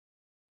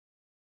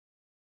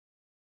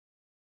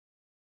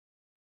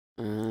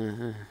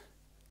Uh,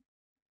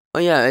 oh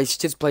yeah, it's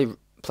just play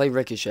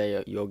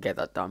Ricochet. You'll get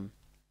that done.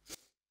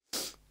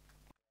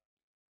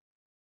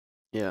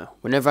 Yeah,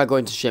 whenever I go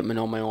into shipment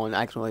on my own,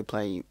 I can only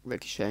play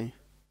Ricochet.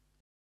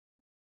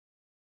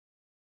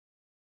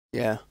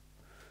 Yeah.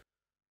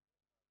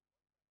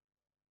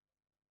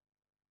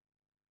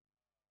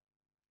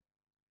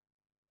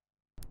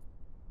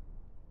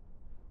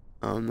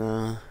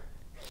 No.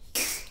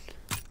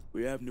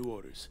 We have new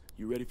orders.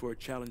 You ready for a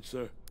challenge,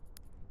 sir?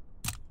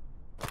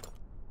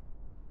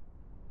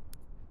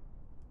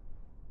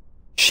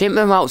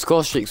 Shipment out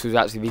score streaks would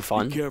actually be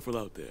fun. Be careful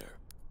out there.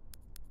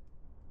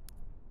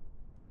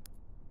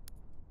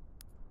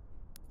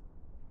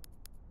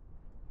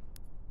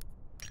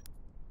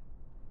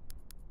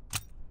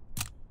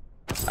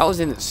 That was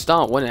in the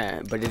start, wasn't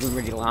it? But it didn't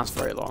really last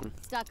very long.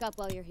 Stock up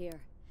while you're here.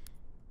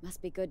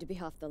 Must be good to be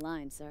off the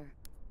line, sir.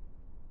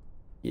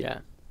 Yeah.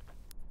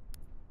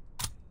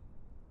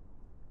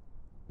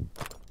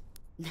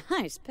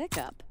 Nice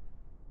pickup.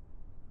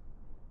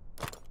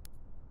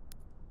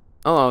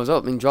 Oh, I was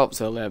opening drops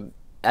earlier.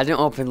 I didn't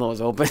open loads,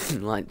 I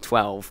opened like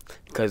 12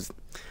 because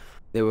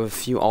there were a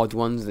few odd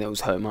ones and it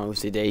was hurting my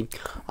OCD.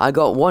 I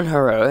got one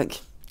heroic,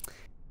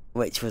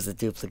 which was a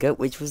duplicate,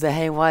 which was the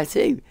Haywire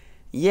 2.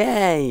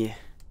 Yay!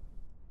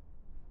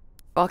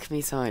 Fuck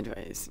me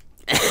sideways.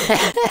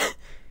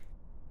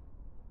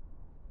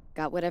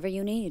 Got whatever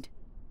you need.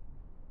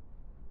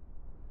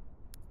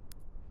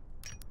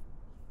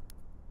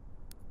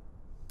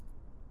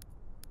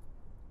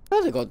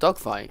 Oh, they got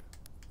dogfight.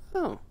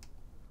 Oh.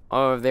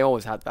 Oh, they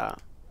always had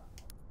that.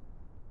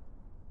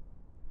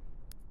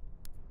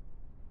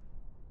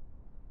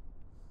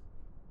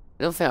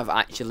 I don't think I've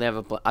actually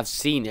ever played. I've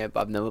seen it,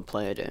 but I've never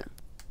played it.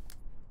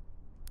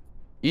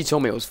 You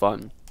told me it was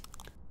fun.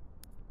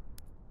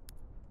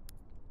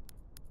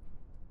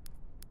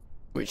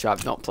 Which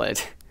I've not played.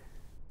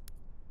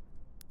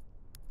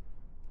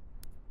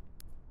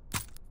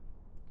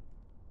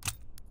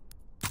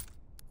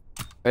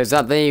 Is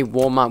that the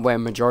war map where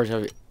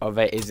majority of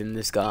it is in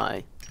the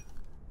sky?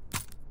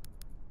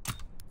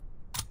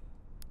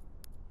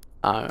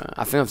 I don't know.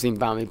 I think I've seen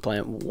Bambi play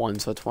it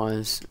once or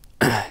twice.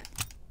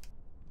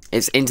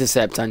 It's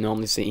Intercept I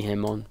normally see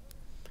him on.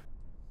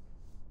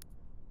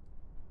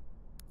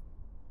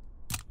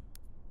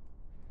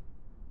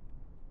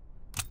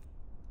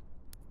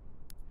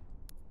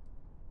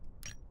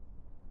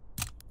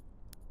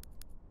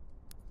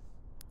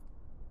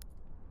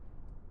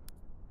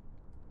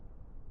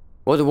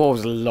 Well, the war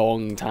was a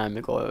long time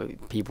ago.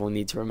 People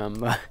need to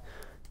remember.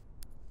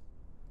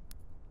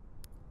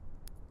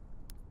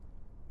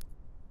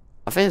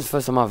 I think it's the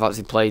first time I've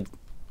actually played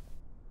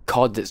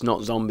COD that's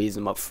not zombies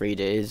in about 3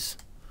 days.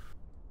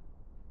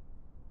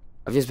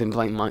 I've just been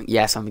playing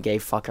yes, I'm a gay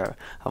fucker.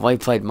 I've only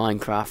played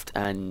Minecraft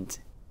and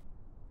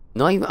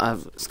not even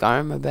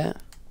Skyrim a bit.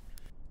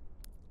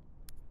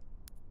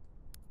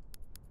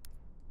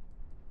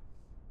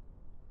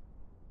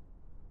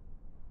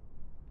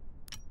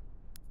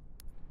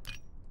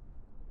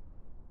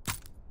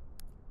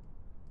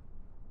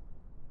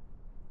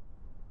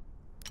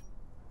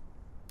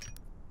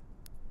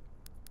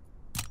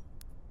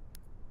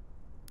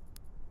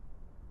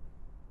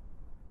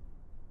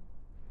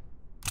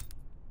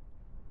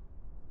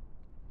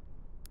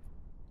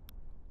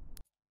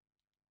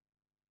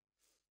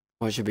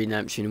 Or it should be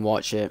Neptune,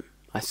 watch it.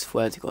 I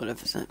swear to God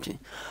if it's Neptune.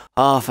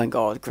 Oh, thank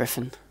God,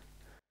 Griffin.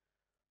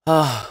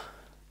 Ah.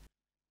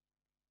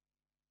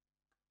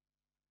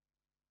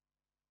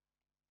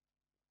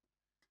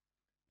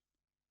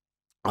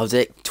 I was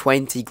at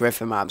 20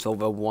 Griffin maps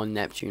over 1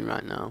 Neptune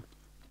right now.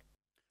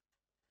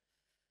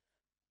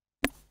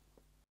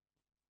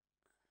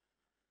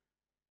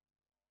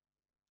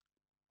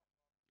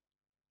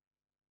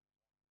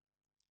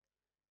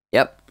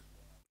 Yep.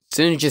 As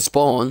soon as you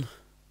spawn.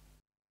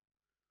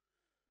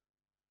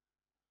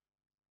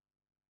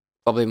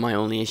 Probably my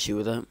only issue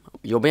with it.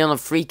 You'll be on a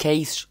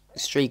 3k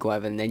streak,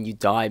 whatever, and then you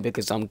die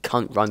because some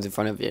cunt runs in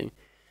front of you.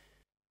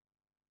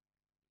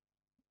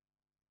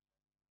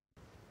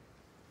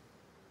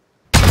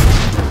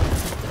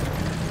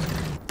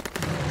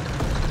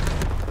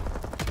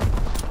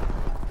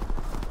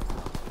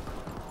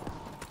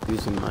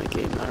 Using my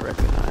game I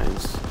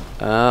recognize.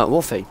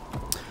 Wolfie.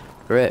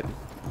 Great.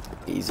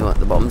 He's at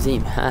the bottom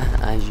team,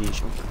 as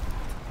usual.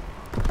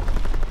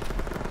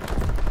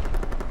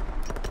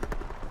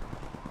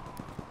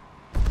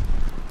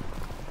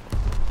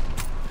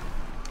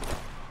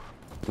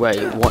 Wait,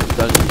 what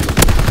does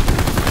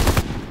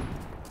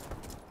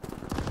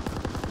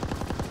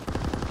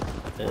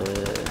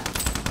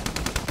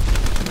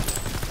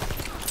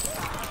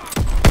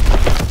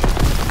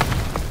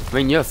I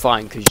mean, you're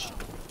fine, because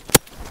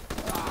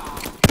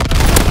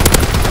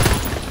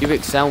you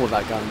excel with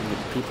that gun.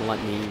 People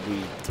like me,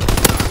 we...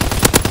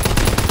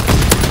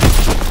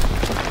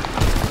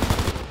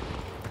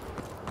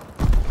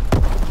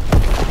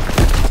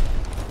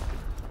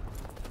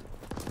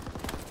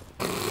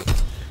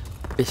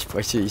 Fish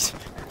bushes.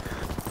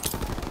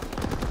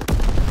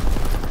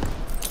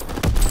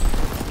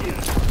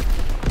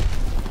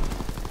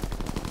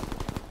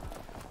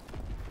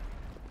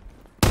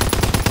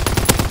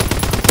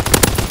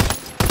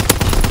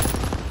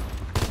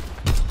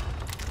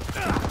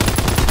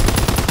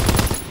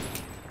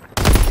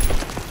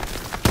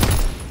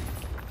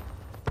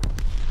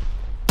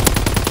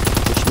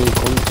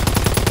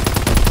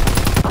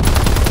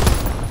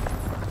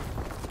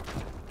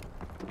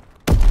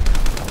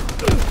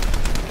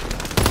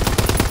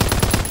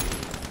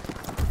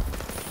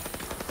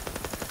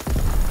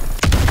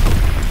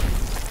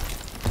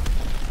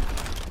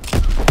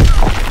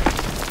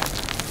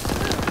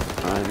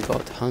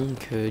 got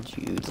hunkered,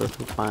 you little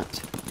twat.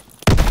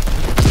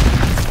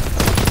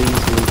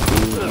 Please leave me,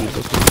 you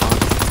little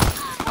twat.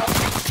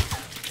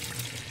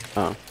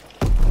 Oh.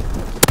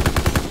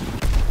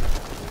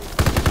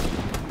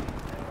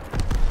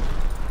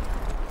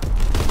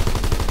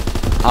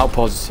 How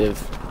positive?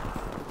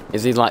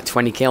 Is he like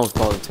 20 kills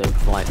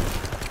positive? Like,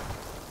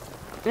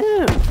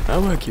 yeah,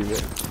 I'll work you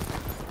with.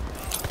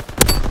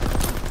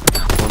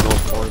 1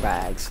 more 4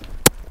 bags.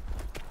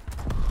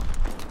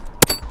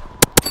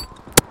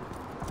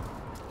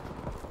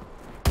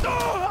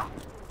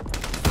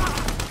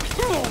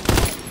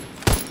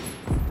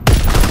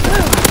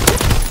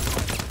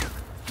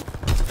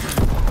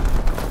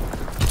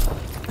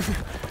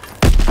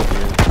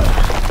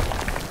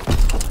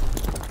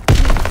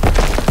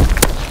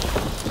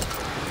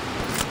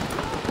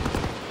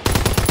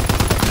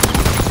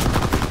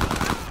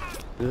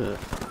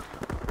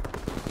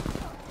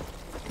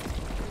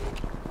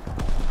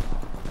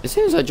 As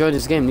soon as I joined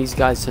this game, these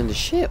guys turned to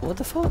shit. What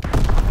the fuck?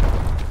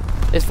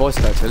 This voice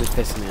crack's really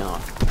pissing me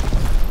off.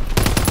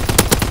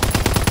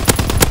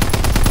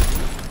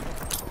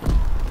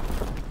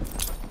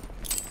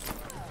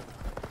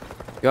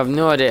 You have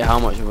no idea how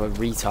much of a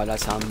retard I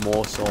sound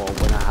more so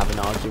when I have an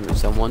argument with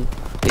someone.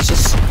 It's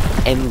just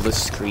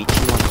endless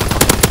screeching like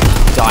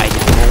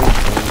dynamo.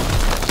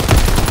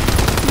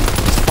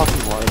 It's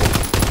fucking horrible.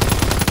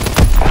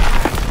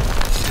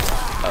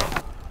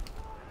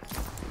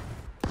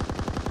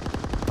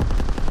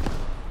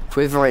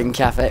 Quivering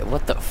Cafe.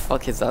 What the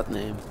fuck is that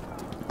name?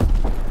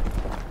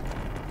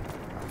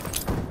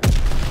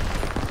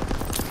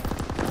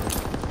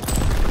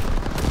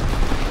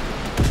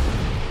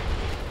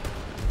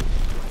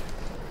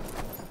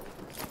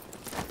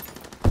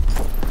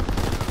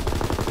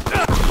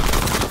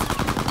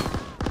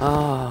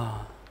 Ah.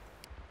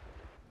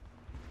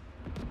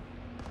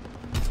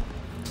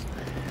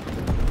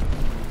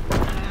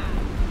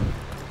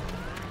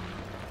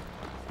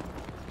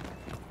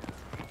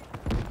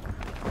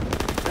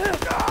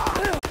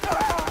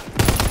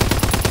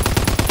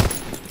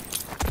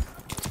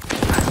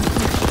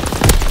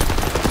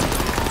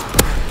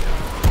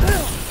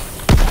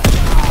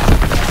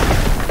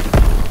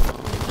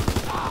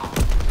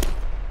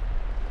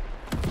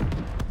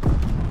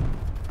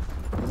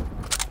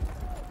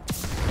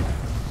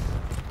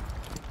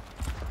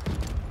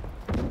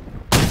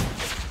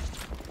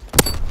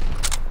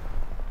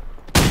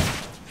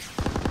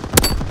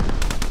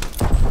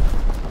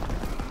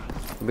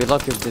 Be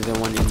lucky if there's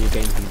anyone in your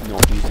game who's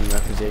not using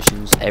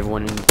requisitions.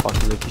 Everyone in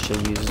fucking Ricochet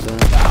uses them.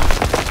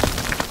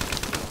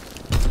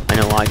 I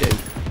know I do.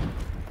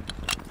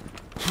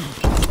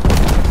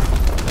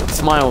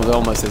 Smiles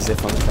almost as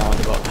if I'm proud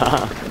about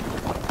that.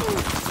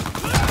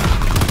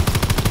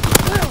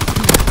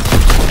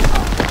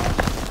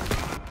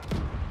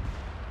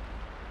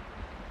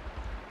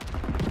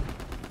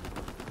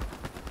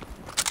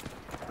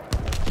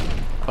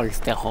 Where's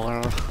the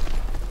horror?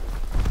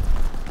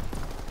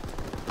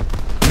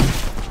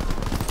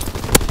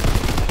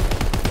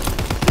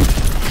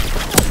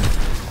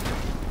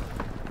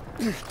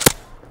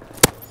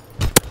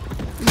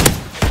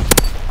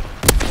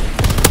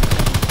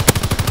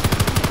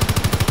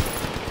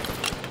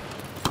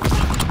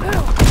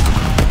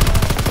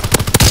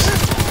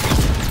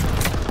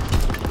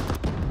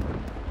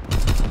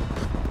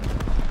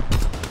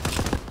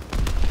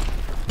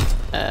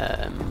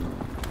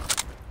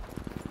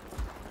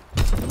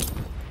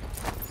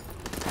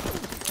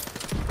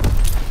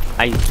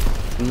 I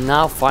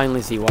now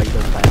finally see why you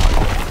don't play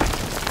hardcore.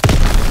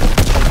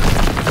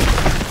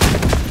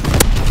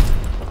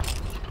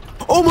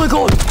 Oh my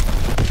god!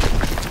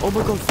 Oh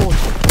my god, Ford!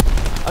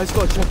 I just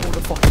gotta check all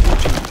the fucking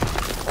watching.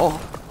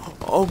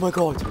 Oh my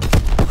god.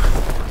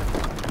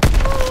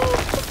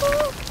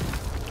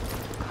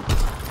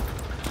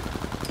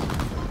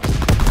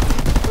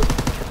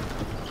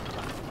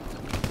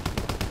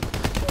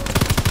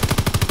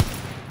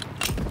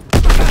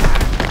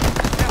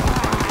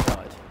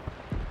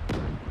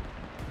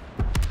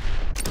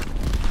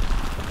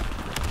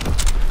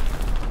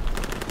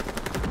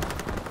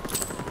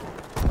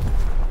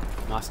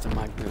 Master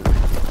Magnum.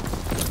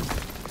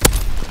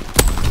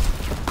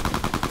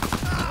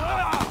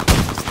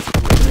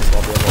 This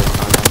will be a whole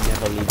time, I'm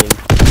never leaving.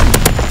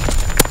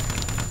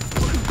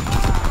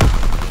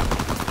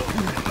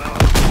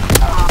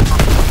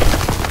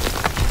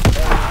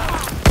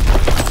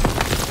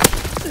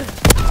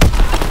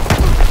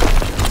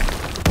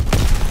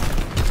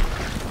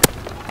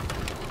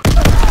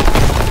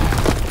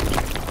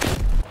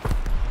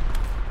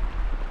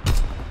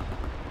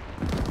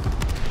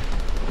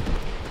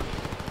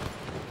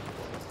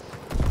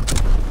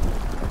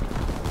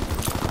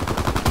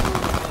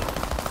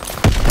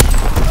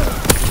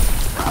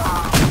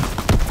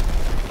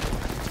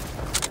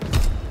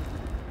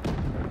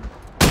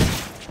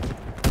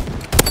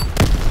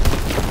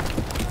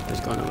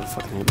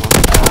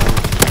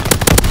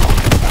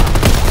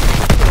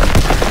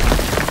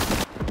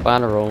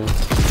 Banner roll.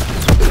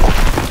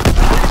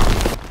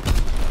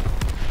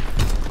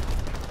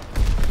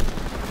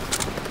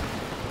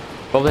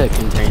 Probably a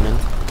container.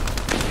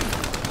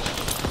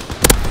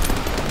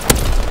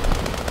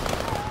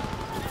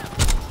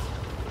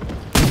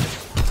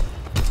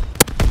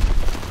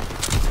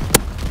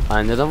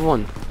 And another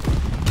one.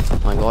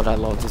 Oh my god, I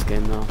love this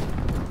game now.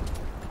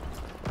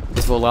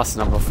 This will last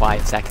another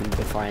 5 seconds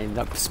before I end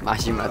up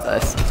smashing my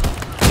desk.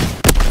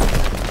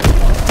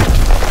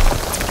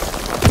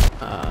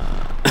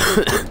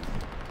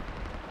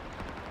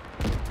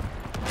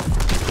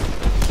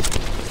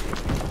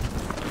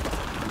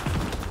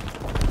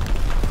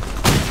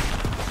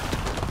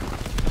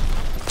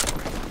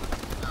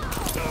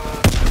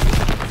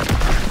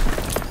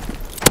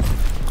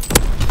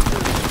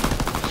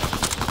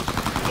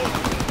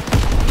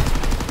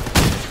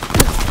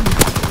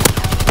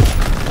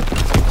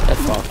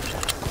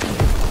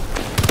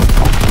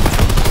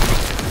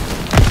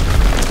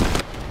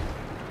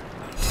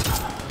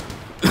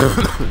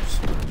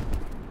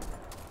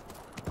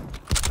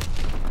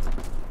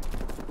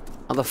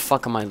 How the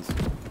fuck am I?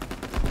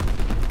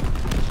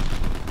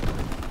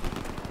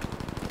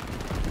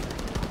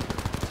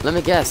 Let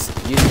me guess,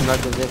 using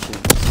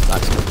requisitions.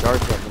 That's the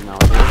majority of them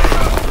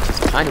nowadays. Which is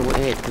kind of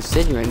weird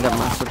considering that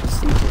master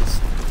procedures.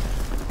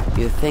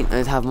 You'd think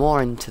they'd have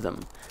more into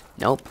them.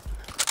 Nope.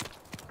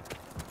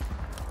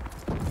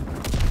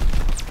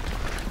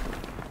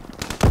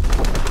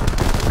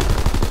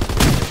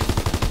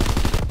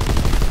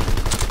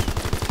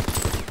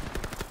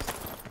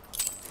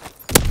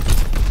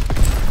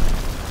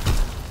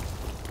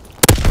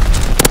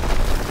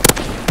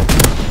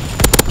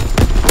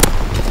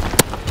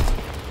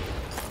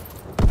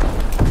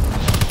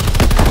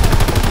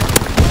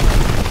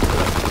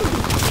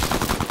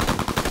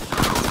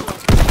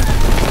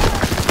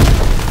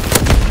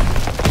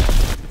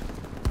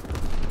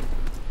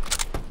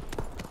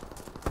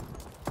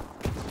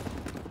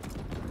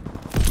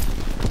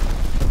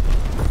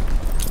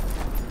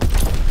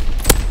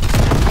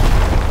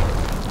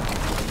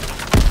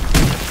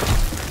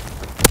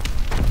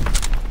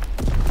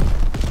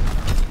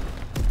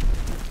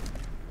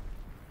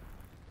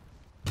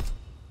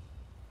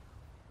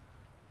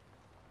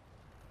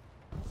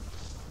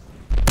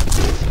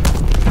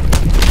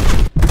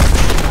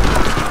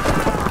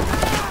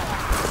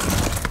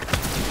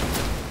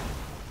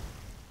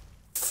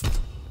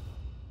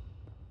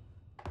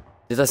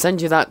 Did I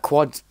send you that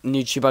quad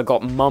Noobtube I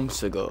got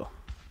months ago?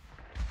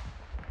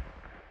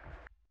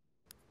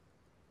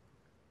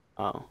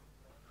 Oh.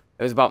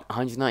 It was about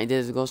 190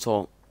 days ago,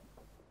 so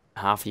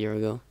half a year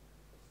ago.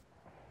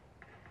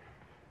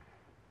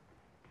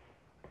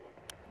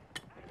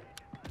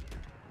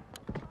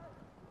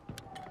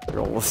 They're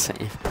all the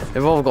same.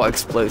 They've all got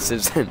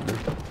explosives in them.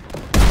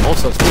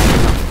 Also,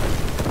 speaking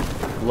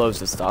of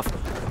loads of stuff,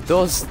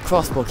 those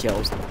crossbow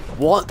kills.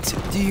 What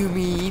do you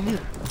mean?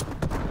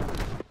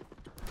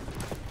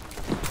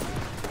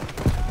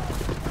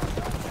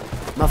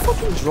 My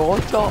fucking drawer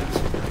dropped.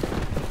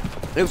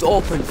 It was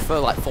open for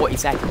like 40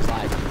 seconds,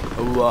 like,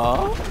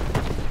 what?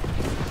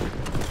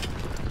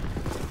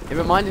 It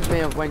reminded me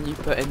of when you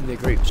put in the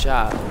group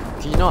chat.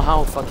 Do you know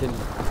how fucking,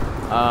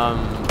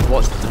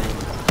 what's the name?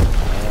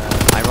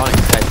 Ironic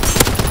said,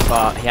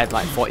 but he had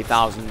like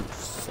 40,000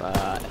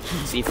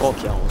 C4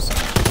 kills.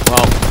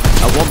 Well,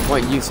 at one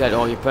point you said,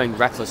 oh, you're putting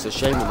Reckless to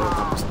shame with those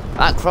numbers.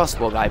 That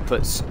crossbow guy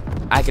puts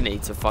Agony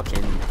to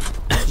fucking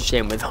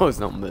shame with those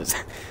numbers.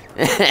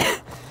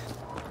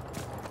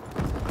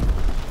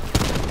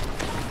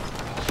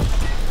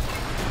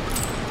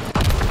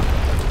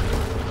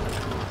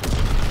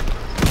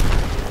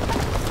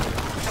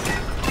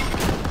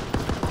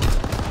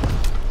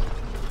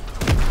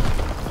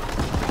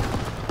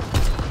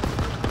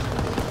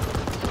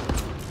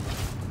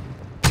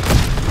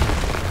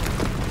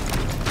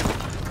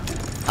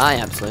 I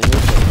absolutely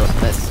hate it, but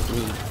that's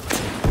me.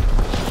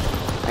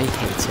 I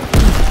hate it.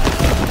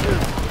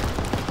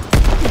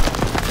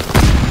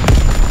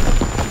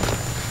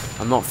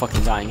 I'm not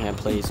fucking dying here,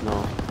 please,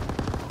 no.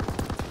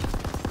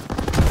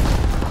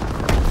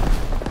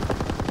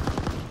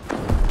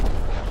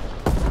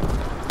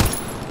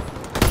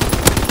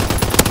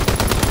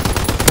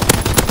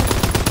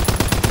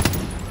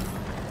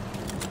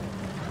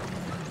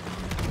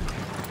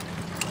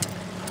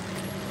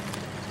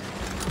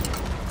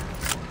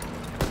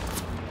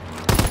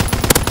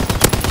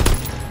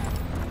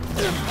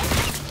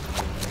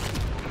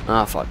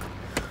 Ah, fuck.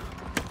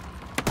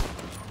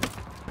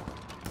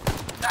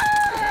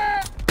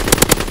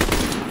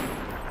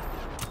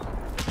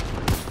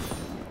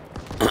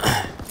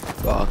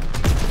 Fuck.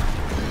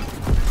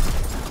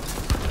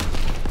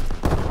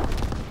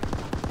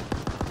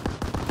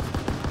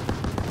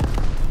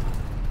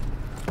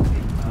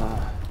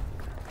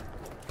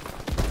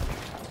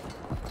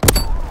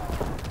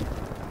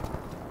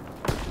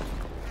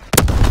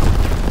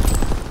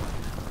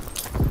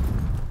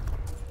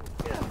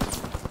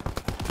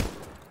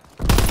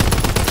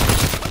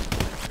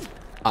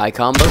 I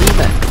can't believe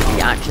it.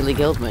 He actually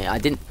killed me. I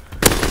didn't.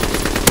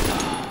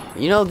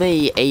 You know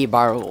the A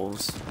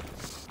barrels?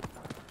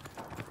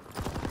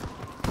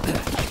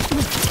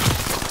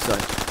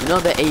 Sorry. You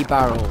know the A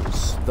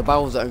barrels? The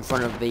barrels that are in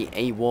front of the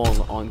A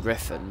wall on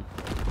Griffin.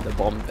 The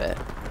bomb bit.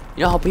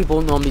 You know how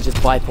people normally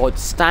just buy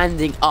pods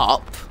standing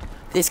up?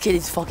 This kid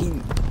is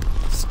fucking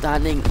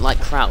standing like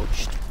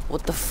crouched.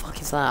 What the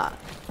fuck is that?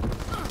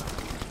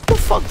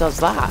 fuck does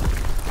that?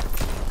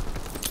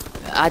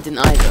 I didn't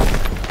either.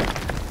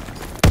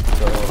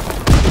 So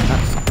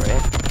that's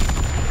great.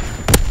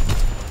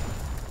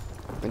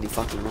 Really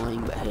fucking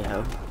annoying, but hey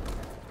ho.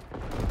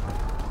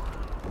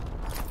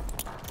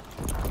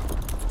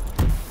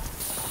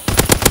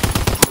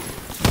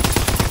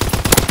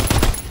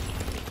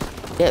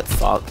 Get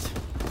fucked.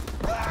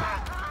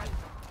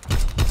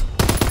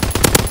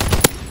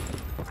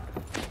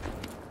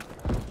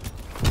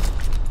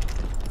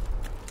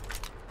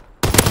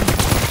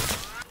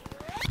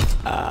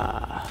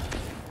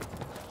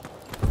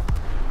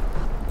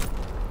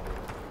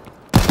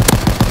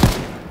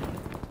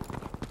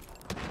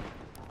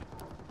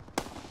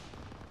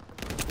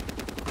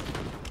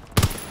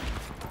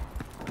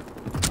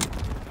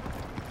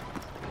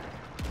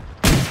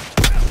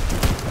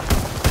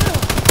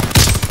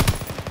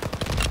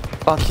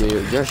 Fuck you,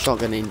 your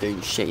shotgun ain't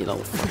doing shit, you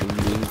little fucking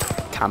mean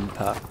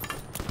camper.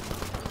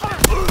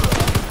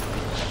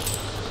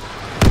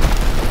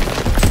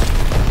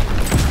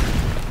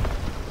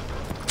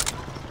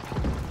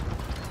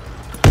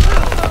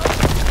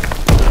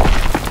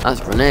 That's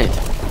a grenade.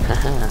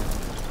 Haha.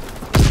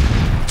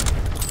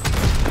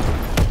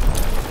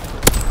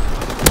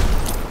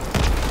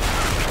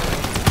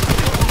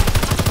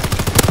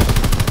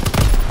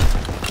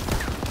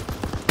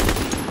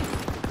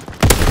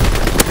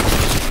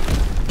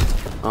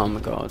 Oh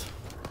my god.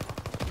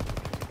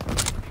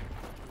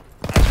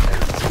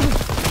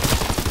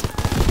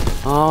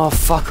 Oh,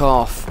 fuck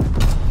off.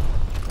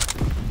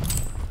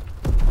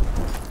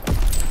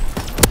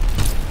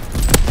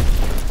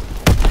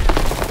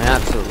 I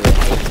absolutely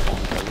hate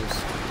spawn killers.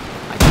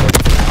 I don't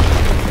think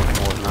I can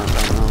more than that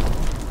right now.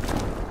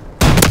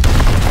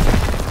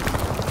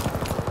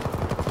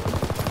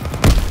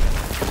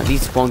 And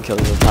these spawn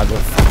killers are type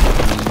of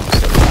fucking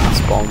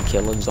spawn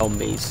killing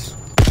zombies.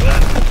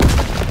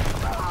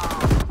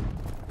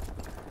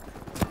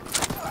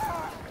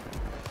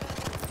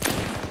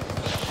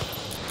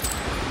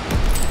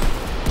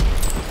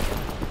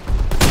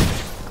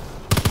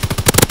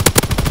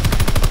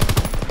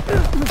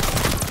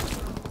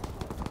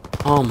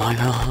 Oh my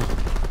god.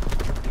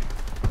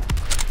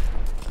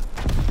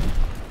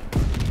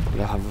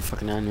 I have a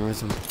fucking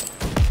aneurysm.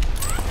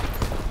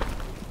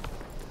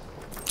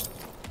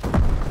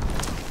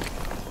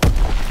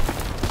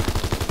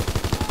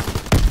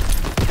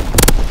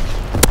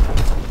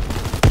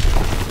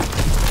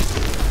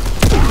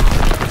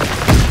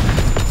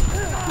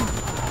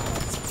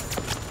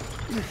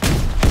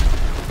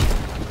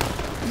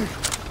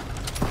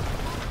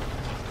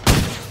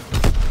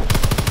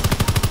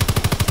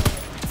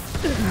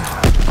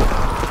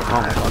 Oh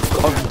my god,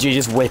 oh, did you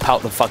just whip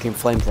out the fucking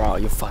flamethrower out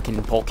of your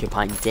fucking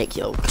porcupine dick,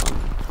 you little cunt?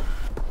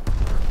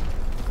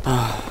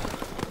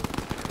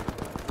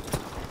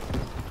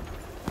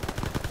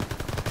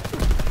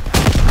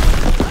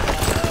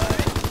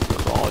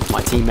 God,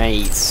 my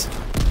teammates.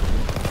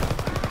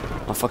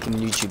 My fucking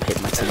YouTube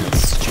hit my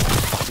teammates. Stupid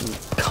fucking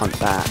cunt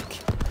back.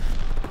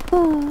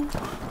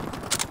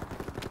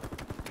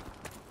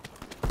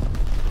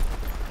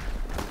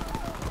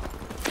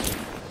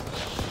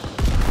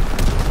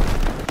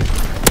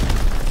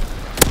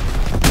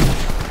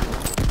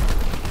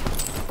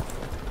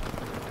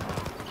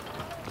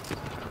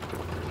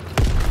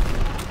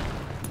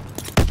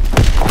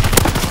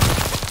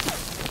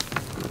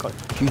 God,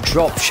 you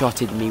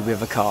drop-shotted me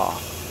with a car.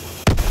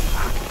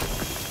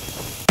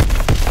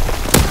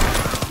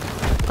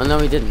 Oh no,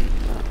 he didn't.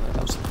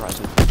 That was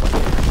surprising.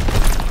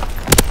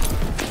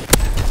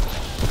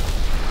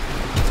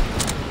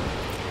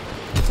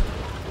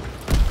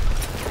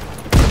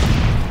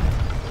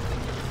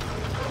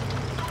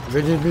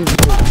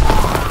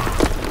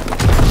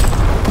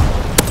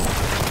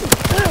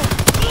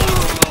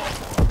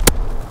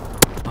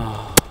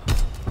 Oh,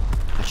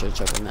 I should have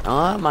checked on that.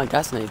 Ah, my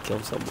gas nade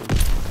killed someone.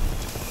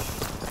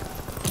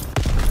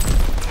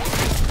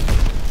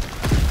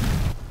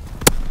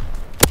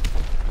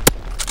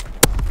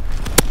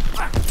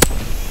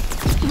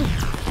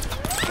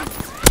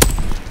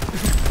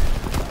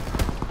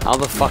 How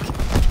the fuck? I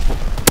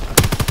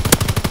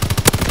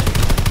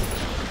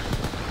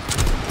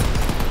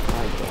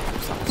don't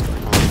understand what's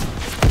going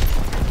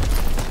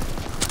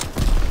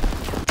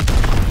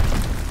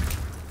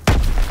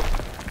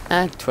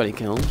on. 20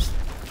 kills.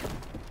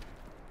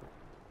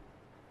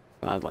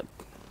 I had like.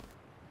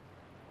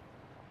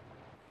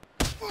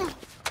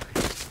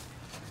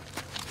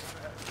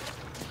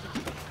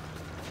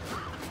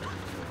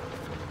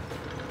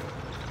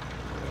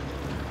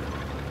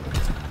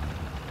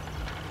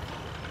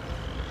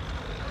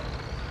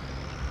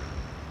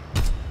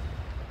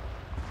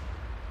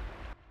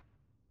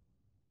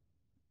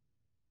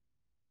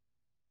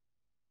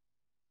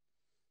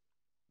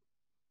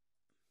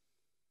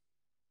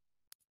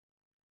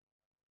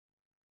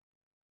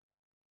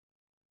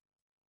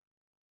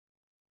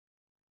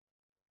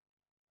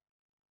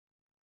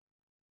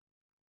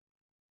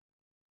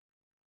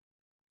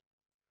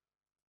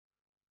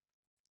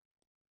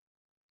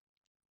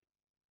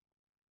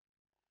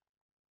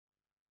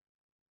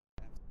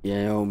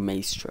 Yeah, oh,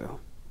 Maestro.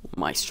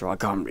 Maestro, I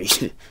can't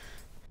read it.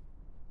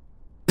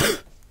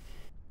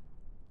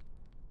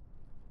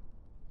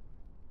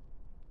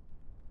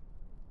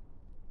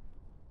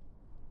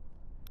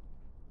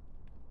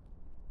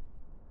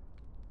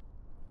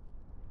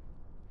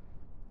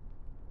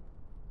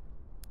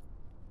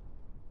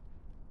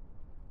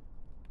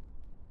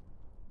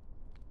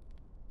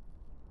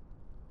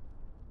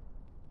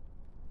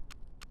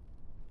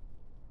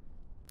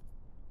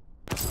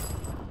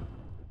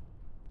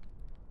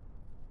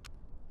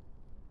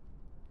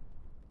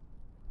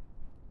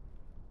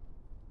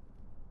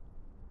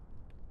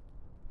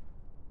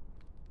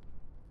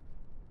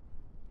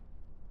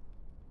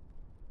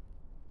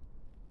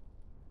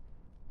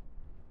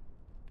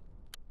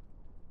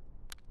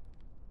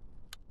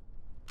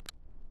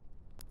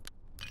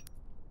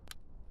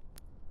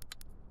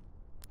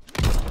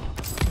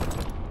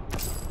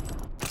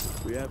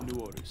 We have new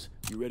orders.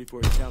 You ready for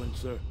a challenge,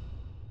 sir?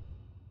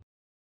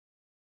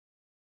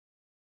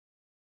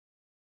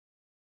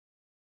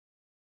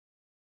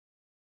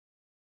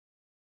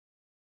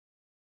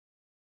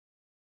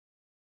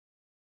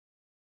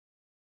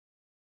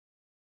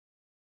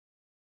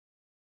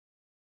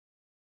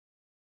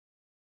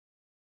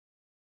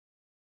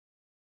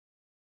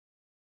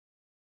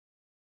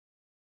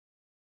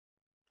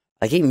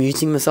 I keep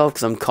muting myself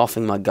because I'm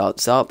coughing my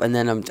guts up, and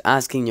then I'm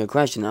asking you a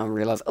question and I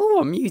realize, oh,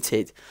 I'm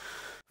muted.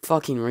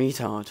 Fucking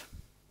retard.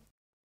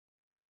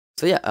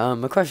 So yeah,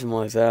 my question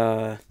was,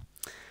 I've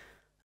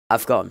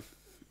gone.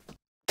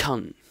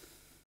 Cunt.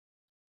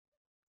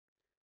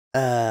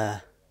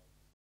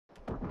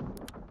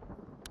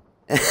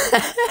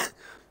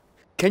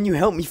 Can you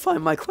help me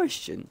find my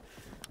question?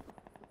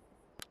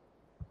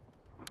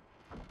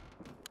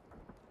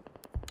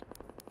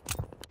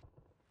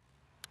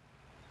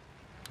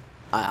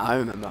 I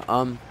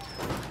remember.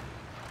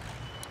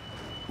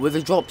 Were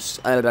the drops,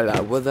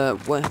 were the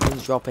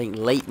weapons dropping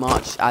late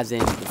March, as in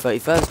the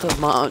 31st of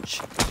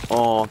March,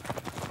 or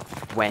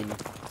when?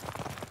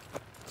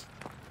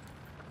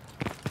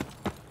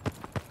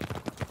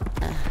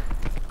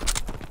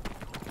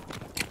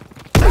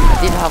 I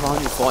did have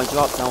 140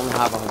 drops, I only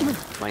have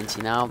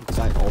 120 now, because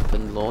I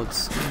opened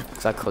loads,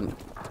 because I couldn't.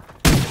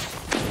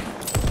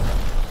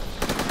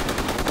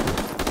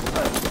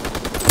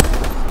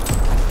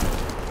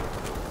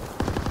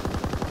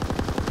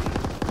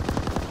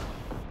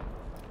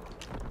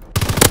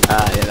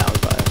 Yeah, that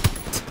was bad.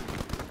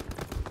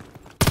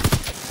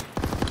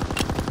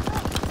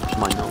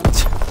 My note.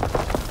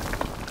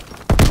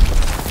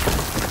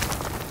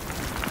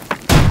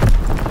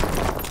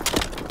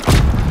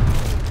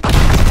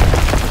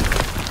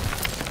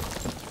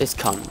 This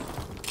cunt.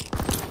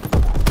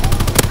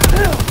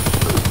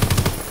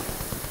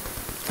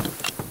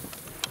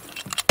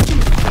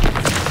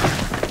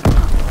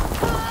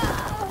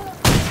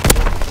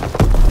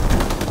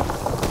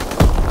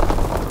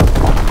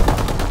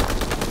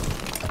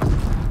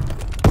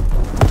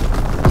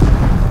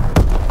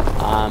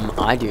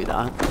 I do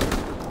that.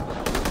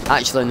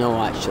 Actually,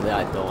 no, actually,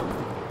 I don't.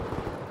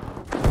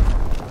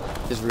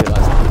 Just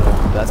realised I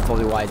don't. That's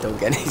probably why I don't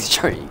get any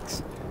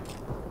streaks.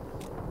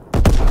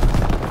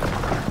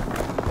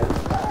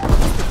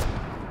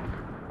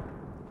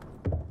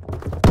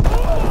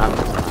 I'm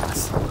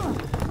class.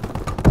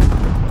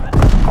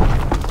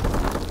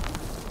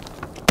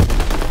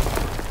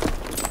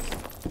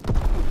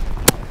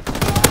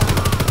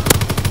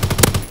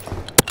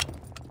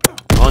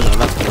 Oh no,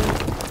 that's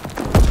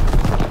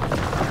cool.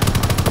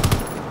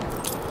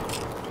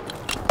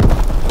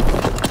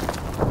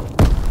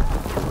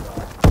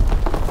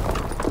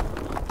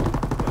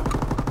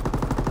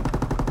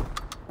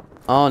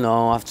 Oh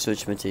no, I have to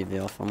switch my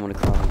TV off. I'm gonna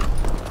cry.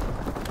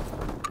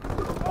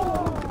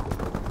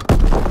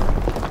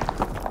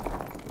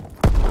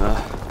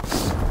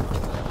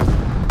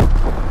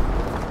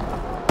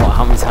 What,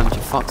 how many times did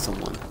you fuck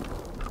someone?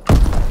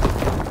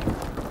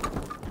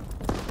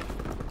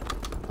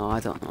 Oh, I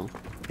don't know.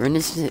 You're an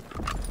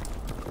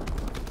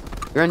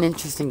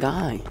interesting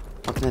guy.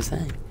 What can I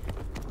say?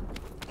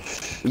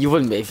 You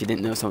wouldn't be if you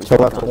didn't know so much So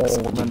about that's guns.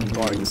 all women You'd be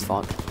boring as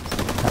fuck.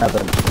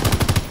 haven't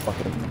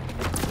fucking,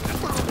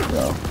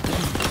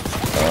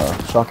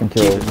 shock and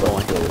kills, Cuban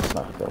boy. kills,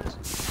 not kills.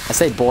 I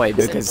say boy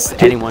because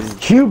anyone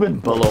Cuban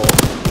below.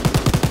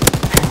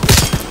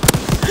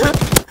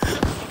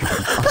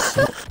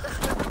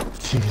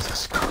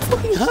 Jesus Christ.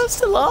 Fucking hurts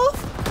to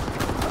laugh.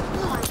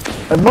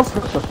 It must be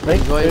the fake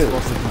too. Enjoy it.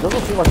 It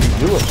doesn't seem like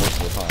you do it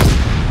most of the time.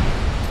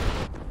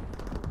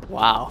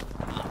 Wow,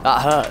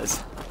 that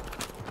hurts.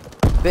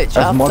 Bitch, As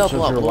I've much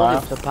double as your uploaded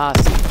laugh. for the past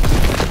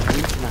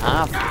week and a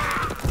half.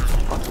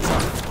 Fuck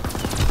yourself.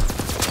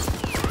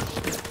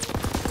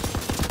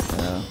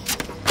 Yeah.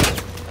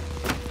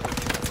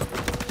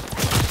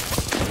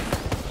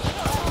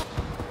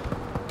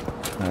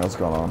 Yeah, what's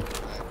going on?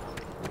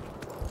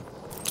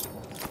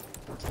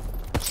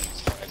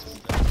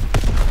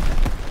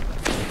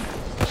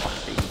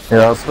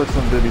 Yeah, I was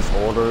fixing to do these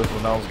orders,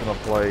 and I was gonna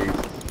play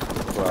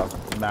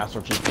Master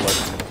Chief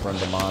Collection with a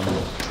friend of mine.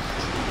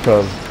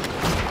 Because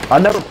I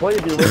never played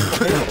the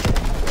original Halo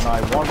game, and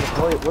I wanted to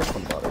play it with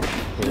somebody.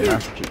 For the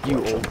Master Chief You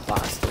Collection. old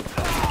bastard.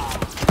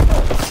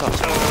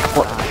 Such a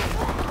What? guy.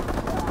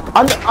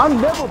 I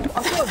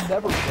feel I've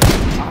never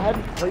played. I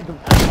hadn't played them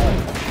at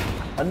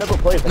all. I never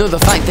played them. No, the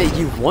fact that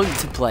you want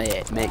to play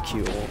it makes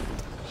you old.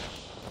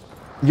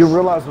 You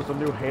realize there's a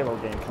new Halo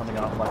game coming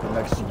out in like the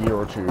next year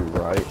or two,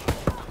 right?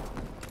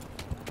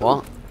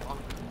 What?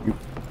 You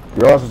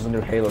realize there's a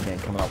new Halo game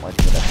coming out like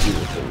in the next year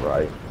or two,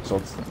 right?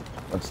 So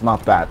it's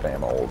not that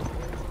damn old.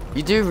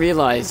 You do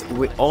realise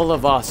all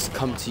of us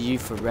come to you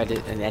for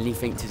Reddit and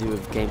anything to do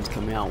with games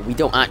coming out. We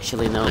don't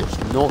actually know,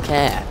 nor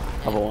care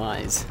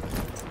otherwise.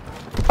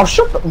 Oh,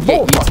 shut the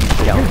bull!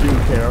 Yeah, You do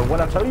care. When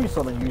I tell you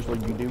something, usually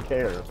you do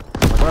care.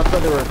 When I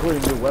said they were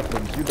including new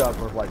weapons, you guys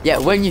were like... Yeah,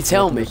 when you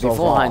tell me yourselves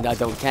beforehand, off. I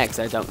don't care because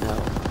I don't know.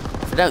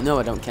 If I don't know,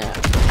 I don't care.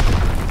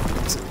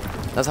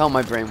 That's how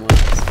my brain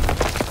works.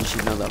 You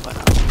should know that by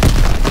now.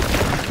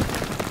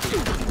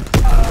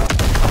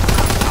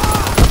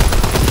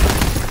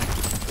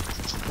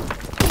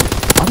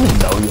 I didn't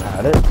know you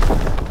had it.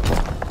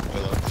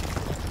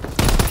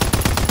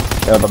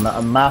 Yeah, the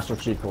Master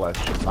Chief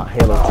Collection, not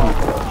Halo 2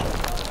 Collection.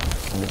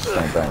 It's the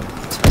same thing.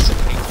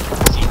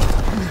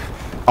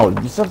 Oh,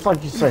 you said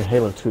like you say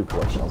Halo 2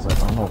 Collection. I was like,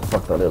 I don't know what the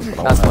fuck that is, but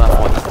I don't That's have what I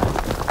that.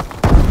 thought.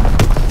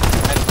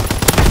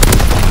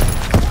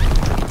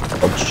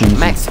 Oh, cheese.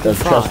 Mexican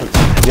fries.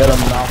 Get a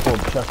mouthful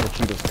of Chester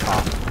Cheetah's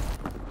top.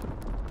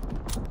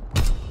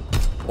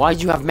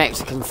 Why'd you have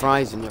Mexican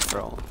fries in your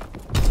throat?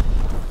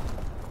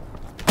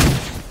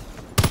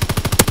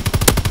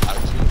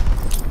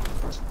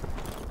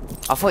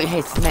 I thought you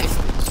hated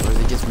Mexicans, or is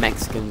it just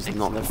Mexicans and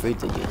not the food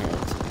that you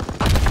hate?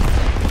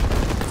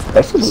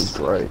 Mexican was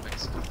great.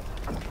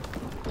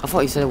 I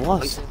thought you said it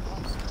was.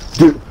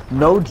 Dude,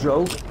 no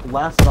joke,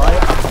 last night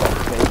I had a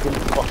bacon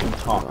fucking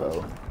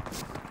taco.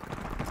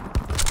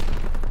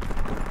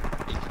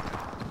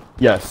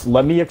 Yes,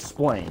 let me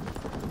explain.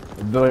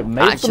 They made some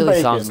Actually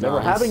bacon, sounds they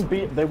were nice. having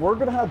they were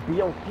gonna have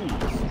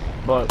BLTs,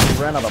 but we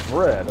ran out of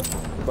bread,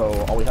 so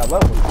all we had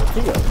left was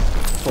tortillas.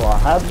 So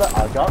I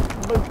got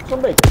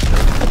some bacon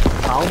strips,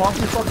 pound on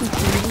some fucking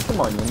cheese and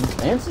some onions,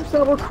 and some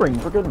sour cream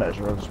for good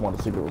measure. I just wanted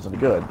to see if it was any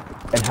good,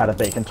 and had a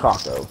bacon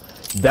taco.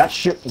 That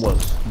shit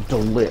was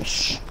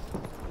delish.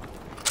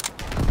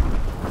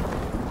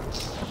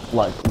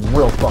 Like,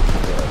 real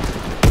fucking good.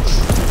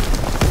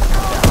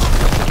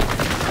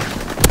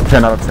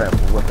 10 out of 10,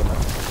 recommend.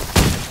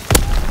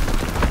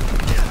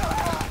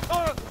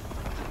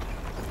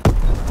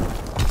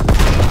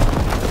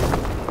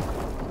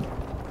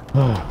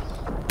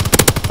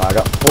 I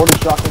got 40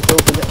 shotgun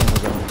kills in it, and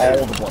we're getting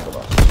all the blood of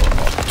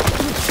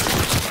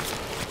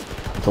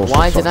us.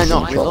 Why did I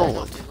not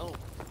reload?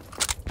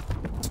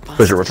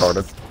 Because you're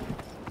retarded.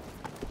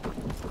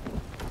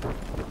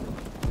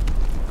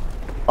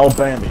 Oh,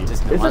 Bambi.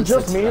 Is it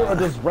just me, or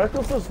does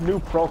Reckless's new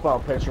profile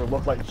picture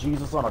look like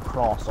Jesus on a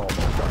cross almost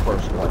at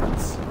first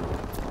glance?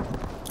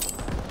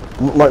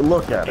 Like,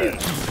 look at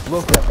it.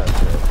 Look at that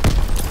shit.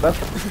 That's...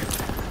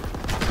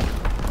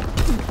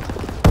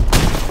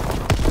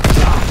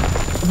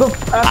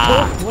 At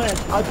first glance,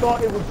 I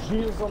thought it was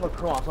Jesus on the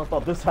cross. I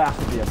thought this has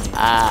to be a meme.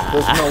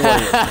 There's no way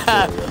it's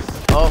serious.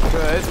 Oh,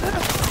 good.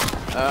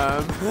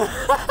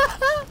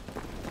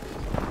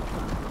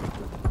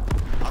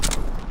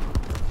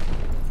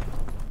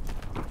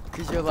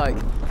 Because you're like,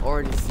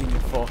 already seen the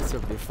photo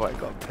before it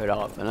got put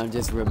up, and I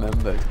just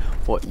remembered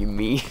what you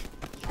mean.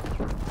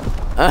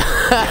 Yeah,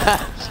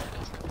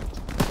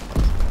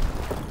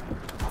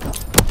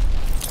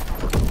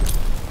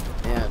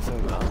 so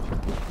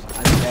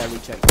I barely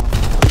checked my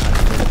phone.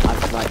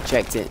 I've like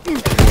checked it.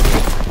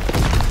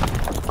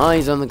 Oh,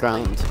 he's on the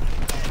ground.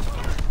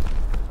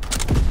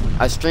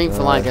 I streamed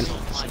for like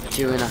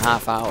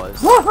 2.5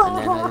 hours, and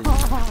then I didn't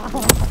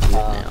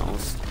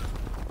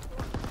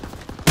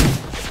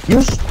do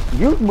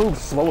You move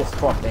slow as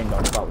fuck, ain't no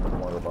about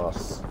one of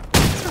us.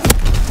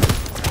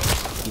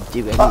 You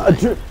do anyway.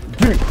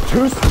 Dude,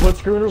 2 split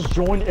screeners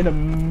joined and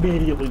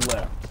immediately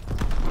left.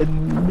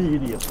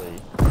 Immediately.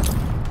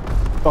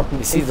 Fucking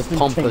You see the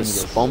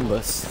pompous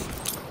bombus.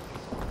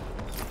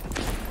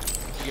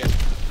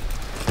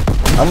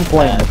 I'm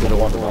playing with the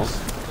one of us.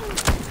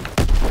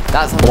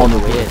 That's One how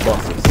of weird. the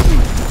buses.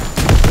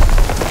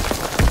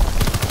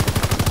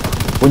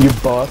 When you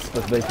bust,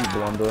 if they keep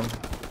blundering.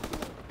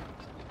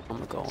 Oh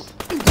my god.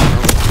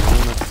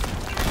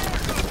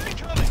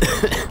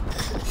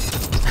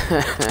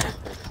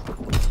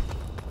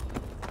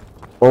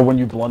 Or when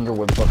you blunder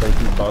with but they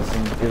keep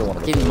busting. Either one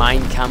of them. Fucking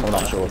Mind Camper. I'm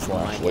not sure which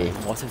one my actually.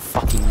 game. What a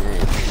fucking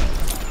name.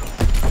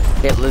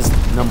 Hitler's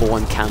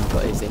 #1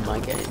 camper is in my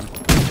game.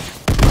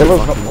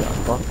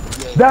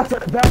 That's Anne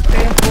Frank.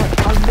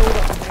 I know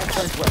that's an Anne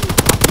Frank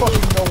reference. I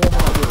fucking know what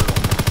I'm doing.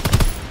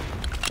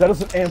 That is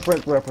an Anne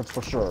Frank reference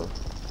for sure.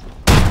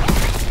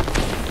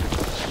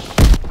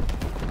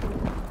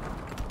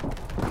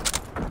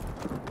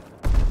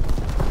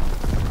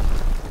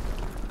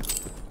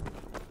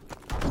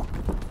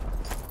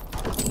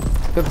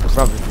 Good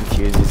probably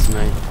confuses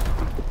me.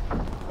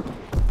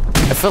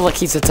 I feel like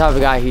he's the type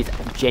of guy who'd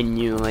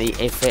genuinely,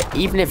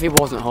 even if he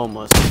wasn't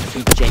homeless,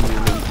 he'd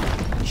genuinely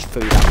eat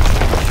food out.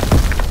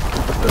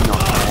 But not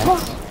care.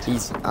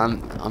 He's,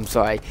 I'm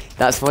sorry,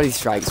 that's what he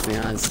strikes me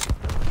as.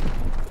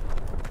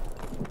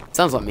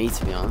 Sounds like me,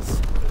 to be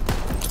honest.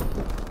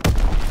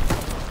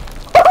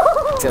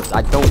 Except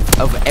I don't,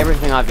 of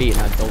everything I've eaten,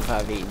 I don't think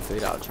I've eaten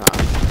food out of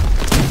trash.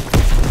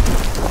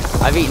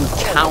 I've eaten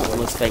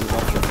countless things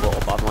off the floor,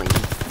 but I've not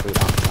eaten food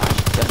out of trash.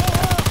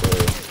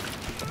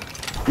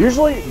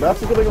 Usually, that's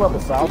the good thing about the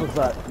South is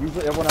that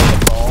usually everyone has a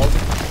dog,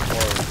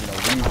 or, you know,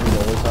 we usually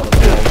always have a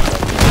dog.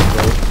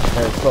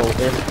 And so if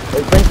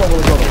things don't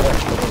really go to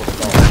waste, they'll go to the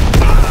dog.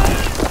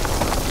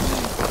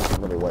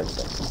 Doesn't really waste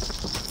them.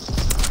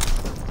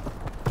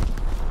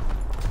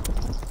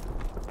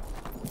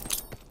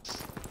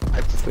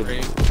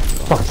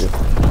 Fuck you.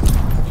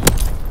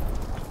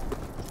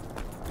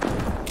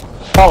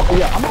 Oh,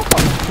 yeah, I'm not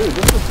fucking dude,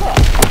 this is tough.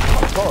 I'm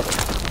retarded.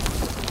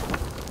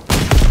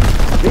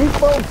 These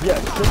phones? Yeah,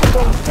 shit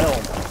phones?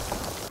 Hell no.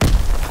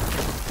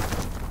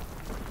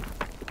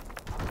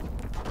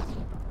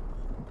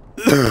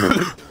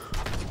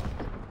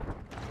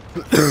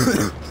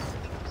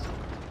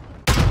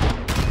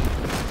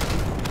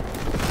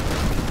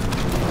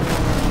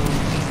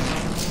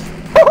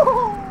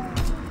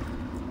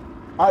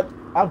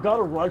 I've got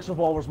a Reich's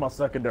revolver as my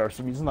secondary,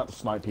 so I'm using that to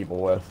snipe people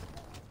with.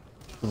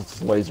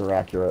 It's laser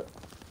accurate.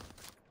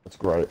 It's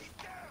great.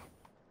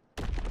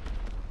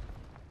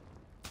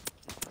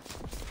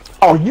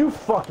 Oh, you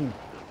fucking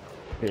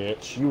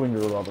bitch. You and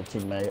your other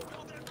teammate.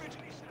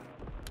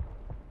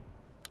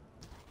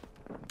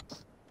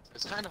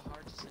 It's kind of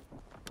hard to say.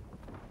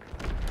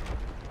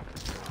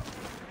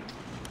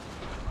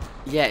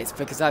 Yeah, it's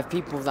because I have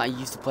people that I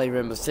used to play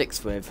Rainbow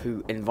Six with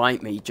who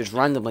invite me just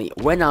randomly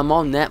when I'm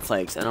on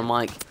Netflix, and I'm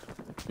like,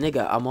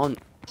 nigga, I'm on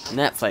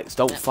Netflix,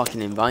 don't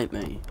fucking invite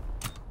me.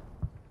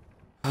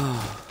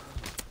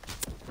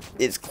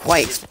 It's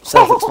quite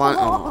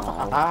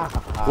self-explanatory.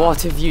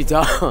 What have you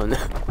done?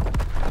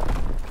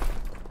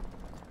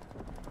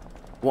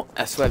 What?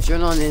 I swear, if you're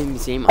not in the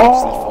team, I'm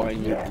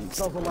C4 you.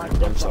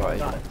 I'm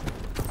sorry.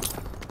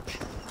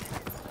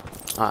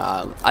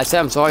 I say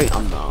I'm sorry,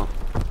 I'm not.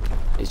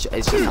 It's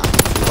just not.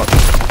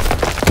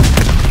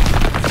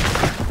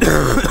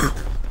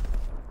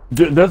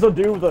 Dude, there's a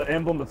dude with an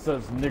emblem that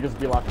says niggas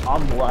be like,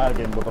 I'm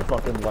lagging with a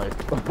fucking like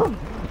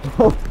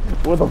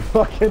with a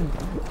fucking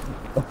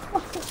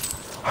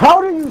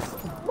how do you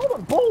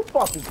mother bull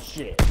fucking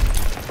shit?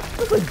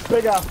 There's a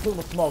big ass plume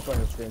of smoke on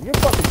your screen. You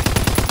fucking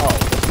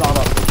it's not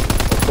up for you.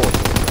 Of course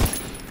it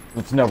isn't.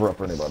 It's never up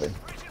for anybody.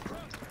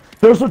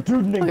 There's a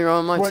dude named You're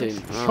on my French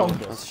team. Chungus. Oh,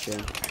 that's a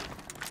shame.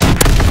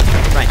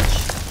 French.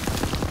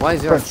 Why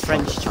is there a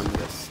French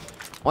Chungus?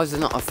 Why is there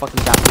not a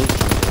fucking Japanese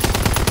Chungus?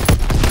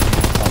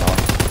 I don't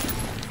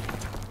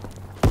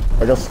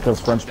know. I guess because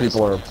French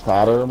people are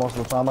fatter most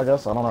of the time, I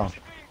guess. I don't know.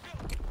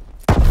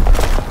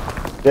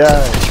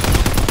 Yeah.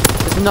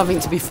 There's nothing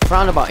to be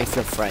proud about if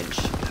you're French.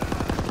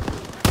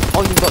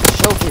 All you've got to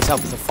show for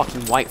yourself is a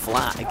fucking white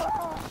flag.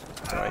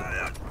 Sorry.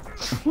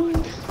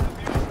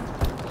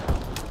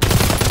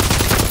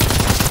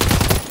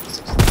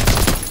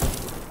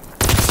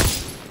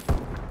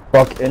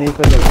 Fuck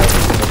anything and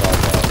everything about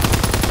that.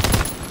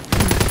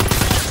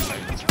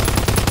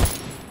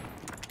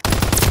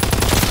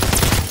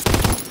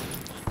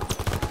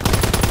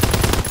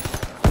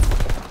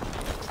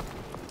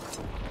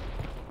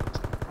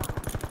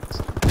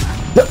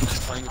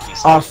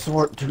 I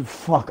swear, dude,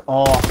 fuck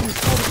off. I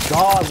swear to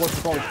God, what's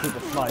with all these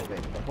people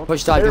sniping?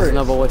 Push dog is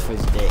another word for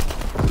his dick.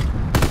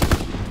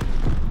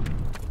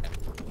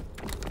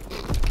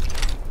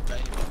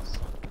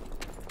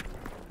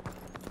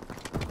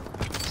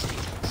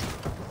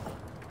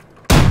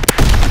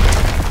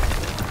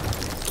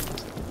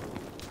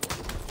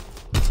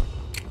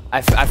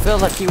 I feel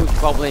like he was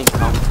probably in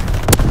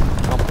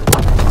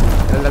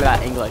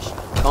English.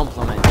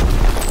 Compliment.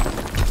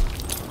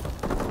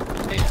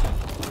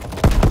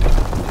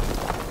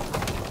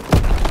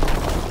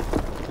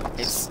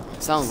 It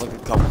sounds like a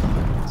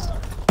compliment.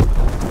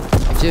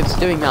 If you're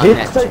doing that, he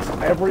takes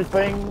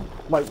everything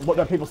like what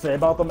that people say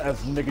about them as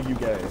nigga you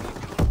gay,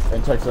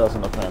 and takes it as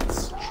an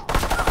offense.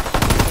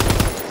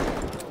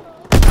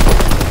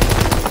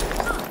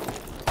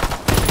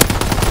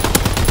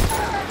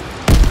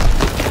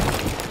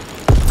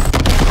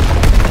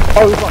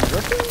 Oh, he's on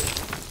your team?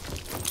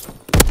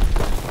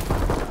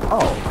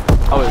 Oh.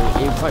 Oh,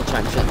 he was quite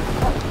champion.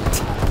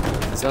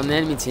 So on the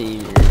enemy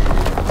team,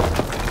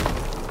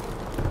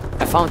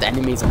 I found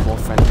enemies are more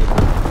friendly.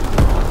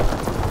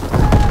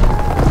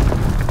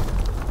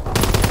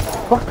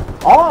 Fuck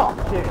off,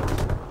 kid.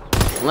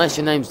 Unless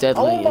your name's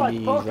Deadly Oh my and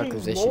you use fucking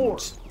requisitions.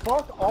 Lord.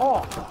 Fuck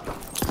off.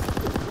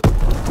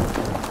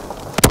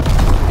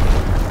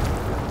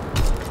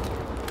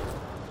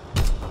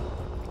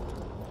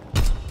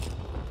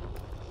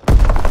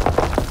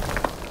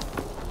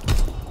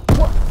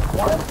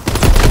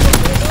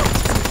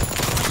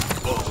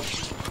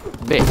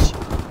 Bitch.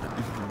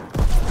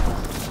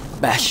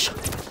 Bash.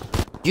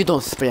 You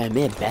don't spray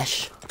me,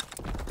 Bash.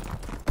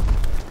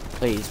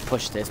 Please,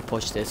 push this,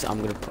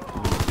 I'm gonna...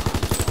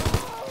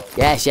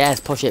 Yes,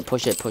 push it.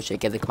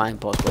 Get the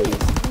command post, please.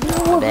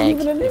 I beg,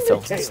 you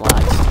filthy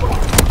slags.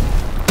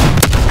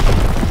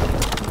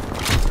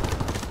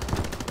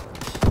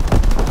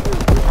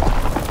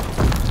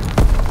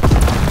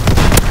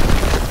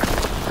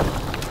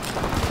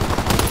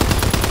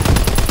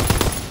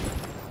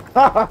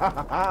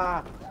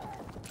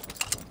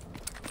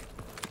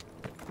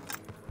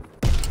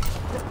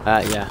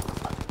 Yeah.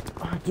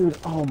 Dude,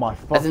 oh my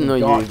fucking know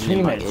God, you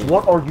teammates,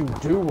 what are you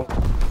doing?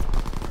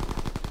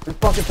 Every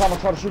fucking time I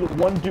try to shoot at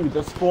one dude,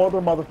 there's four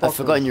other motherfuckers I've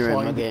forgotten you're in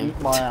my trying to game.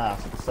 eat my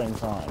ass at the same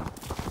time.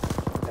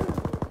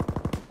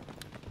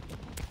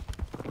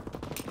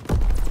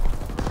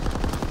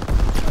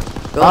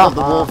 Go up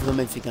the wall for them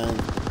if you can.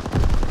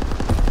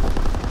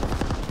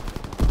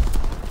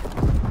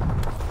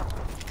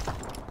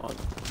 Oh,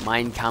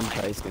 Mine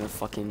camper is gonna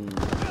fucking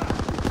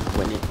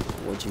win it.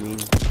 What do you mean?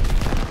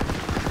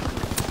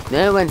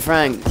 No one,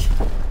 Frank.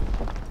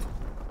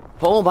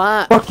 Pull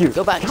back. Fuck you.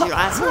 Go back to your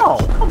ass. How?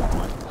 Come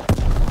on.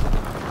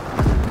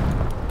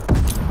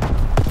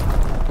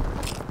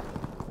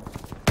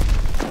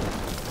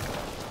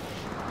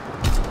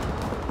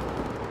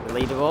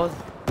 Leaderboard?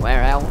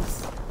 Where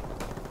else?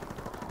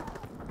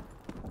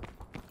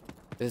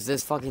 There's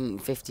this fucking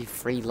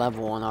 53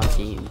 level on our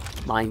team.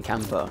 Mine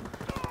camper.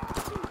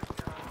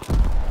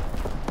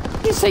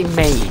 You say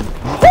main?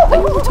 Are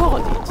you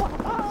retarded?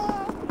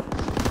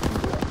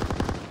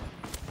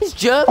 It's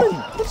German!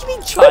 What do you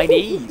mean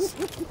Chinese?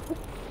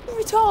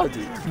 You're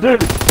retarded.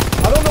 Dude,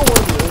 I don't know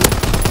what it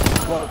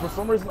is, but for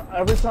some reason,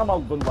 every time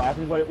I've been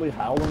laughing lately,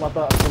 howling like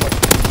that, I feel like...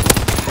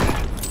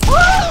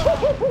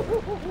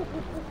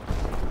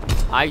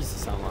 I used to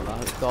sound like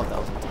that. God, that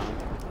was a time.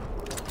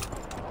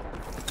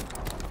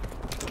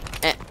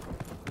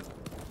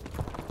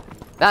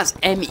 That's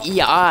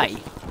M-E-I.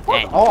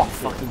 Oh,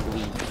 fucking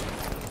weed.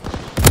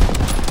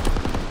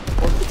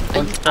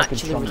 Are you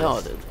actually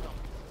retarded?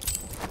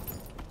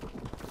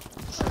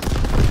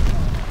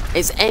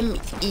 It's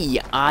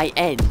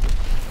M-E-I-N.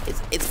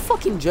 It's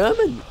fucking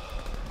German.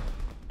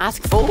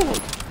 Ask Ford.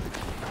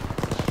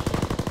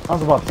 I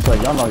was about to say,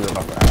 y'all know you're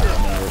about to ask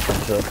me or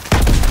some shit.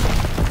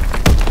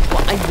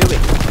 Well, I knew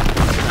it.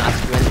 Ask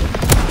you anyway.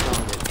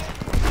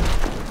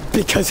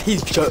 Because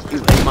he's German.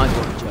 He might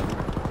be German.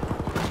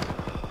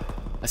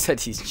 I said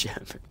he's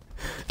German.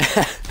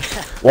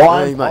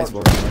 Why? He might as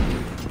well.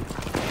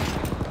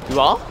 You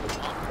are?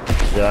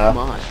 Yeah. Am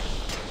I?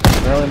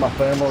 Apparently my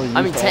family used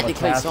I mean, to own a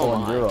technically, castle so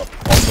in am I. Europe.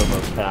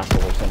 Thunderberg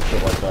Castle or some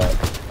shit like that.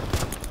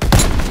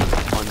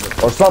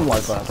 Or something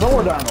like that.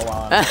 Somewhere down the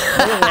line.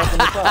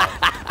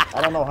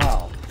 I don't know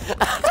how.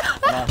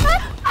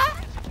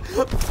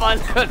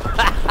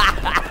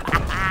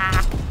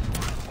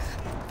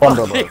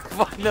 Thunderbird.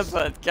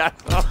 Thunderbird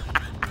Castle.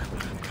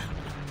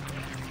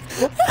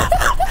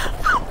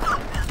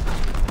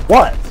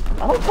 What?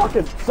 I don't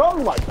fucking...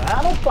 Something like that.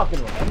 I don't fucking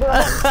remember.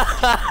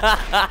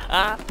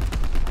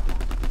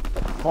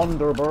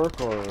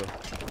 Thunderbird or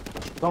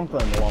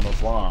something along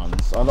those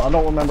lines. I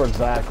don't remember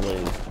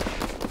exactly.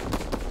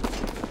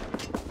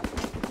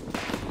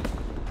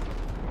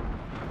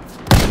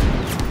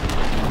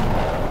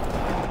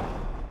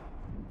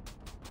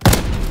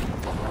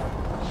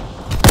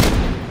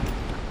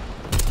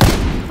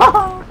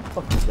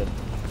 Fucking shit.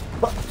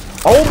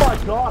 Oh my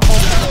god! How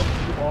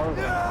you are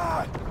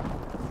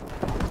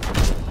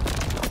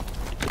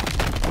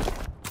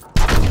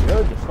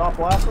good? Just stop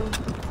laughing.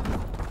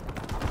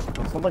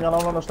 Something I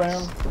don't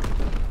understand.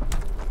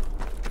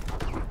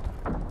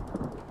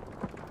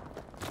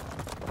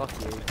 Fuck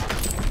you.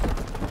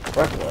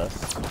 Reckless.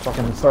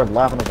 Fucking started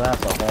laughing his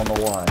ass off. I don't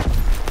know why.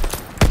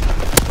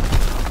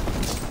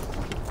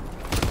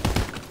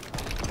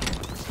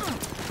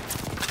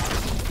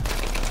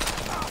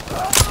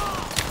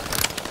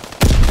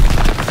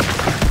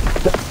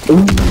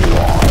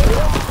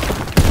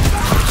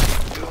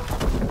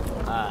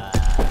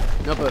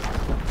 No, but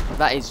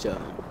that is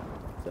German.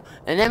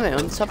 And anyway,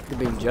 on the subject of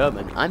being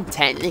German, I'm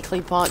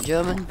technically part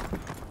German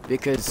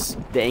because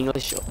the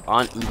English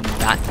aren't even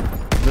that.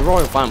 The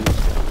royal family's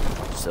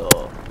German, so.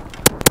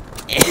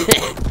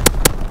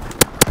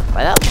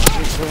 By that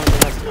much, it's still on the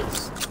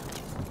residence.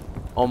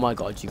 Oh my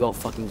god, you got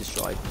fucking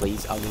destroyed.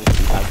 Please, I'm gonna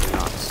keep out your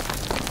nuts.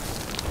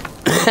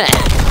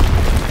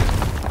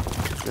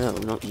 No,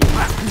 not you.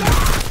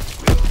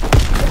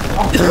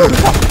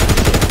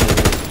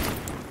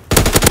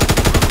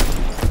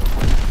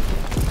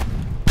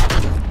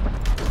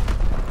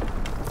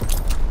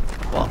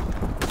 What?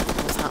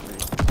 What's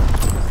happening?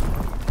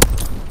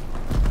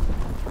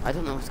 I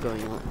don't know what's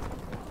going on.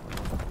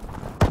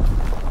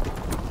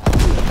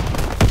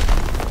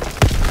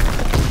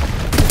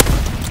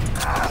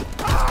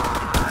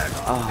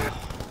 Oh.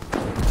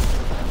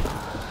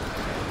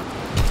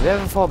 Have you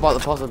ever thought about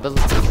the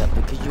possibility that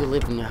because you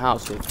live in a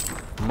house with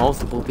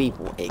multiple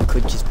people, it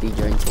could just be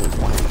your influence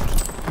one week?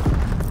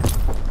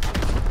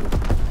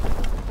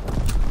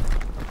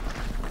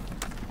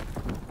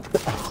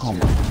 Oh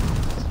my.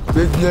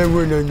 There's no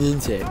one on the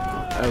internet.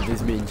 Oh,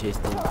 there's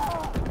Manchester.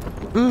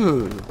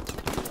 Ooh.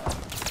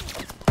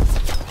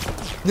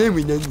 No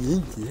one on the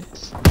internet.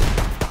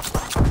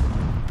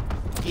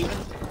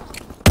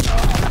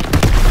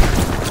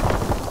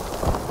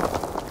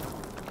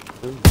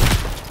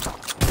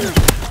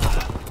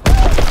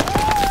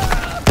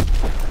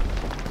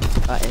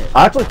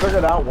 I actually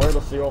figured out where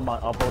to see all my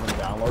upload and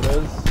download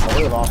is. I'll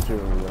leave it off to you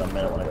in a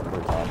minute when I get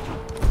free time.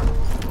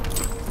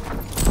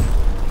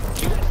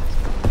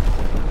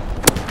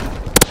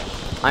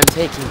 I'm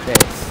taking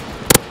this.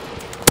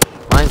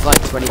 Mine's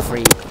like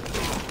 23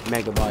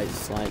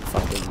 megabytes, like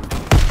fucking.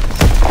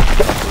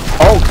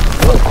 Oh!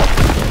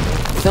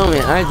 Tell me,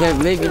 I don't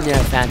live in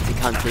a fancy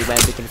country where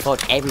we can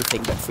afford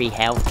everything but free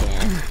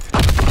healthcare.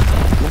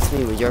 Must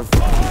be with your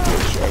fucking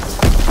bullshit.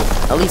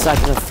 At least I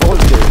can afford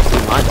to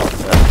see my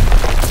doctor,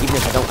 even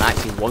if I don't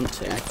actually want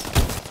to.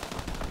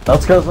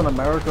 That's because in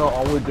America,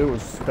 all we do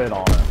is spit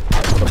on it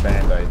with a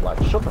band-aid. Like,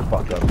 shut the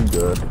fuck up, you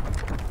good.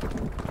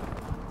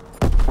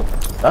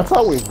 That's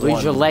how we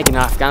Lose your leg in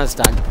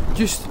Afghanistan.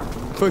 Just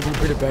fucking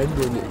put a band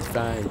in it, it's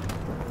fine.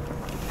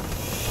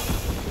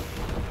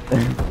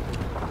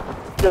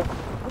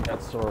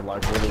 That's sort of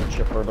like really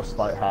chipper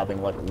despite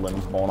having like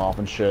limbs blown off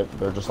and shit.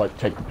 They're just like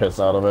take the piss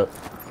out of it.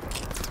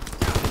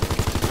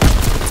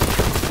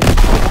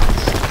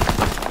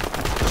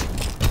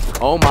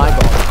 Oh my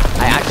god.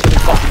 I actually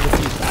fucking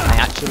refuse that. I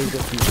actually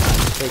refuse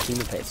that. Taking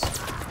the piss.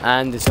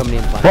 And there's somebody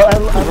in play. But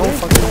at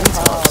least we don't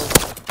have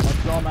a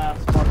dumbass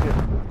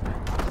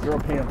fucking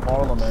European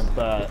Parliament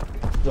that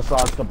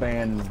decides to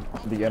ban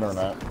the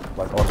internet,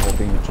 like us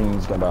being the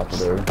team's about to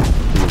do.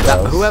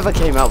 Whoever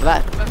came out with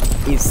that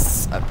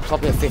is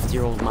probably a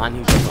 50-year-old man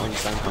who doesn't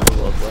understand how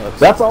the world works.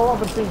 That's all I've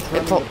been seeing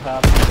trending the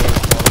past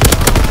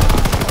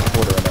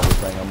Twitter and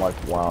everything. I'm like,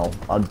 wow.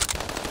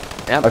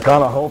 I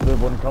kind of hoped it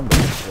wouldn't come to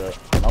this shit.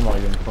 I'm not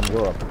even from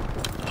Europe.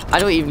 I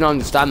don't even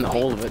understand the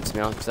whole of it, to be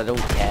honest, because I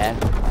don't care.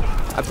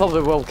 I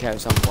probably will care at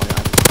some point.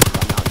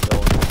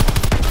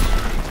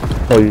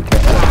 Oh, you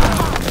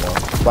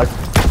can't. Like,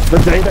 the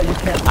day that you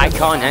can't. I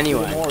can't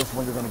anyway. Anymore is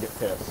when you're gonna get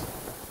pissed.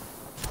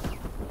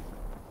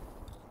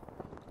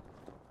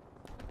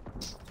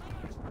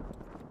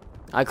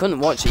 I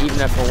couldn't watch it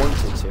even if I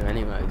wanted to,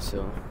 anyway,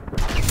 so.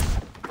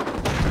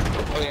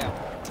 Oh yeah.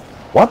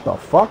 What the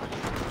fuck?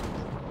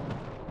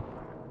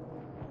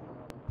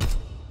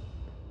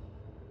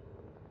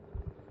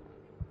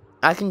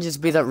 I can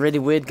just be that really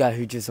weird guy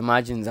who just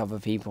imagines other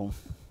people.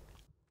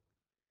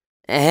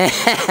 We're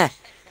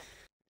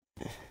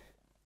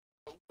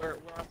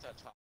off that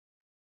top.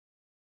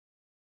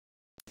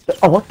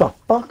 Oh, what the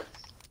fuck?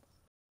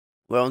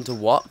 We're on to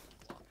what?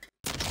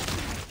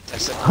 I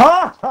said,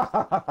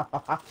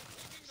 Ha!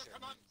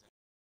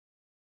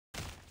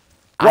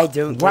 I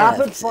don't care.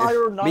 Rapid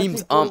fire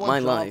Memes aren't my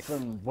life.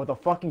 With a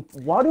fucking.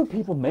 Why do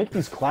people make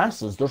these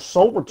classes? They're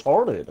so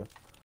retarded.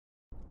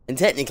 And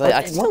technically,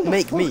 I can still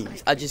make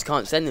memes. I just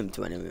can't send them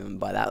to anyone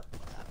by that.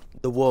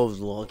 The world's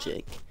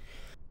logic.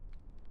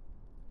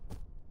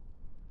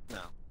 no.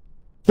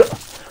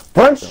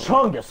 French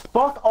Chungus,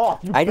 fuck off!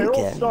 You I don't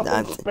barrel care. stuff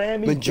and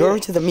spam these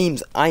Majority of the dicks.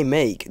 memes I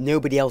make,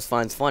 nobody else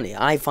finds funny.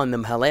 I find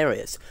them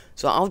hilarious.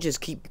 So I'll just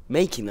keep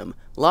making them,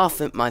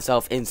 laugh at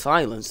myself in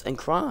silence, and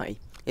cry.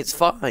 It's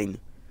fine.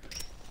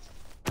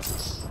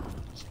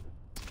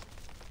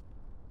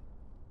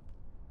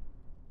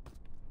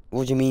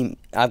 What do you mean?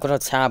 I've got a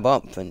tab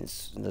up and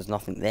there's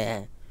nothing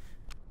there.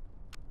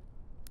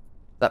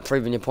 That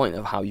proving your point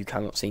of how you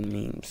cannot see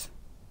memes.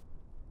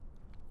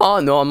 Oh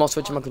no, I'm not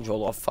switching my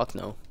controller off. Fuck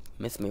no.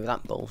 Miss me with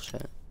that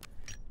bullshit.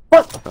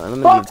 What? Right, let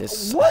me leave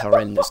this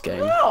horrendous game.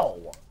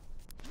 No!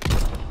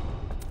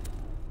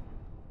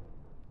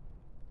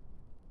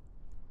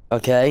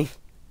 Okay.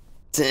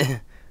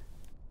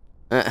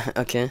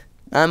 Okay.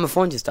 My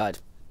phone just died.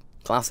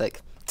 Classic.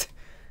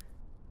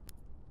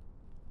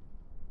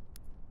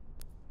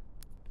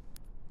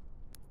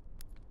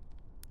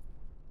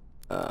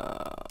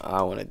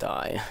 I want to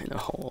die in a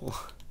hole.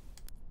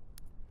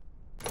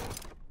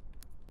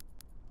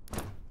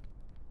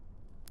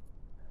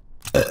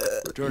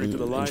 Returning to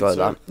the line, Enjoy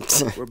sir.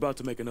 that. We're about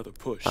to make another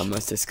push. I'm the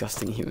most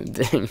disgusting human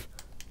being.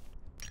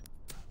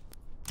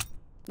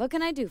 What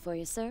can I do for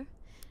you, sir?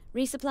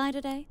 Resupply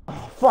today?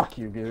 Oh, fuck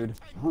you, dude.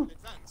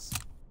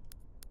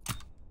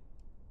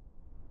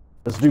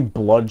 This dude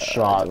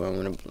Bloodshot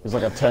is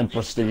like a 10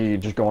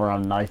 prestige just going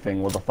around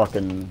knifing with a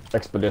fucking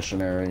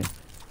expeditionary.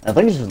 And I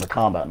think he's using the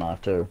combat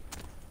knife too.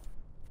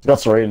 He's got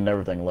serrated and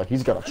everything. Like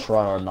he's got a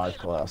try-hard knife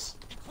class.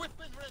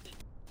 Equipment ready.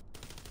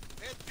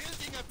 They're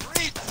building a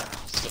bridge.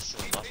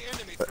 Keep the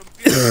enemy from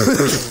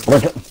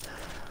building.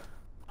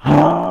 Like,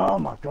 oh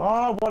my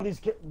god,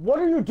 what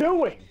are you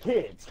doing,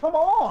 kids? Come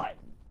on!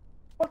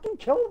 Fucking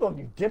kill them,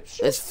 you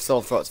dipshit! This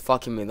sore throat's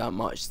fucking me that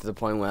much to the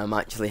point where I'm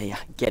actually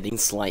getting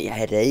slight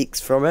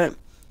headaches from it.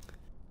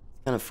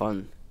 It's kind of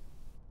fun.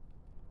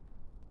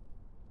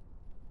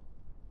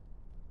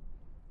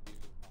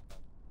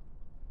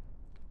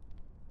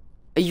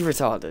 Are you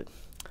retarded?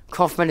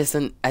 Cough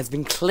medicine has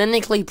been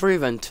clinically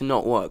proven to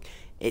not work.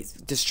 It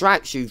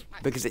distracts you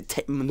because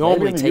it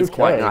normally tastes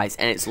quite nice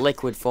and it's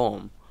liquid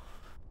form.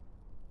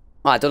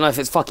 I don't know if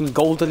it's fucking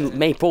golden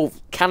maple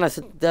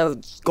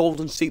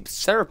golden soup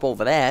syrup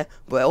over there,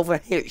 but over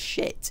here it's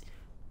shit.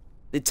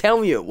 They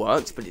tell me it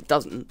works, but it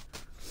doesn't.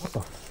 What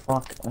the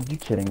fuck? Are you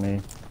kidding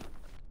me?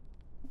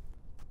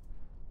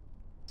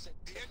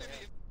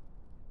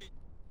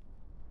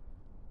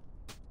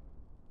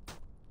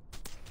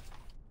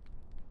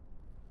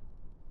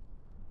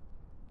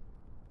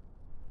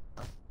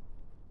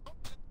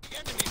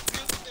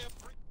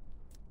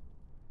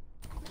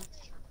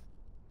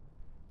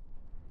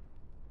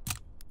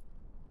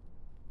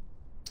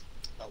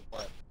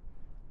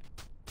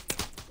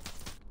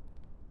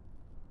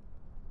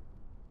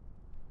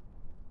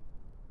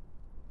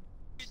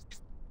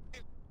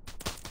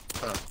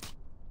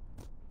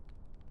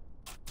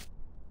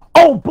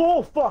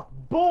 Oh,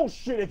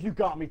 bullshit if you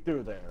got me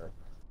through there.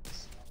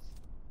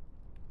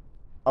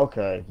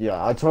 Okay,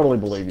 yeah, I totally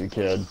believe you,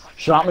 kid.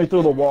 Shot me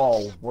through the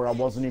wall where I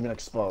wasn't even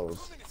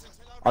exposed.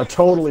 I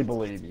totally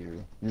believe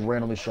you. You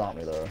randomly shot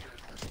me there.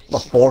 A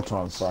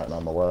 4-ton sight,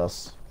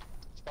 nonetheless.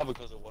 Probably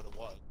because of what it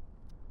was.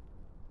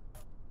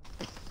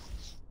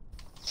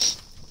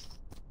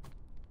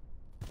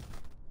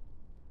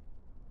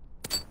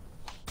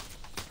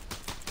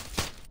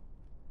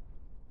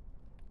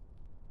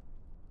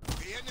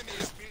 The enemy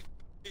is built.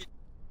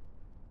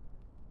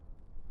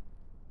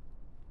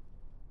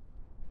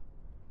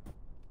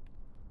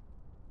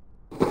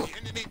 The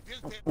enemy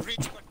built their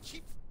bridge, but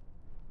keep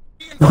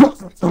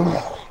reinforcements on the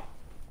way.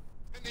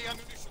 And the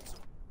ammunition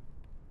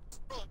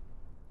supply.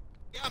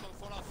 The ammo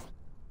for us.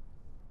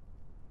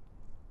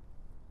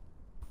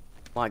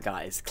 My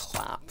guy is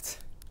clapped.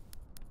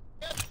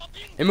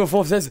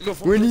 MO4 says,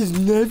 when he's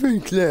never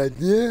clapped,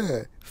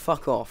 yeah.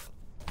 Fuck off.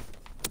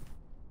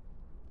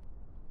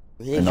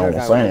 And no one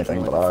will say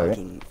anything, but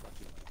I...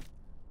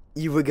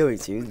 You were going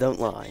to, don't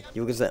lie.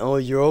 You were going to say, oh,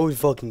 you're always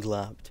fucking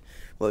clapped.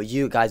 Well,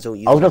 you guys don't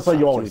use I was gonna say clapped,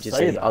 you would always just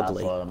say that,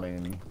 ugly. but I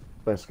mean,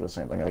 basically the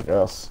same thing, I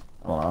guess.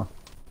 I don't know.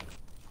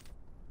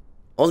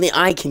 Only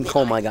I can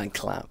call my guy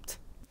clapped.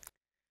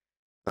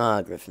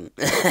 Ah, Griffin.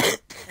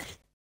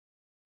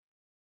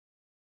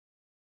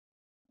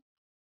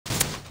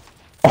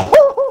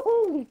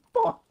 Holy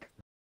fuck!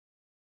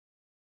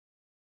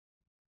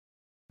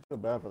 I feel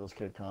bad for this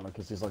kid, kinda,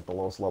 because he's like the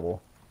lowest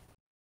level.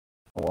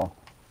 Oh well.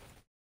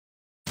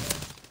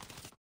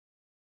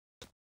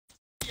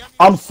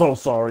 I'm so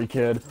sorry,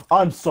 kid.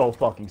 I'm so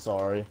fucking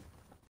sorry.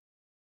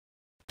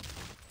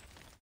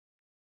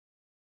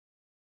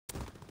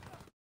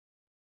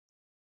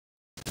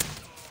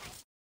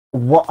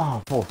 What?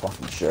 Oh, full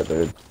fucking shit,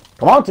 dude.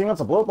 Come on, team,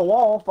 let's blow up the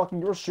wall.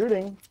 Fucking, you're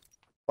shooting.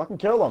 Fucking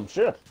kill them.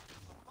 Shit.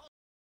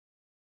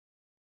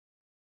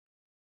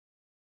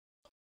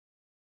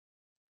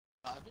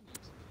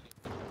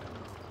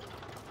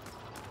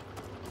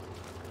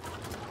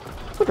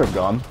 Took her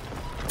gun.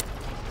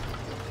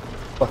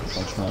 Fucking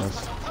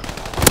functionaries.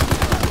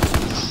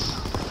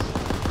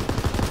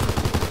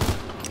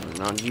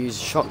 Now use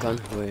shotgun.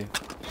 Wait.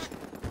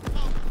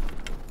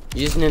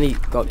 You just nearly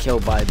got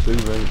killed by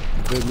Boomon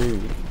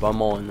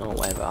or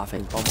whatever. I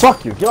think.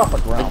 Fuck you! Get off the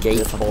ground, the gate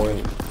bitch for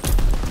it.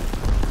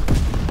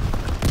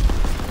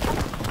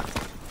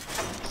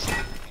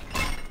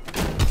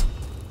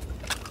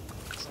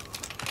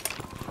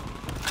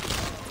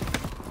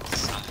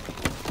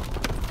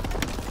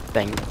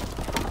 Bang.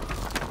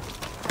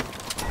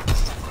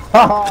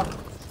 Haha!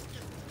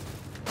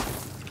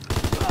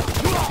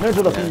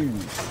 Ninja the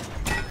fuse!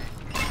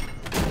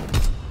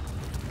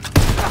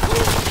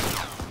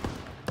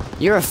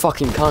 You're a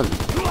fucking cunt.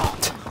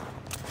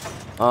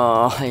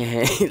 Oh, I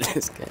hate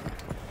this game.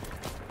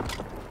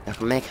 You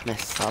make me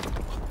sad.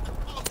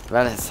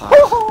 Very sad.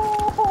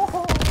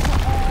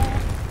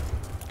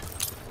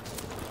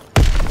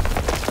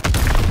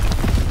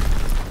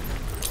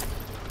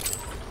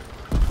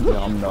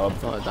 Nub. Nub.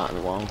 Not that in a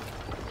while.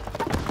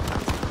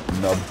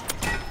 Nub.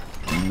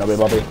 Nubby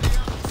bubby.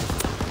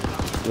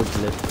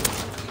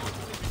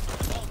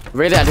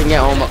 Really, I didn't get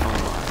all my.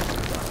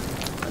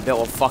 Oh, I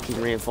built a fucking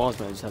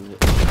reinforcement.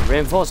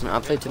 Reinforcement? I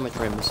played too much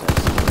Rainbow Six.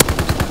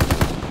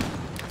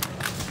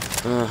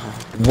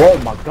 Whoa,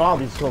 my god,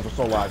 these kills are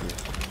so laggy.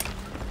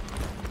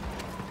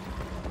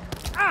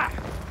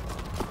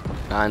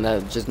 And I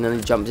just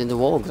nearly jumped into the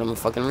wall because I'm a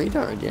fucking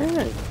retard,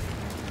 yeah.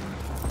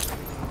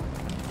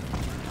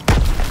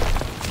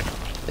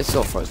 This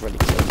so far is ready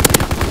to kill me.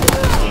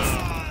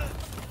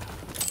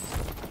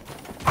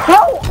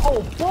 How?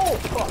 Oh, bull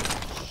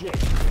fucking shit.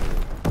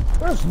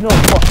 There's no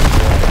fucking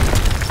way.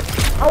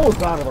 I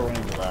was out of the range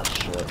of that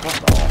shit.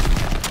 Fuck off.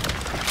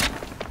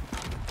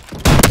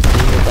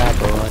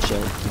 Oh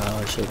shit.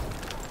 Oh shit.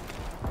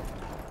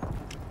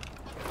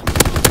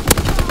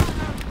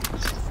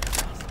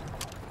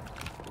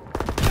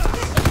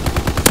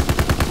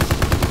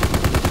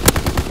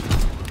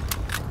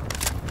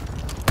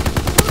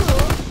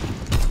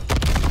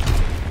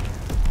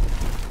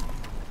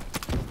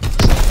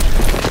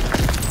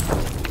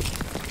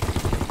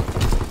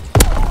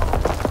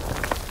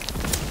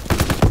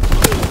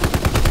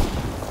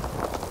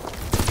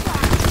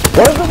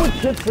 What is it with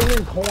kids sitting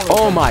in corners?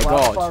 Oh my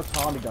god. Fire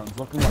Tommy guns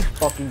looking like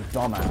fucking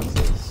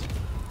dumbasses.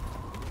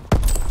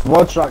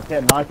 One shot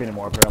can't knife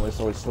anymore apparently,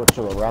 so he switched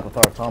to a rapid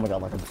fire Tommy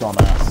gun like a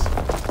dumbass.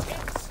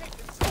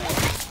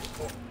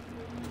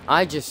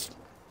 I just.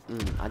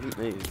 I didn't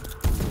move.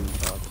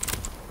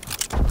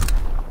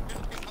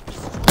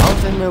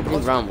 How's there nobody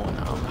GroundWar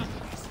now?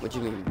 What do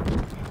you mean?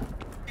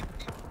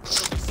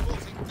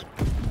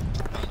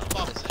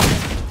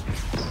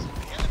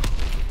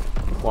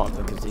 What?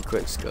 Because the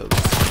quick scope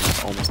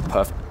is almost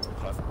perfect.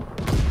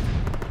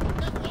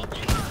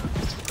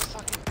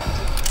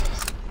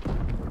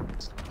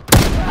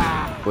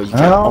 Well, you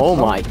can. Oh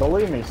my!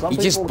 Believe me, some He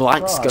just people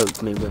blank try.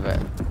 scoped me with it.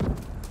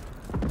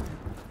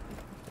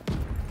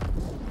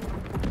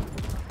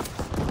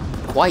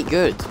 Quite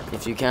good,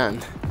 if you can.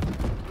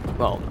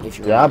 Well, if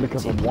you. Yeah,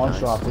 because of one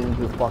shot hitting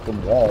through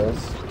fucking walls.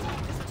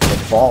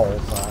 The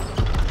balls.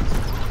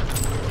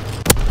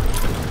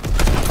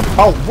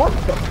 Oh, what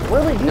the?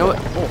 Really? You know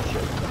what?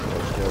 Bullshit.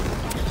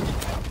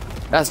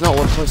 That's not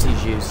what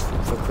pussies use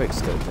for quick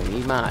scoping.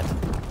 He's mad.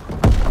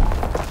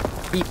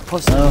 He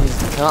pussy use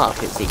the car,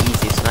 it's the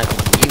easiest sniper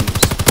to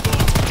use.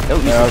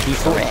 Don't use the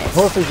P4S.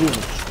 Pussies use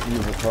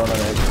the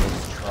Terminator.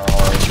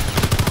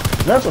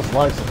 That's just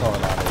likes the car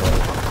out of the way.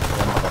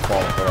 I'm not gonna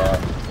fall for that.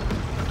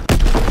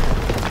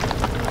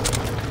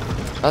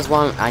 That's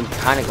why I'm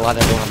kind of glad I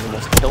don't have the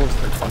most kills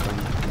for the fucking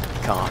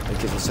car,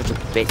 because it's such a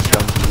bitch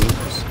gun to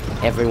use.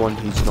 Everyone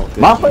who's not good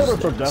My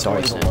uses favorites are it.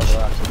 Sorry, definitely the Snitch.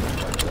 lever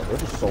action. They're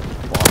just so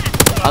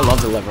fun. I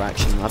love the lever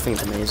action. I think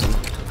it's amazing.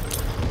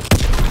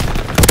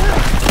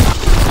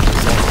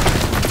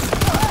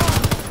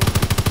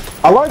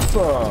 I like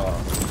the...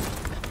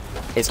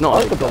 It's not I a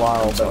like the good gun,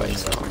 Belial I'm sorry, better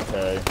so. than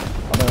okay.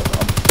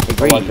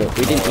 Agree. like it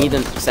We didn't more. need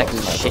a second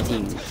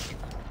shitty.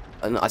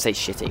 No, I say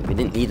shitty. We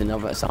didn't need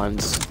another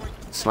assigned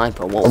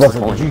sniper. What was the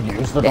Did point? you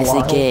use the The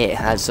Belial? SDK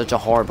has such a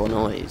horrible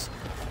noise.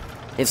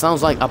 It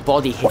sounds like a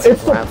body Well, hitting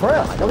it's gravel.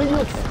 suppressed. What do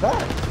you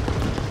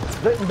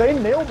expect? They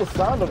nailed the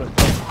sound of it.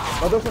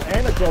 Now, there's an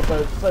anecdote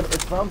that said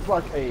it sounds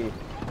like a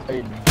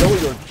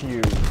billiard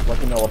cue,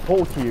 like, you know, a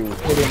pool cue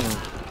hitting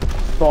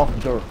soft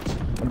dirt.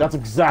 And that's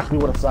exactly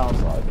what it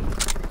sounds like.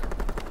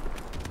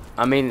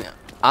 I mean,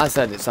 I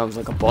said it sounds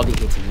like a body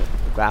hitting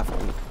the gravel.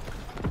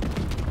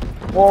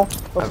 Well,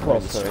 that's I've heard a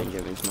close to it. strange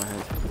image in my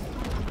head.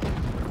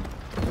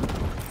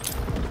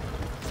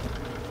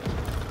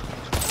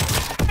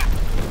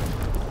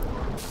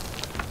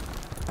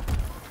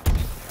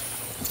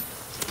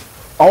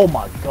 Oh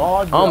my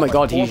god. Oh you my have,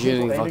 god, like, he's 4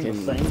 people using aiming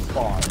fucking- the same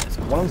spot.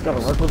 One of them's got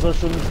a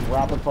requisition,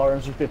 rapid fire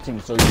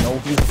NG-15, so you know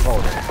he's a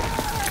target.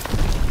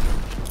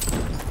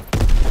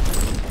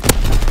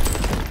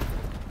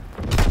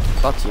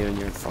 Fuck you and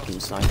your fucking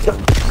sniper.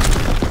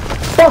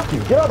 Fuck you,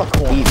 get out of the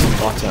corner. Eat some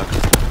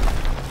butter.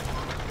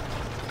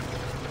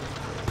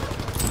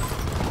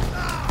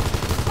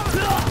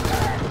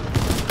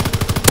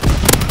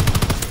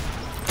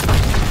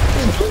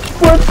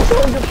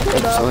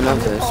 So enough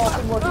of this.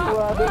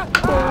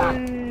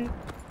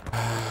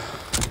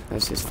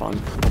 This is fun.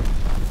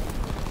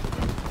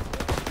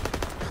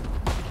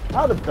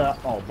 How did that?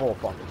 Oh, bull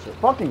fucking shit.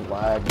 Fucking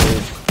lag,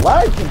 dude.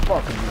 Lag can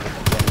fucking use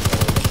it again,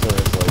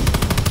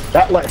 seriously.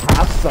 That, like,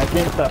 half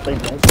second that they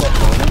don't start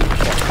running is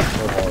fucking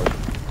so hard.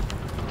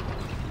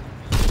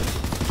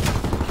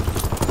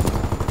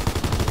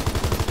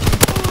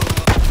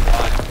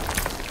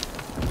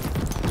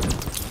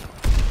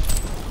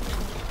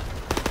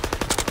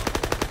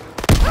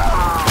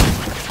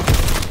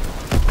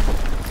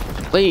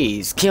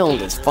 Please, kill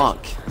this fuck.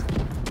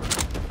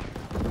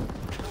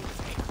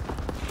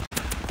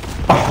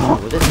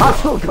 Oh, this I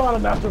still got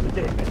him after the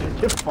game, man.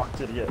 Get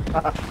fucked, idiot.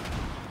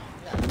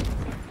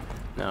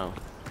 No,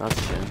 that's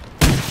a shame.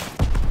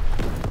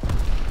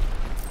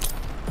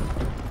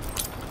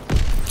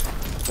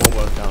 Won't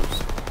work out.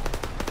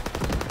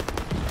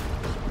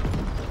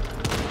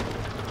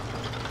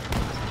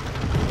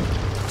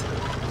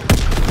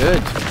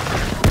 Good.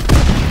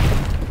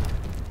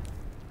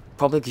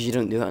 Probably because you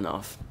don't do it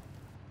enough.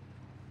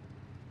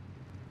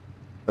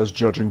 As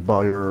judging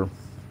by your,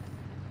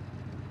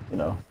 you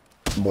know,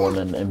 more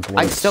than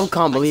influence. I still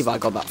can't believe I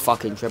got that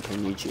fucking trip on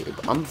YouTube.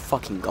 I'm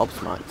fucking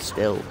gobsmacked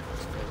still.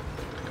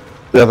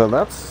 Yeah, then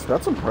that's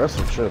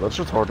impressive shit. That's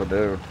just hard to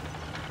do.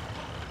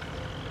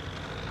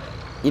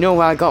 You know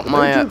where I got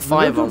my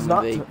 5 on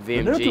Noobtubes the The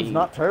Noobtube's VMG?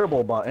 not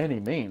terrible by any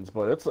means,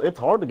 but it's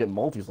hard to get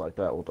multis like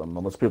that with them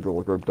unless people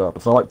are grouped up.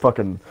 It's not like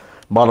fucking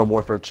Modern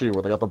Warfare 2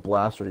 where they got the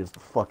blaster against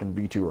the fucking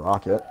V2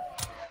 rocket.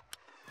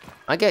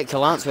 I get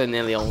killouts with it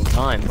nearly all the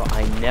time, but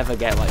I never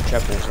get like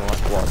triples or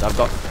quads. I've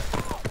got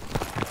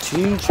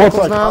 2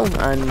 triples now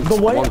and the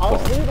way 1 I'll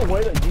quad. see the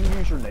way that you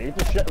use your nades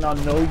and shit, and I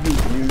know you use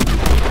the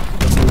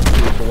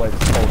Noobtube the way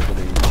it's supposed to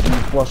be. You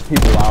flush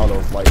people out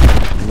of like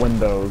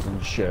windows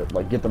and shit,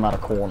 like get them out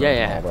of corners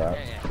and all that.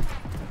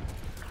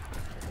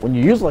 When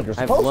you use it like you're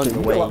I've supposed learned to,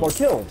 you the get a lot more ways.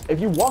 kills. If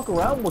you walk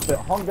around with it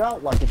hung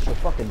out like it's your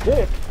fucking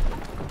dick,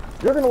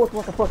 you're gonna look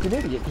like a fucking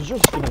idiot because you're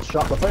just gonna get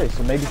shot in the face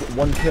and maybe get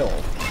 1 kill.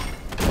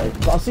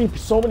 Like, I've seen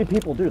so many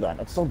people do that.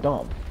 It's so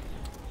dumb.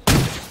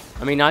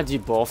 I mean, I do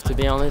both to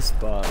be honest,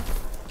 but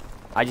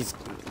I just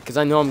because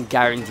I know I'm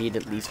guaranteed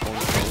at least 1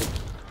 kill.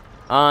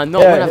 Not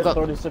Yeah, when I've hit got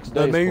 36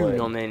 the days moon played.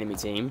 on the enemy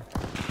team.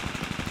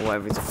 Or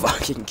whatever it's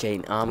fucking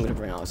cane. I'm gonna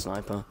bring out a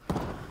sniper.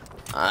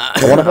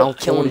 I'll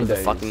kill him with the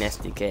 40 fucking days.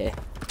 SDK.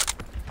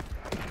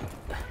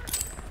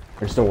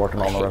 You're still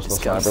working I on the hate rest of this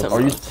the gun snipers.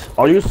 so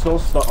Are you much. still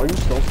stuck? Are you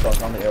still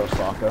stuck on the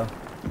Arasaka?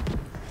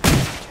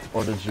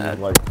 Or did you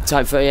like?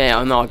 Type 38.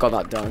 Oh no, I got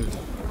that done.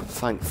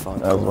 Thank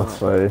fuck. I was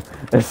about to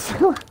say, it's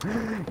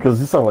because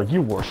you sound like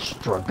you were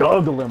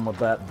struggling with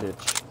that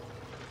bitch.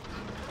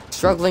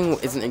 Struggling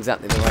isn't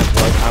exactly the right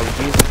word. I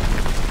would use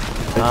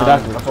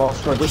Exactly. That's all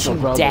struggling.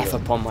 wishing death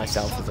upon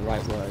myself is the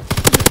right word.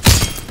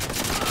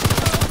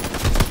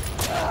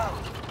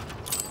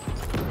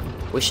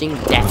 Wishing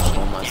death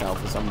upon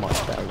myself is a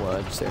much better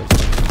word,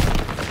 seriously.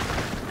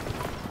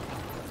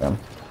 Yeah.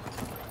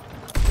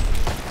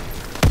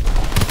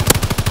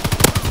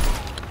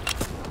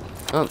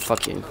 Oh,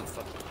 fuck you.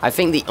 I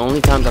think the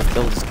only times I've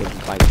killed this kid is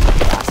by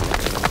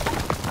assassinating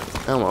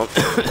him. Oh well.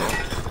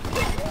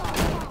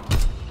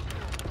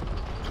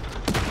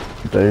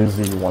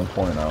 Daisy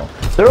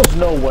 1.0. There's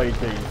no way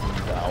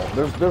Daisy's out.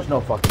 There's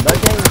no fucking...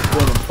 That game's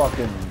been in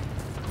fucking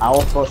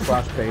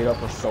alpha/beta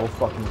for so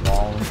fucking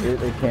long.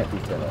 It can't be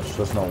finished.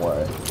 There's no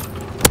way.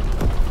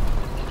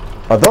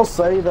 They'll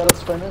say that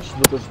it's finished,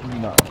 but there's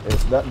no.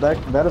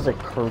 That is a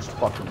cursed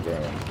fucking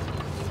game.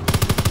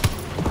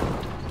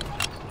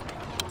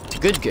 It's a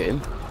good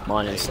game.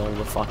 Minus all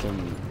the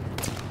fucking...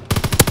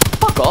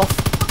 Fuck off.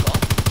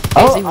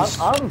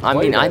 I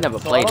mean, I never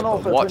played it,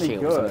 but watching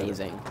it was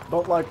amazing.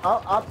 But like,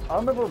 I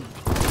remember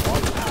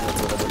watching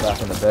it back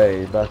in the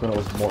day, back when it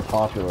was more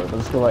popular. But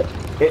it's like,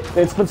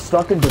 it's been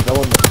stuck in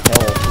development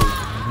hell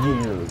for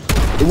years.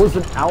 It was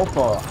an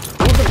alpha. It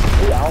was an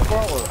pre-alpha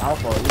or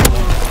alpha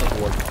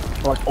for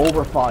like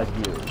over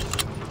 5 years.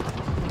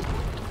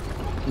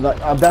 Like,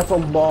 that's a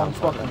long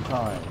fucking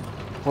time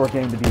for a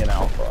game to be an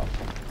alpha.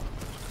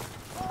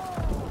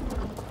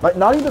 Like,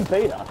 not even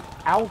beta.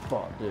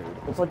 Alpha, dude.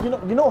 It's like, you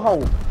know how...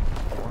 You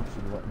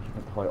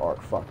can play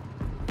Ark, fuck.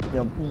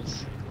 You know,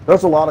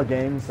 there's a lot of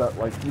games that,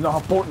 like, you know how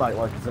Fortnite,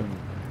 like, is in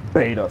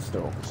beta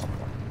still for some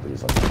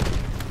reason.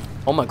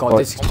 Oh my god,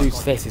 this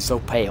dude's face is so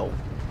pale.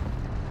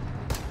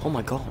 Oh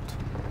my god.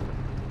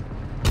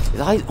 His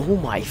eyes... Oh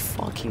my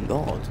fucking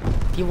god.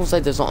 People say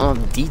there's not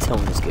enough detail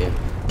in this game.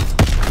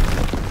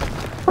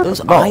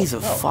 Those eyes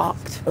are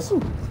fucked. There's a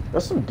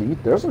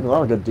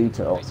lot of good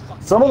detail.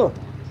 Some of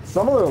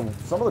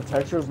the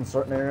textures in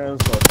certain areas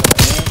are kind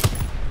of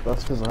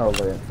that's because of how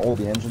old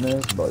the engine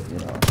is, but you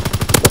know,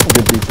 there's some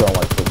good detail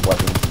like the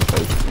weapons and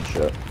faces and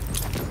shit.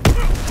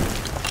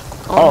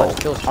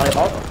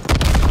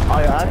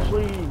 I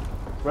actually,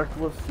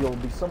 Reckless, you'll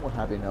be somewhat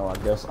happy now, I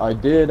guess. I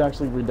did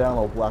actually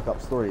re-download Black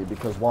Ops 3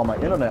 because while my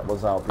internet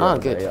was out the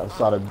other day, I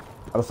decided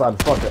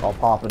fuck it, I'll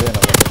pop it in and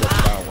let it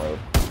just download.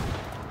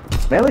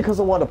 Mainly because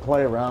I wanted to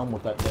play around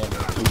with that damn again.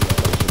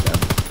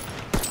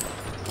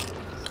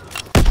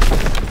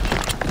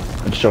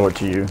 And show it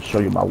to you. Show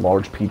you my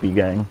large PP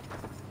gang.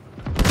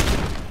 Oh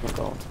my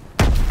god.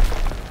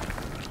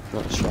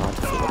 Not sure how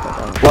to feel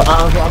about that. Well,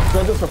 I've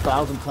said this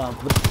 1,000 times,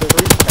 but the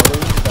very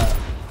telling that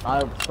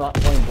I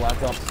stopped playing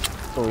Black Ops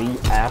 3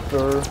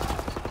 after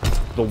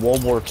the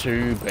World War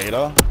II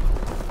beta.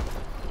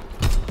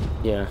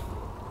 Yeah.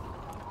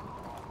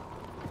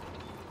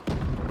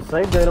 The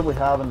same data we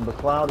have in the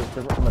cloud is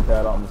different from the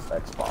data on this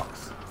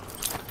Xbox.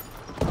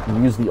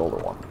 You use the older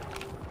one.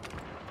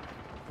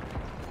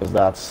 Because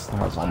that's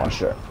all my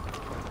shit.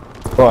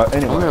 But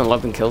anyway. I'm an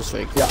 11 kill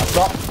streak. Yeah,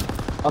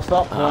 I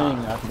stopped playing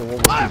after the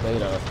World War II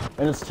beta,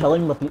 and it's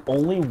telling that the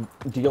only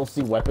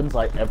DLC weapons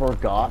I ever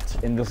got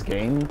in this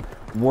game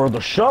were the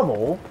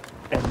shovel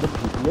and the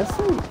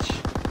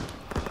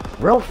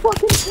PPSH. Real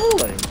fucking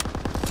telling.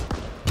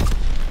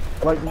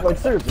 Like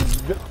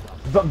seriously,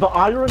 the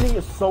irony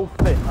is so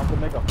thick, I could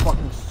make a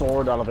fucking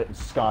sword out of it in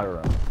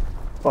Skyrim.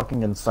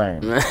 Fucking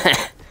insane.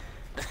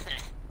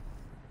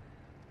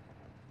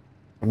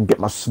 I can get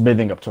my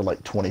smithing up to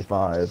like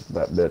 25,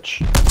 that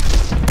bitch.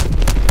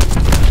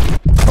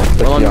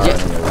 Well,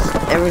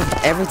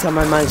 every time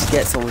I manage to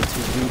get someone to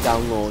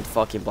re-download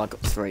fucking Black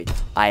Ops 3,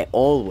 I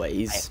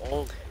always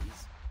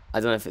I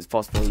don't know if it's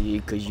possible for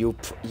you, because you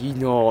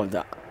know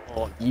that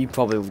you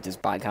probably would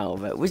just back out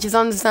of it, which is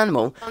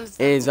understandable,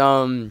 is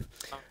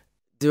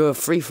do a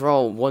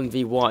free-for-all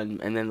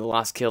 1v1, and then the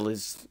last kill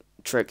is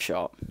trick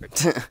shot.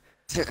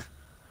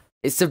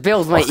 It's to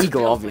build my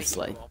ego,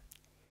 obviously.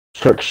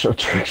 Trick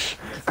shot.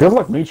 Good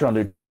luck me trying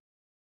to...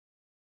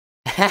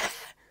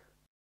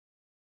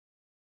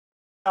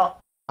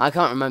 I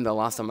can't remember the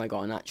last time I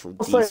got an actual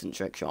decent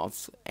trick shot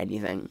of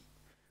anything.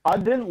 I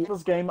didn't love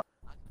this game.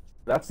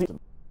 That's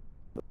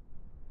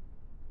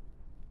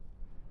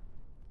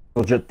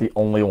legit the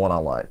only one I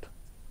liked.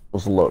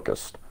 Was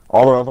Locust.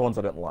 All the other ones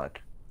I didn't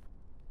like.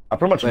 I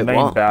pretty much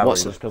named badly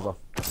just because of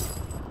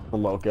the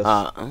Locust.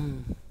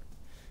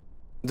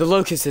 The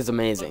Locust is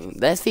amazing.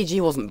 The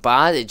SVG wasn't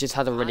bad, it just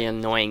had a really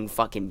annoying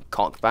fucking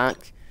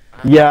cockback.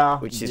 Yeah.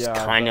 Which is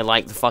kind of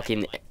like the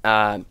fucking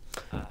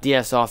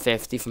DSR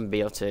 50 from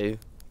BO2.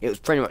 It was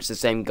pretty much the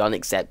same gun,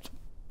 except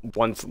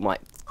one from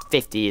like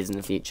 50 years in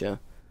the future.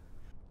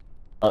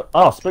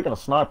 Oh, speaking of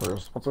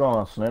snipers, what's going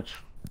on, Snitch?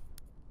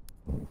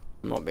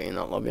 I'm not being in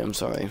that lobby, I'm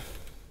sorry.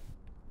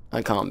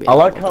 I can't be in that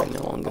lobby any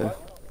longer.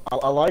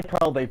 I like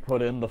how they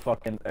put in the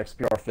fucking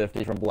XPR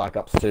 50 from Black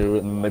Ops 2,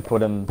 and they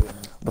put in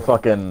the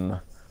fucking...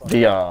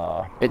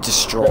 It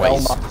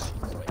destroys.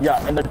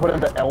 Yeah, and they put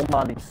in the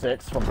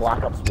L96 from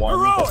Black Ops 1, they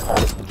called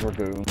it the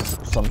Dragoon,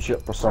 or some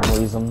shit for some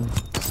reason.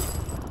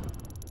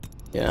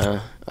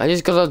 Yeah, I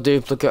just got a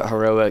duplicate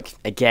heroic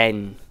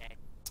again.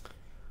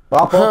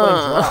 Stop opening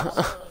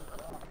drops.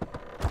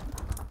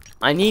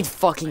 I need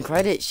fucking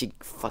credits, you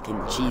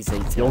fucking cheese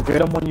eater. You'll get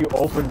them when you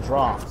open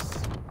drops.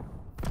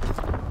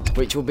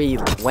 Which will be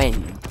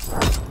when?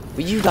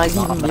 Will you guys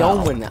even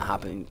know when that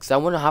happens? Because I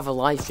want to have a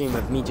live stream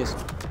of me just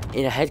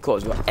in a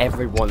headquarters with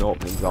everyone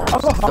opening drops.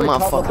 I'm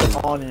not fucking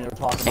on and you're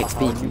talking about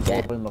how you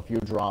open a few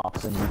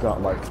drops and you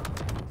got like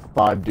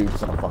 5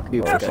 dupes in a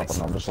fucking boat or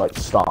something. I'm just like,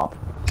 stop.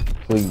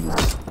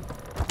 Please.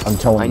 I'm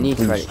telling you,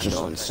 please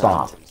just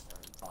stop.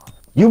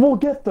 You will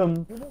get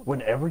them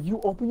whenever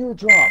you open your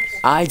drops.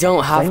 I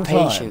don't have Same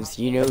time. patience,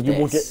 you know You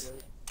will this.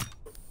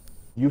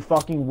 You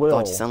fucking will.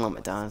 God, you sound like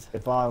my dad.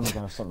 If I'm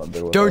gonna have something to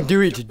do with Don't it.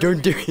 do it,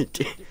 don't do it.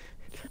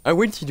 I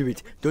want you to do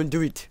it, don't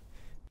do it.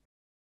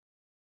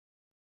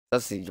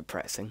 That's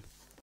depressing.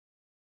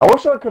 I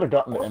wish I could have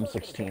gotten the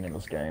M16 in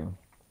this game.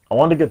 I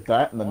wanted to get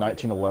that in the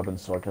 1911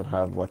 so I could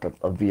have like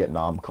a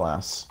Vietnam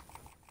class.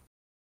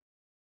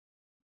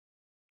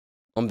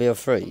 On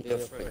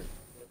BO3?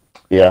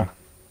 Yeah.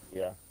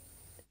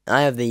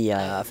 I have the,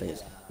 I think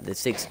it's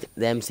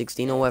the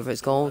M16 or whatever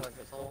it's called.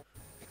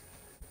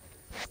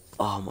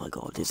 Oh my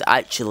god, it's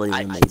actually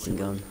an amazing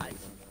gun.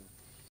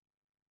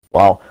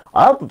 Wow.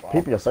 I have the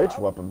PPSH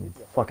weapon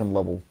fucking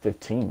level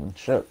 15.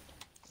 Shit.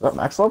 Is that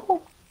max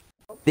level?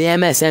 The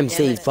MSMC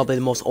is probably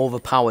the most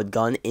overpowered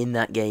gun in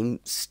that game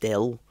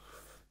still.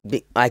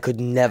 I could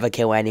never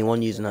kill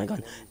anyone using that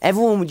gun.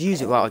 Everyone would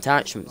use it without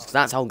attachments, because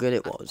that's how good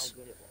it was.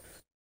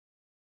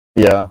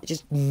 Yeah. It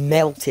just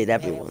melted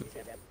everyone.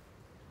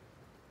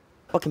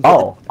 Fucking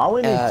Oh, I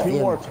only need 2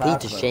 more beat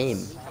attachments to shame.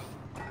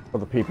 for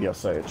the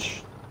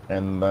PPSH.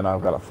 And then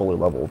I've got it fully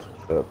leveled.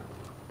 Shit.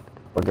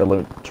 But good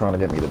luck trying to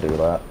get me to do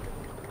that.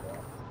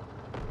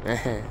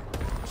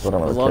 So I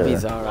don't The really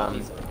lobbies care. are,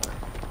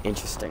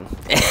 interesting.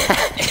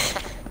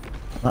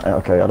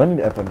 Okay, I don't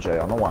need FMJ. I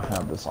don't know why I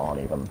have this on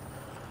even.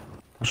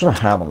 I should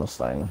have on this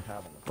thing.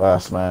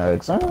 Fast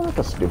mags. I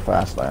guess do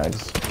fast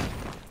mags.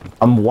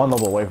 I'm 1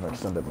 level away from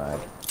extended mag.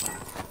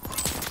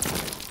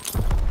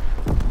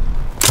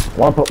 I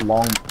want to put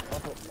long.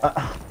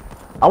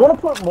 I want to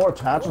put more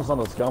attachments on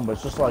this gun, but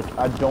it's just like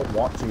I don't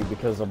want to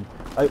because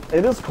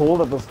it is cool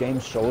that this game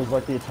shows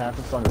like the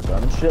attachments on your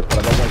gun and shit, but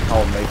I don't like how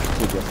it makes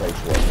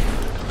PPSH look.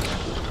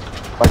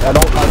 Like I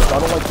don't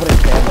like putting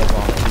cameras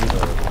on it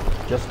either,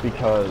 just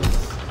because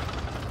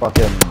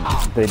fucking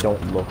they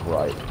don't look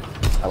right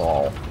at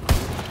all.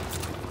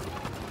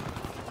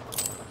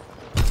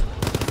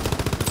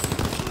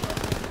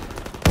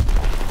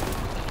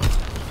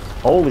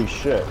 Holy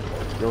shit,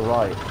 you're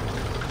right.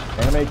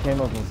 Anime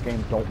camos in this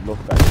game don't look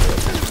that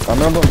good. I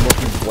remember them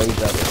looking way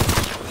better.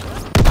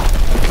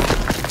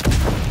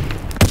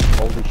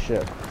 Holy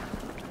shit.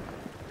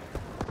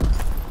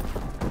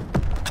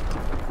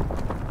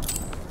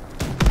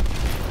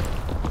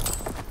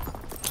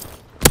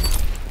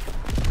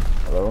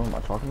 Hello, am I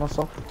talking to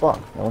myself? Fuck,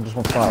 no one just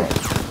went silent.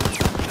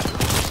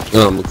 No,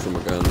 I'm looking for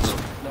my guns.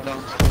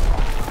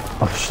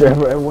 Oh shit,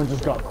 everyone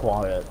just got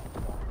quiet.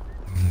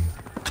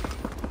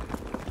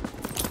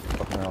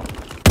 Fucking hell.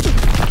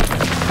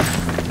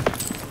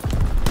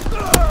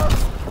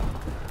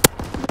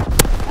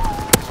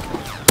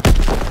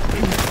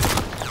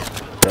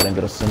 I didn't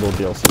get a single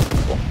DLC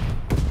people.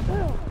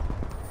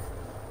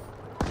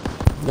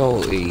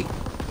 No E.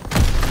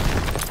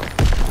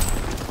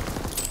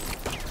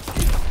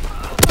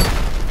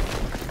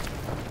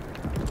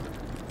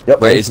 Yep,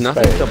 Wait, it's is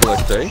nothing spade. double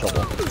XP?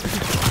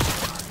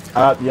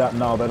 Shovel. Yeah,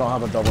 no, they don't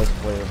have a double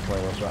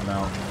playlist right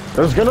now.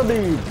 There's gonna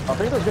be, I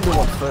think there's gonna be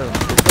one soon.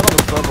 It's been on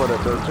the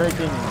subreddit, they're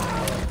taking,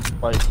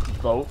 like,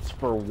 votes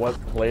for what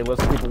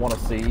playlists people want to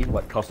see,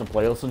 like custom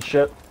playlists and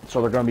shit.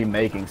 So they're gonna be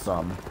making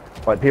some.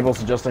 Like, people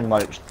suggesting,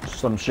 like,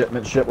 some shit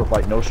with,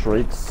 like, no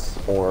streaks,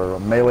 or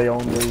melee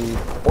only,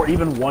 or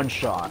even one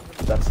shot.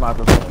 That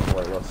sniper's only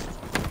playlist.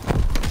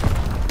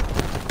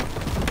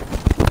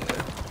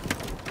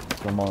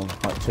 Come on,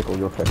 might tickle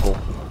your pickle.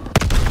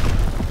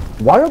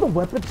 Why are the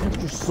weapon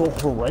textures so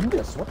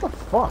horrendous? What the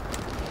fuck?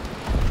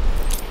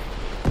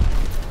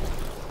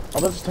 Oh,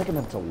 that's just taking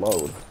them to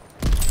load.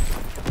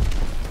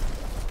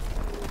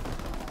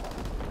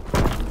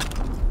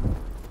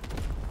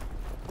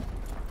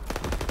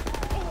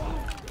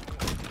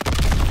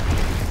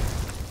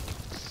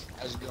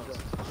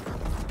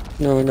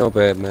 No, no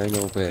bad, man,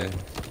 no bad.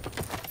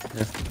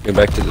 Get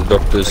back to the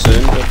doctor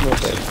soon, but no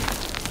bad.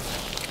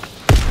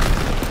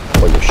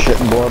 Oh, you're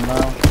shitting blood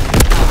now?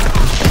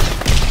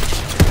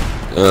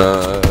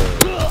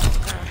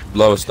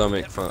 Lower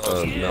stomach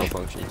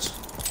malfunctions.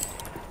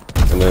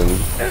 And then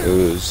it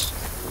was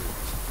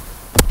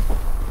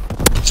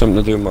something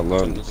to do with my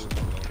lungs.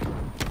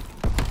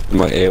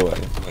 My airway.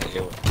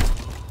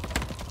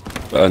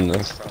 But I don't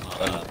know.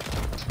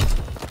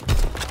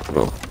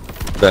 Well,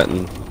 that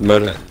and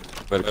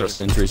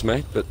motocross injuries,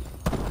 mate, but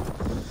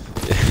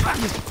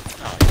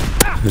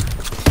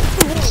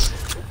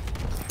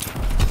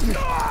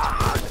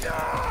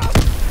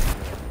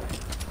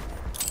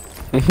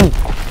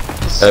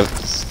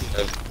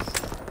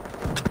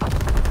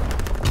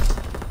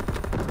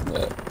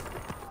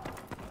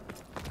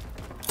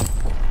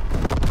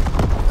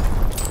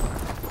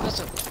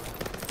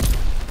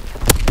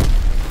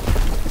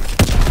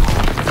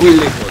we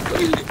live one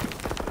day.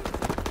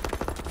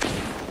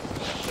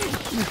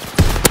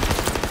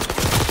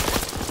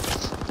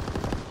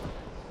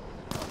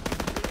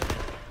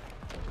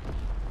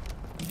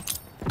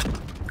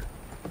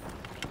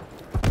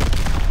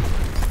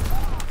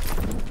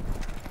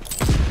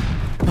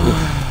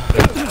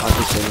 I've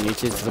been streaming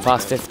YouTube for the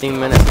past 15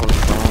 minutes on time.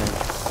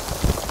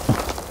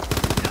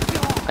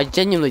 I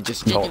genuinely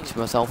just talk to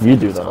myself. You all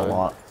do the that a time.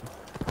 lot.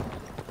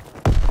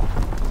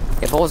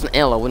 if I wasn't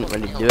ill, I wouldn't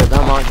really do it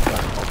that much, but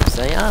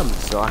obviously I am,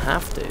 so I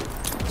have to.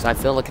 So I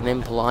feel like an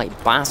impolite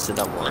bastard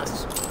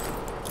otherwise.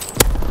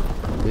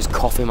 Just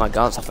coughing my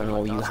guts off, and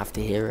all you have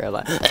to hear it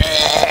like.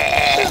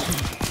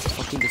 It's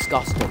fucking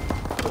disgusting.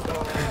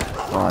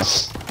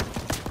 Nice.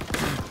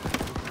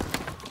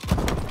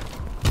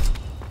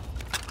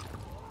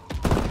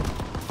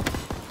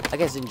 I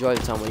guess enjoy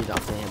the time when you don't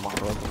have to hear my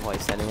broken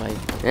voice anyway.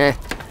 Eh.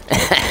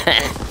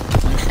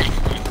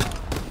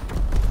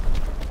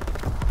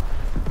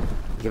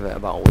 Give it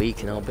about a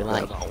week and I'll be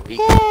like,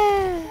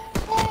 yeah.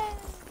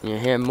 You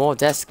hear more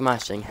desk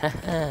mashing.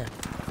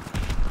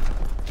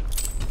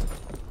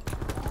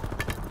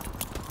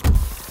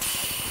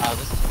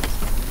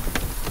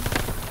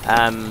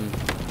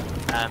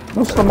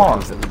 What's the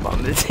mark? At the bottom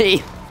of the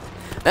team.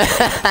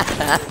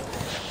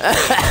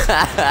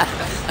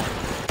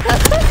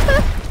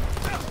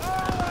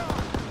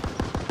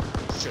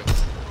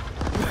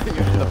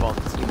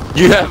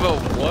 You have a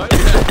what?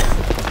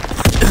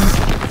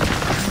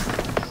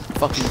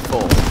 Fucking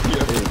four.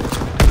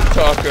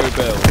 Taco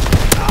Bell.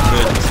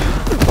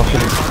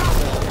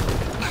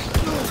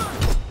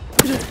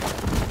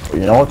 You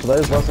know what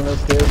today's lesson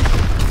is, kids?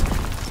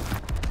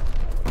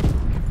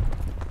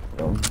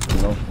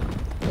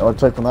 You know what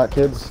to take from that,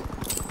 kids?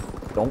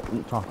 Don't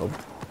eat taco.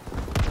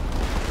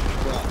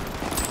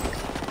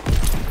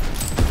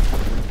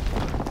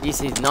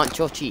 This is not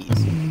your cheese.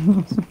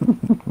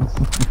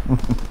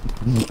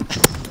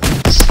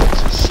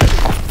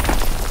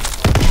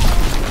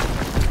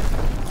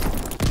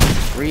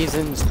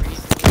 Reasons.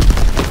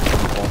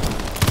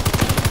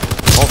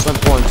 Also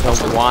important to know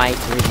why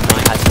 3D9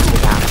 has to be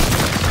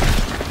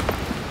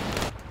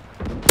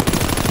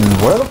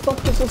Where the fuck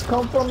does this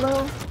come from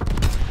now?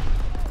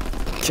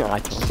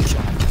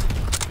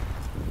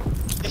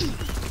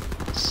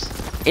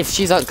 If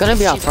she's gonna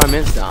be our Prime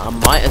Minister, I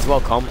might as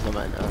well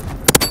compliment her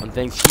on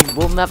things she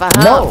will never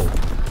have. No!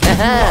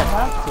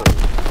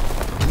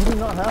 You do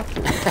not have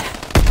to.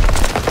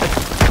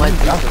 My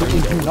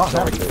absolutely do not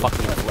have to.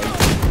 fucking inflated.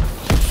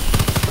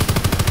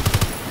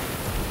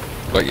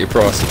 Like your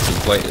price is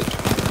inflated.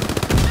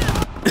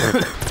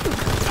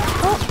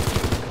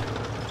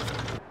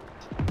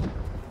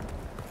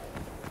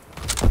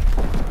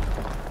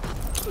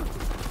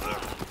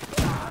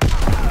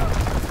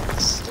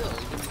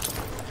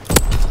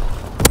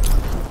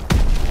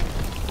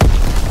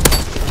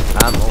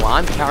 Well,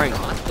 I'm carrying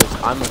on because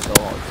I'm a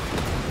god.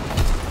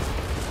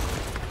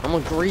 I'm a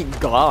Greek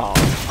god.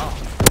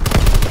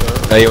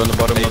 Are you on the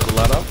bottom of the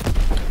ladder?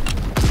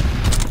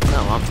 No,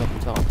 I'm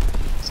top.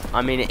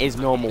 I mean, it is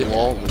normal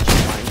wall, which is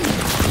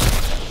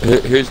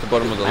fine. Who's the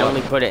bottom of the I ladder?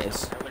 only put it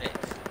as...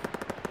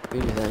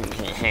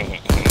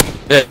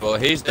 Yeah, well,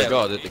 he's the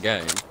god at the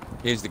game.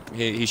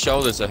 His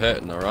shoulders are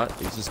hurting, alright?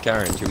 He's just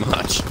carrying too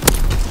much.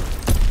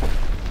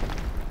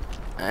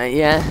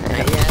 Yeah.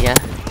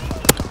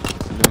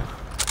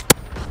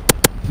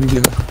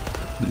 No.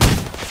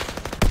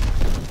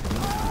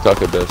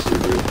 Taco Bell too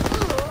good.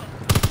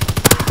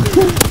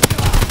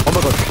 Oh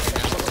my god.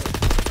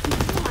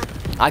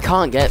 I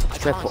can't get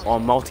triple or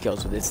multi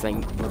kills with this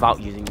thing without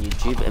using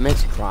YouTube. It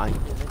makes me cry.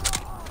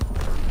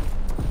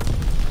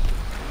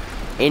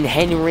 In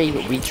Henry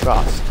we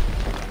trust.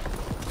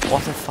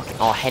 What the fuck?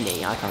 Oh,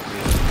 Henny, I can't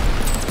read.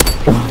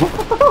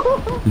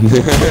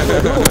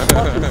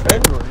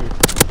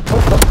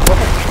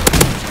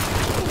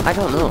 I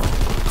don't know.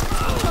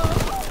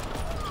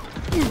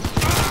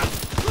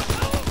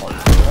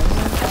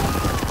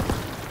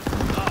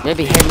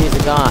 Maybe Henry's a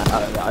guy,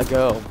 a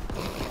girl.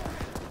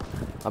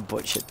 I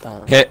butchered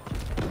that.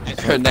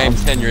 Her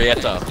name's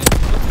Henrietta.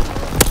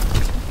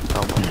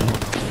 Oh my god.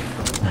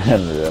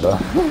 Henrietta.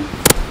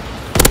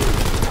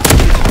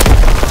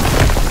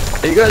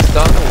 Are you guys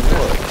done or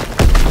what?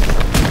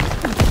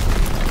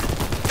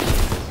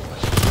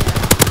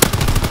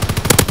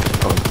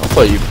 I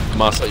thought you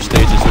master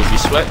stages would be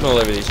sweating all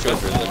over these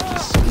children and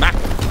just smack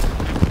them.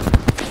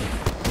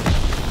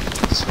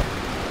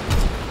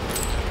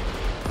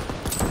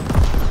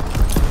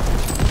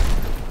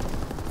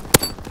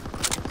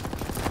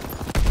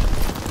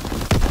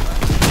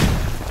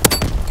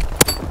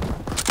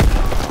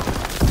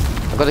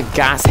 I've got a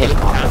gas hit on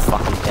the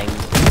fucking thing.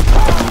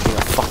 I'm using a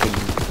fucking...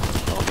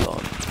 Oh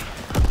god.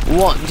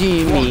 What do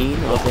you mean?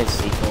 What is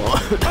C4?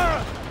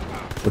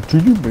 What do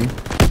you mean?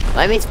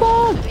 Let me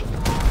spawn!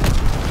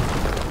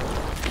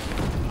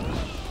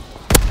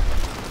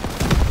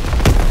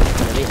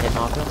 Hit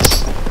marker.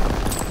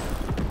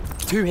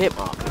 2 hit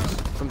markers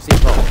from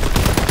C4.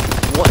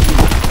 What do you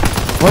mean?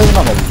 Why is it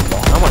not a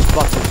lot? How much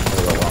butter?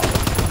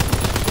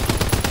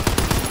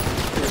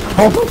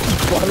 How much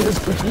butter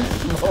could you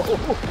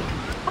smoke?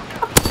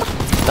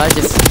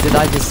 Did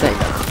I just say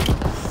that?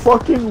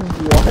 Fucking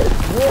what?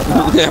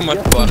 How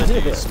much butter do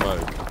you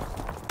smoke?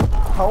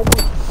 How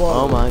much butter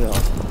Oh my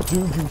god. do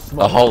you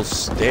smoke? A whole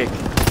stick.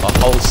 A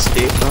whole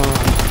stick.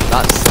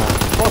 That's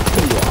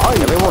Fucking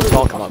yeah, we won't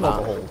talk about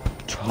that.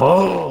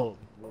 Oh.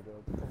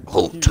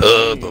 Whole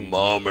tub of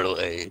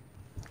marmalade.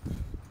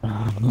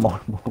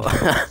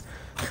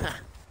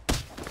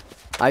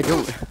 I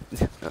don't.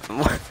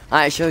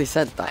 I actually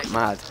said that,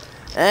 mad.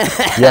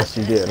 Yes,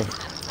 you did.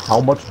 How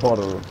much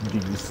butter do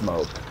you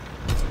smoke?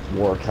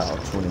 Workout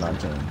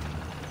 2019.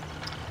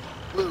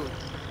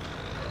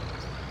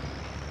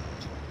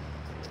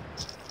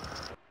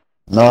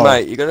 No.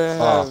 Mate, you gotta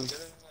have.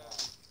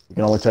 You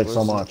can only take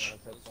so much.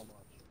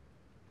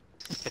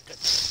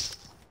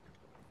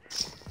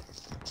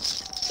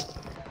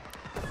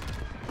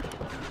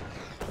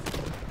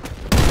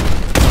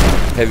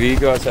 Have you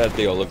guys had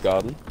the Olive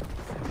Garden?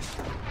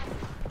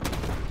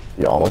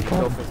 The Olive Go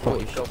Garden? for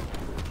 40 shot.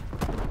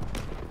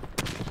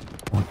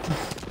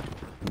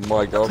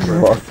 My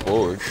girlfriend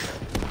forward.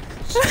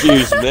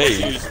 Excuse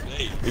me.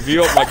 If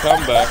you want my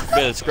comeback, you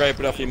better scrape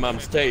it off your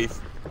mum's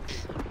teeth.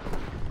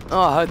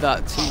 Oh, I heard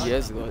that 2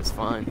 years ago, it's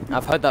fine.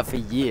 I've heard that for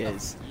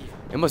years.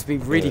 It must be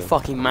really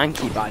fucking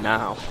manky by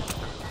now.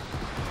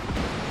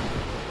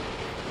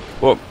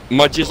 What?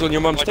 My jizz on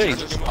your mum's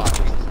teeth?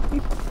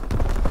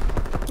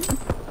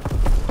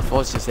 I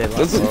thought you said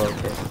like, oh,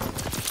 okay.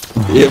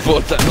 Yeah,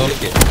 what's that look?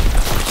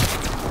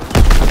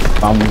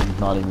 I'm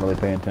not even really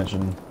paying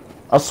attention.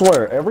 I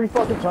swear, every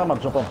fucking time I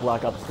jump on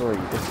Black Ops 3, it's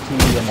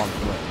TDM on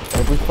Twitch.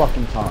 Every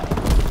fucking time.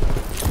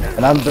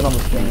 And I haven't been on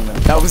this game in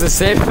That was the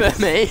same for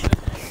me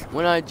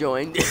when I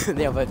joined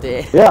the other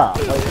day. Yeah, like,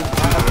 I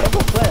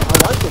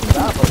like this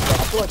map, but I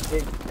feel like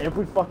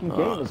every fucking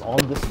game is on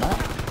this map.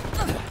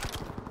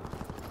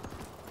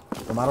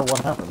 No matter what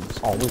happens, it's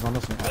always on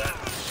this map.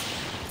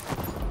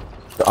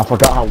 I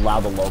forgot how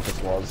loud the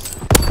Locust was.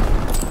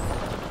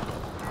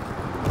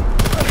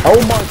 Oh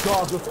my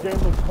god, this game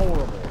looks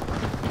horrible.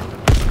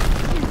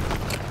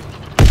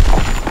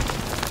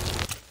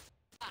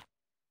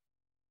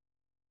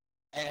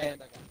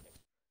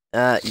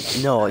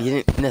 No, you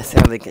didn't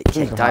necessarily get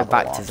kicked. I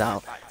backed us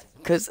out.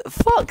 Cause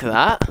fuck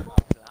that.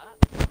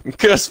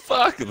 Cause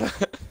fuck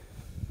that.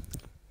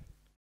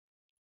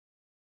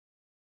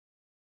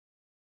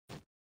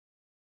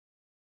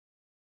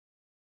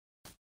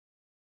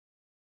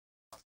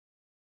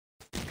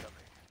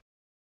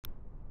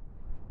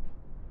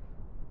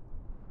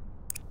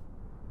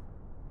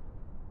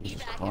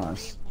 Jesus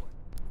Christ.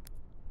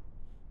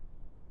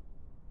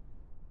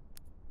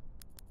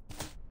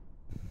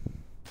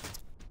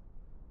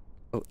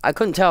 I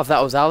couldn't tell if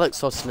that was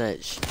Alex or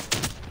Snitch.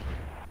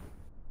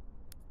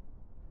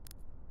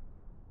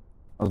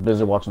 I was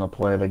busy watching a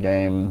play of the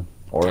game,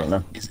 or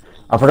no,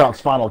 I forgot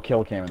his final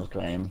kill came in this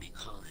game.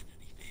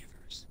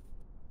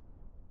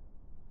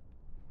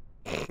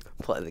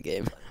 Play the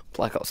game.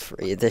 Black Ops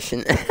 3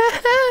 edition.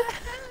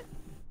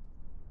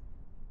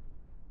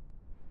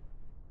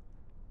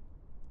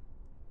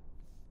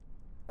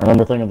 I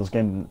remember thinking this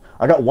game.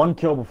 I got one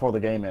kill before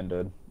the game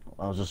ended.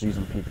 I was just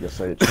using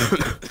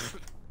PPSH.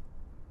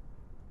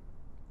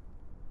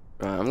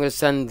 Right, I'm gonna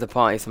send the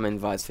party some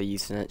invites for you,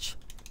 Snitch.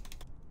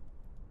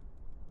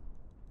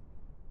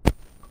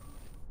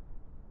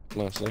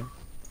 Nicely.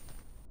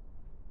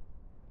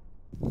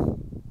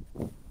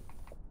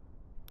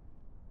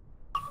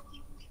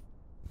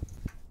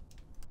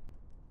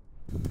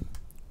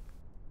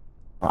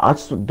 I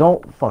just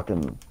don't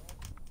fucking.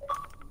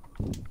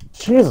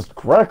 Jesus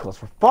Christ,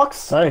 for fuck's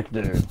sake,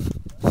 dude.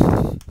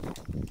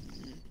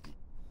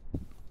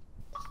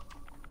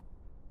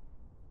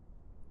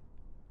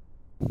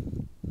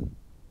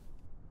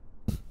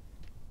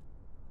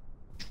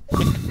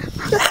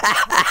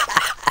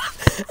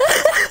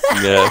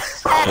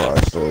 Yes.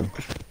 Christ, dude.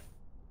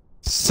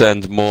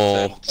 Send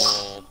more.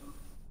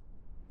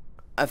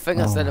 I think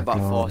I Oh said my about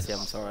God. 40, I'm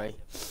sorry.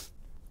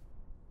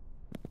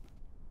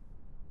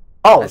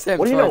 Oh, I said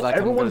what do you know? like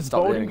I'm gonna Everyone's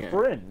stop voting doing it.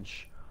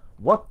 Fringe.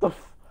 What the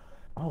f...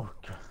 Oh,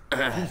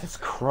 God. Jesus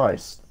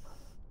Christ.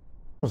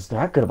 Was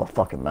that good of a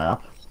fucking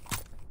map?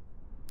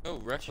 Oh,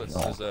 Reckless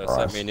Oh, has sent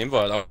Christ. me an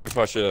invite. I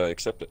probably should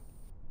accept it.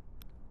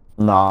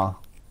 Nah.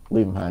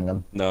 Leave him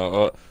hanging.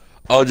 No,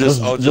 I'll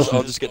just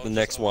get the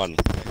next one.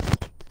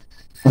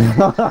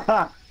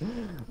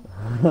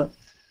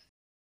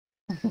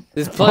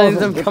 There's plenty of Just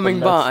them get the coming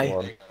next by.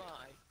 one.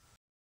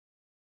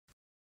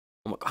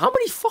 Oh my God, how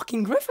many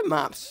fucking Griffin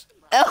maps?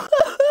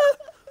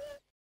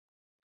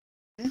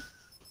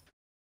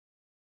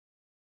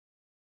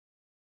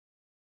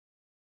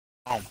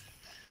 Are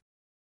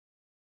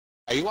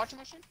you watching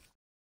my stream?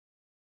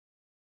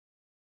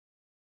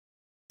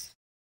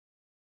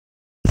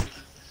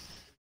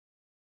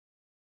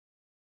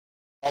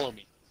 Follow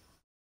me.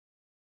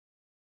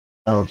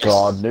 Oh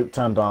god,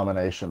 Nuketown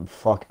domination.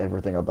 Fuck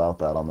everything about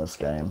that on this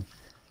game.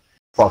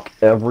 Fuck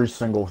every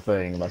single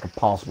thing that could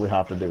possibly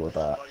have to do with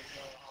that.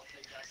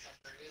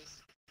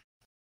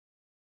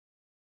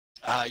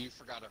 You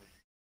forgot everything.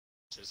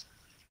 Just...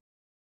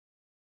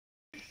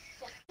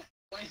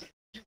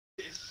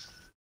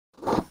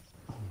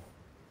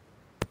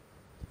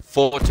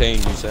 14,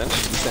 you said? You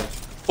said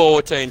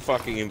 14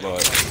 fucking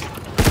invites.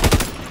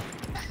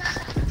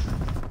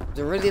 Is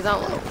it really that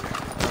low?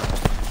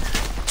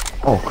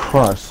 Oh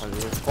Christ.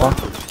 Fuck.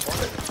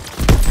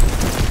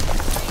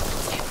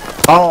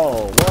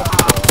 Oh, what the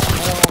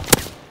hell?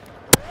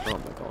 Oh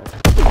my God.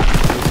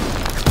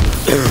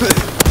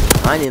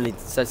 I nearly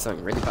said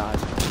something really bad.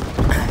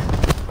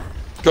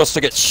 Just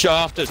to get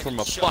shafted from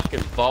a fucking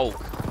Volk.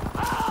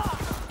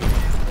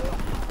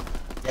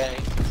 Yeah.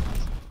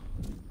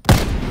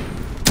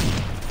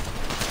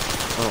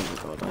 Oh my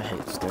god, I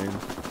hate this game.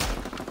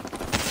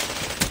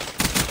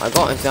 I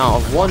got this out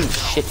of one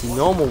shitty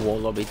normal war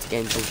lobby to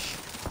get into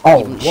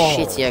even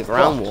shittier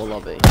ground war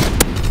lobby.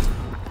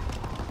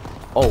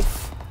 Oh,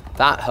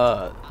 that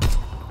hurt.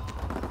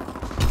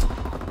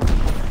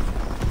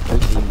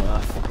 OG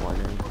Murph, my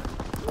name.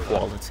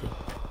 Quality.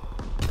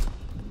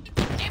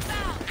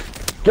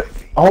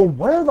 Oh,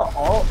 where are they?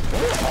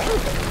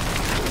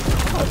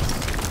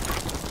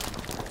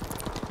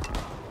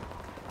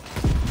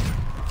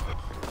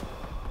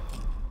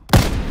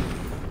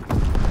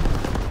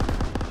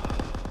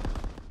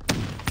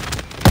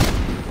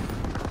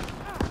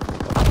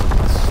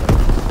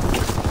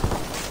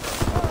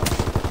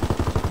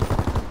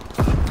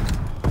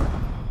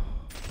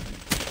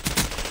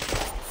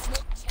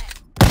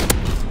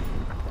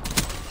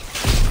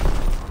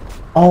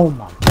 Oh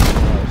my gosh.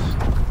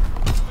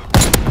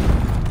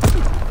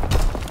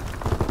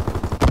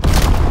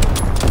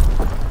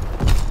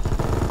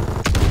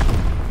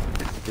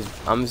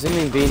 I'm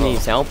assuming B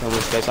needs help, in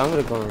which case I'm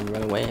gonna go and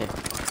run away.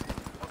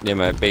 Yeah,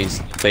 mate. B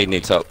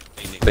needs help.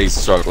 B's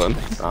struggling.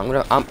 I'm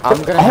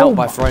gonna help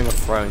by throwing a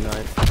throwing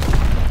knife.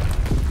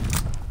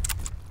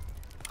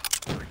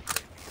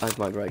 That's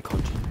my great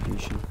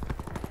contribution.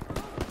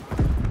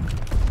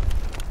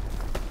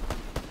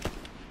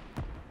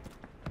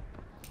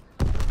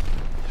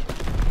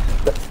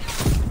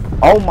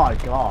 Oh my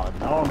god,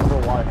 now I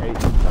remember why I hate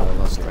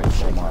this game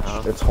so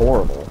much. It's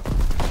horrible.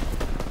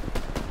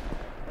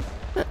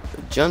 Do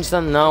you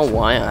understand now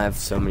why I have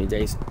so many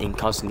days in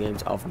custom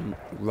games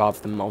rather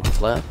than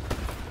multiplayer?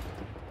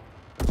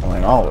 I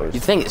mean, always. You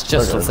think it's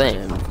just the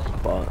same,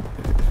 but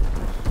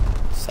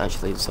it's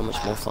actually so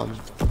much more fun.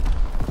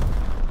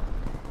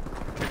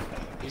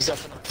 He's up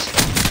and up.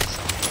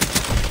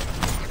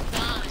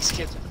 He's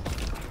kidding.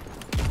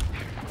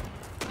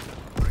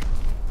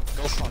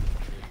 Go fun.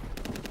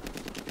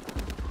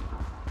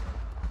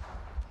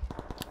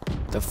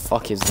 The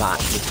fuck is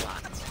that?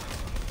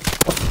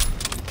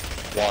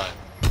 What?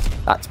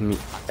 That's me.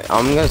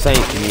 I'm gonna say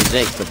it's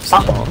music, but it's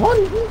not. What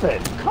is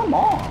it? Come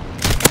on!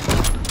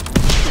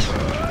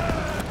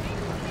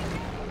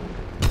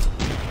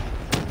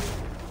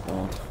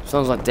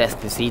 Sounds like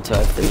Despacito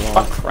if they were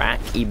on crack,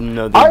 even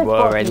though they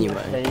were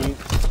anyway.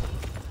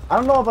 I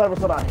don't know if I ever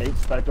said I hate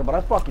Spectre, but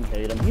I fucking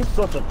hate him. He's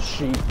such a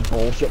cheap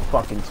bullshit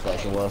fucking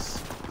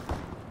specialist.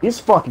 He's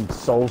fucking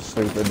so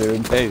stupid,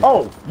 dude. Hey.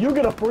 Oh, you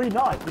get a free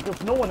knife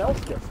because no one else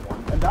gets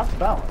one, and that's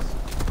balanced.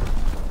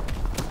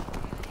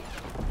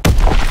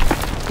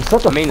 He's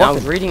such a I mean, I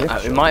was fucking reading.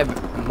 dipshit.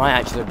 It might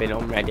actually have been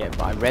on Reddit,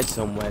 but I read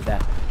somewhere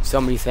that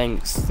somebody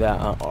thinks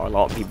that, or a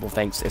lot of people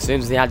thinks, as soon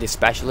as they added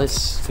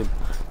specialists to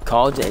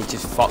COD, it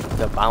just fucked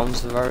the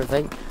balance of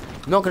everything.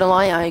 Not gonna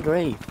lie, I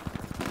agree.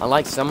 I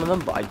like some of them,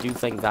 but I do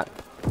think that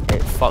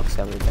it fucks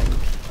everything.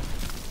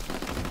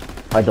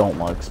 I don't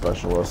like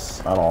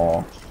specialists at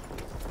all.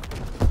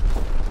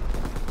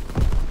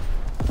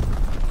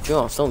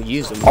 Sure, I'll still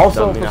use them.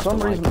 Also, for some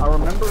reason, I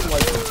remember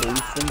like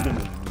boosting being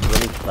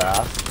really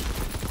fast.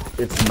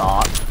 It's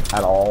not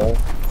at all.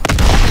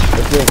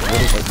 It feels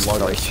really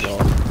like slow.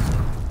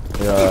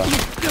 Yeah, I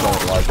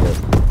don't like it.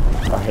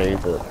 I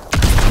hate it.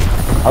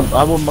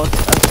 I would much.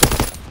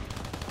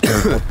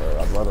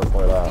 I'd rather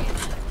play that.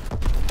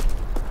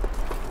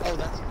 Oh,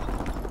 that's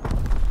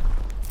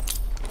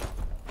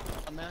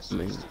a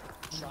massive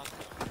shot.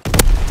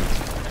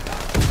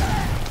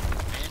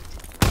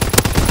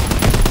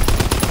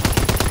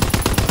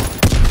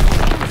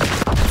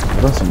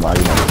 There's some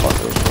laggy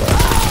motherfuckers for that.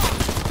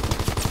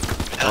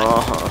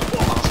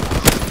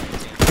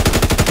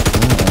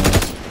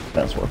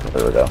 That's worth it.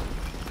 There we go.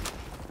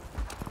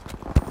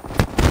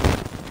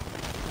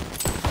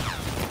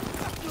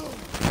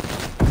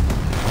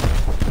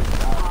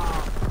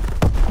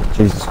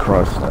 Jesus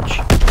Christ, Snitch.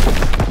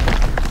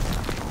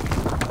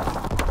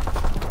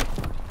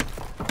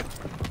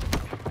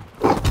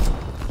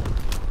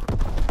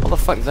 How the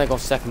fuck did I go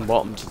second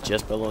bottom to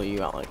just below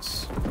you,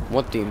 Alex?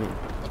 What do you mean?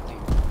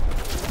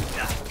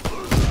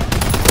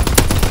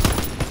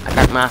 I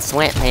got my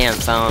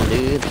sweatpants on,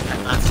 dude.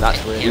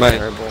 That's really Mate,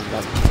 terrible.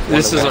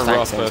 This is a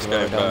rough first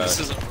game, but this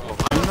is a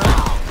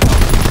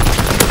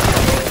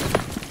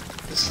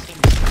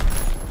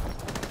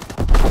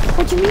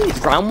What do you mean? It's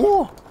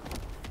GroundWar?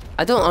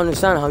 I don't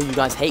understand how you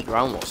guys hate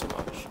GroundWar so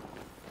much.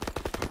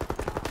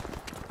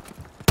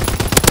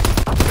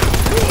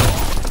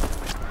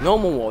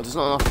 Normal war, there's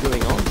not enough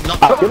going on.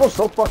 People are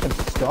so fucking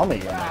scummy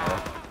in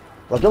there.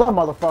 Like, other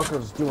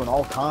motherfuckers doing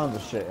all kinds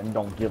of shit and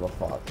don't give a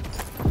fuck.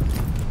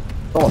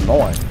 So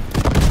annoying.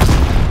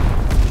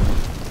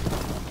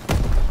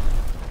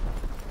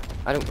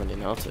 I don't really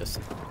notice.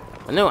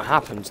 I know it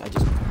happens, I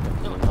just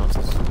don't really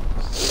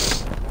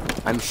notice.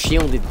 I'm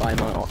shielded by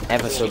my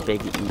ever so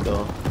big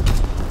ego.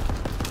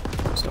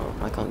 So,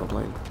 I can't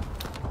complain.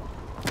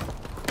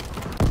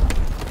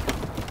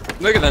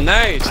 Look at the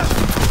nade!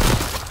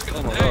 Look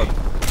at the nade!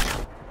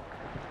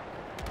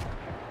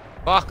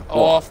 Fuck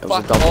off, It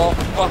was a fuck double. off,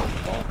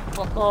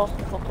 fuck off,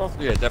 fuck off.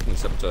 Yeah, definitely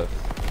saboteur.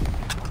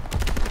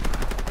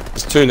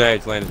 There's 2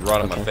 nades landed right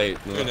on my feet.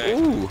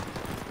 Ooh.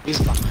 He's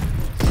behind.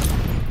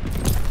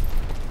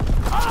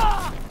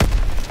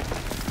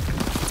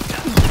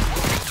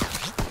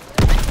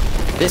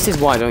 This is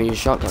why I don't use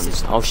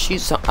shotguns. I'll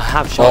shoot some. I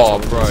have Oh,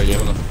 shots. bro, you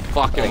wanna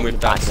fucking whip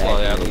that back there,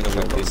 slot out? yeah, I'm gonna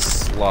whip this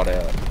slot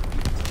out.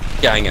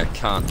 Gang a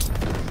cunt.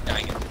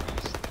 Gang it.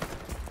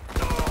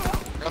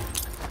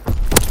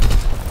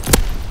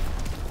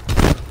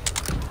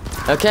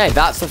 Okay,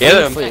 that's the Get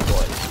thing him. for you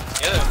boys.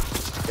 Get him.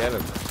 Get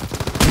him.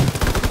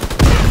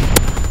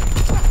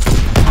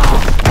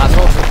 That's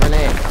also a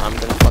grenade. I'm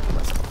gonna fuck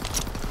myself.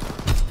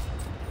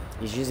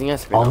 He's using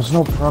SP. Oh, there's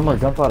no perimeter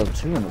gunpowder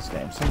 2 in this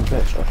game. Son of a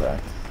bitch. Okay.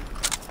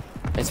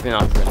 It's been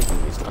out really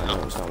confused. I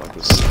know it's not what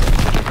people.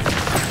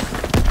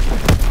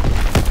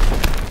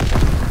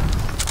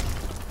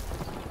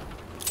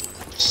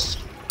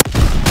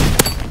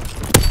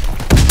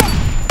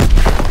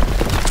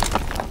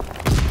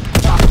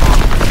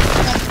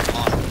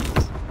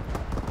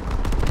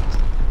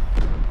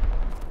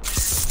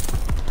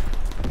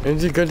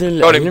 Is it gonna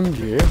Got let him. him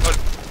do?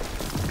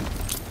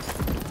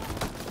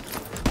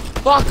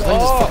 Fuck I'm just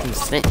off! fucking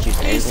snitch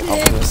using anything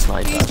up in the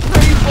sniper. He's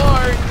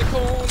pre-firing the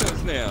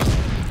corners now.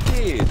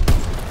 Kid.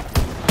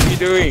 What are you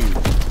doing?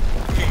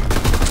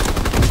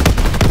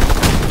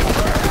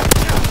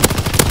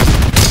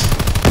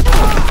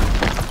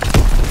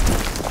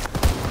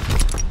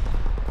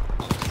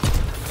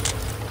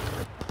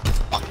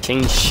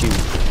 King shoot.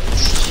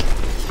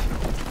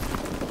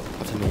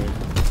 To me.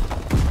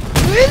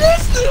 Look at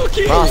this little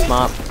kid! Cross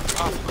map.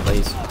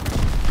 Please.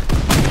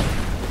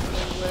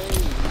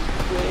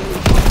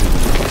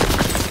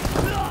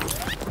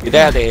 Get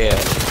out of here.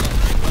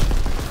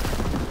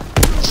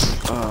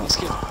 Let's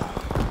get.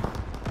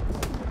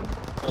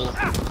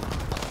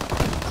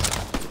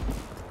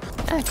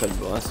 That could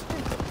be worse.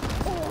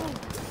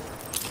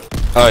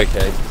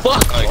 Okay.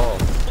 Fuck off.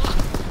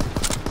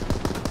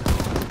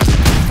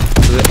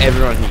 So that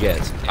everyone he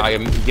gets.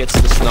 He gets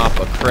the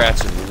sniper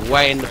crouching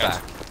way in the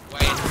back.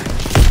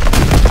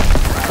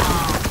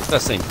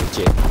 That seems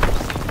legit.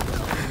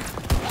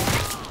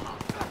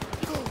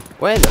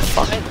 Where the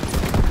fuck?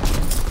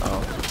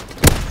 Oh.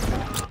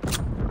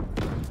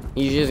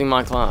 He's using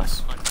my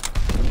class.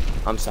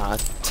 I'm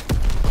sad.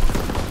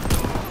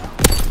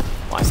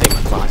 Well, I say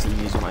my class, he's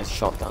using my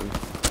shotgun.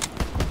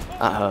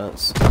 That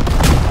hurts.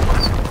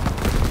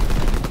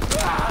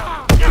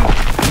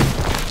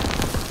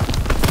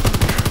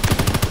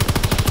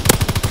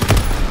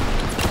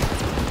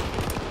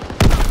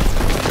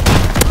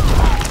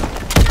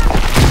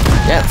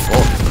 Get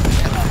fucked.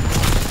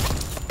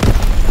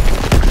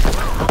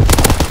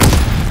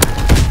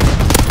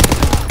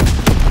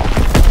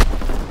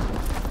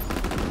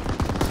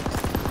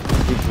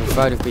 We'd be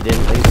preferred if we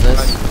didn't lose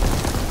this.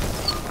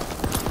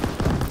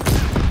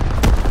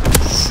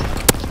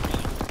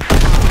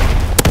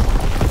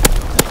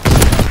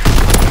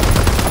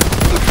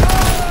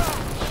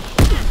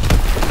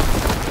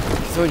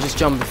 So we just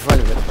jump in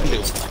front of it.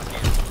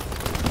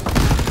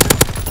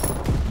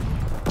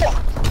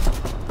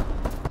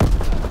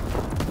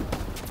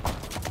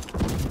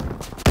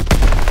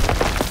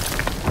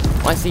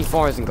 My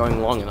C4 isn't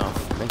going long enough.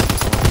 Thank you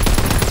so much.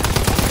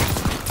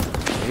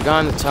 Have you got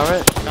in the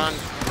turret? None.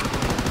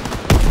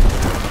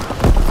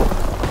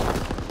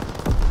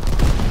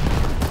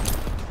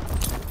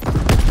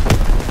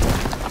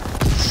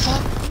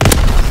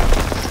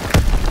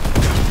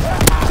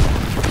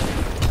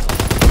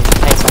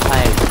 Hey, so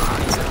hey.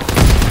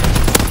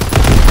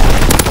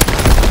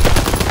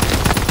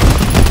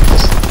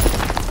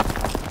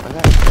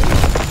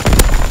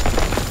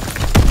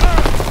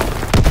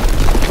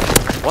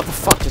 What the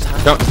fuck just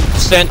happened? Don't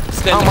stand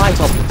How am I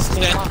top?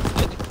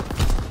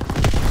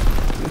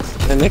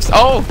 The next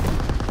oh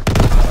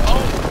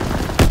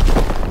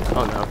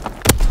Oh no.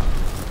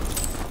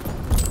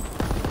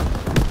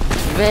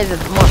 Where's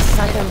more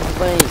seconds,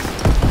 please?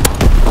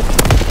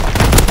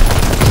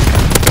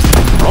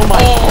 Oh my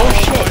oh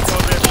shit!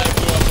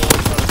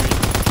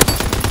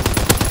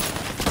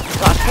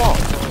 That's what?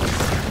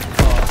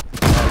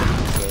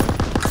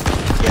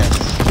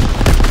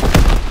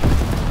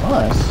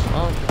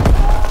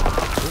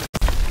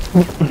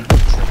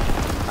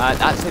 Nice.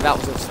 Actually that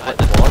was a split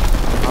quad.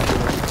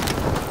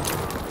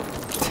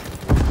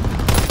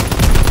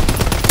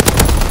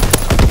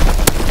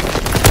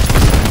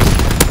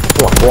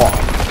 What?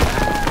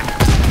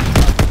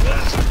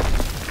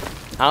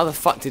 How the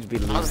fuck did we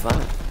lose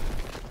that?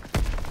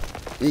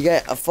 You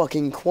get a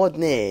fucking quad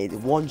nade,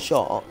 one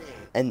shot,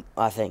 and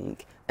I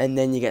think, and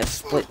then you get a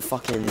split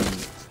fucking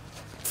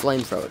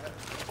flamethrower.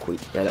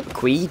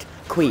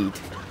 Queed,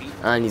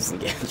 and he's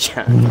gonna get a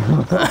chance.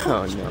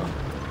 Oh no.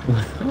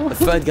 The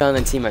third guy on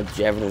the team had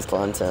Jevon as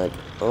clan tag.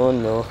 Oh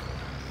no.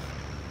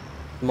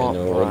 Mark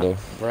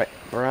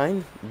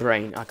Brain?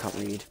 I can't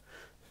read.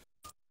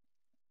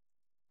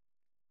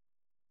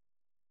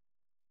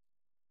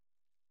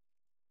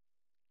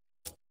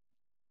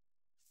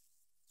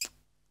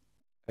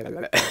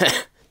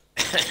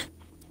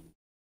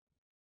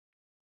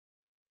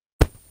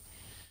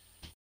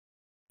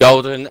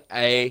 Golden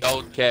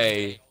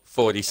AK-47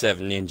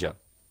 Ninja.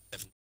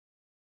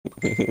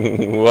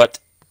 What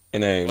a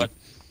name.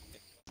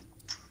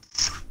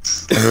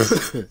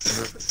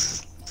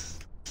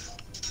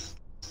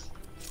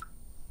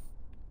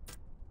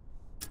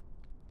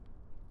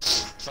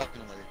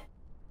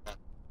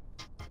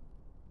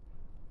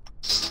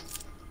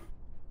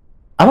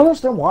 I don't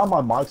understand why my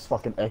mic's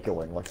fucking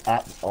echoing, like,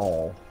 at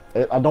all.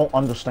 I don't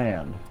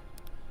understand.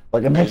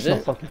 Like, it makes no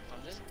fucking...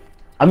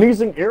 I'm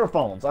using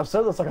earphones. I've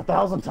said this like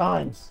 1,000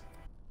 times.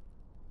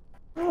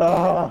 What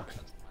I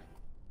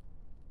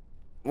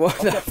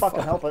can't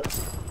fucking help it.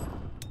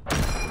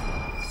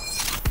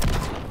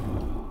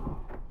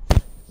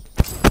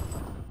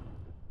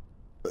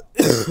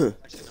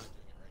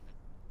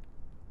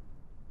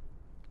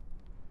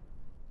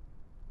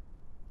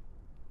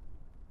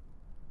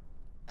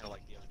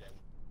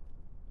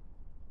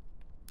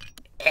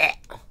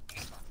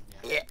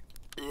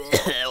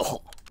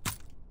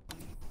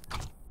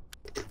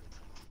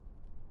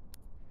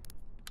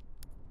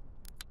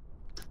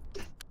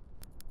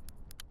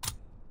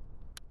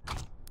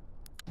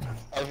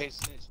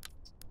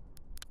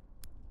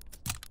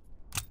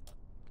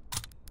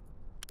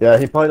 Yeah,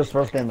 he played his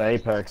first game of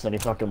Apex and he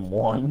fucking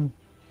won.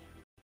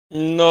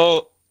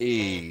 No. This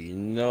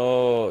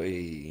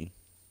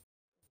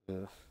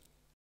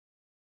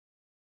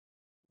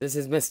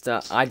is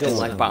Mr. I don't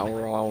like Battle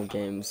Royale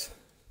games.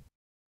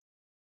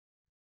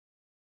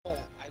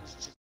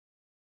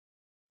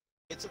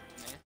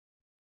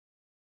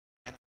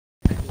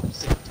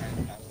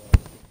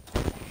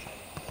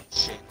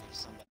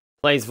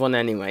 Plays one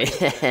anyway.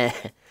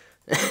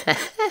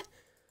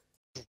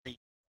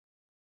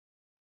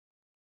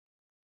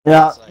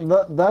 Yeah,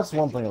 that's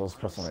one thing that was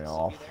pissing me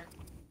off.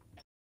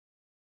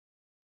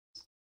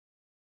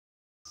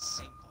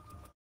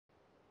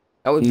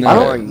 That would be I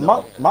boring.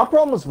 don't, my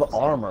problem is the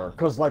armor,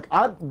 because like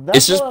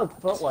that's what I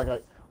felt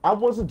like. I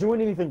wasn't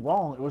doing anything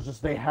wrong. It was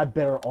just they had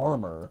better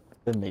armor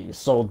than me,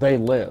 so they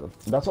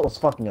lived. That's what was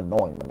fucking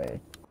annoying to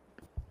me.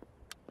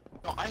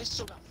 No, I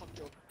still got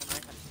fucked over when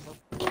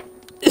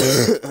I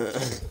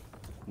had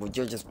Well,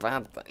 you're just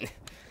bad, but.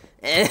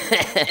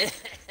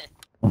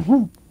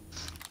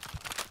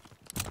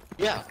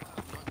 Yeah.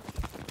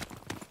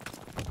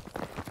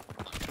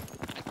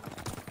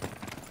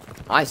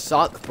 I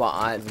suck, but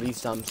at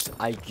least when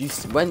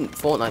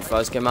Fortnite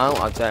first came out,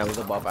 I'd say I was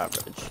above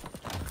average.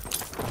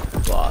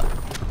 But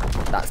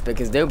that's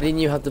because nobody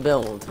knew how to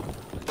build.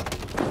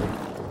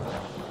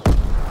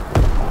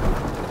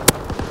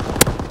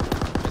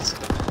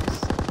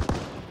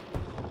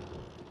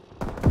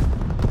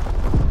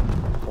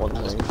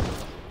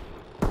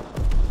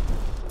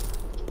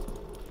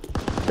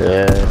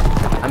 Yeah.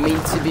 I mean,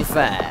 to be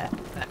fair,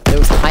 there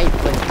was hype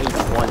when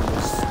H1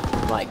 was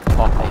like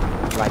popping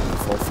right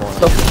before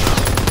Fortnite.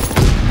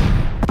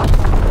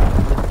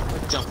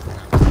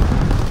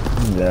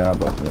 Yeah,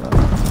 but you know.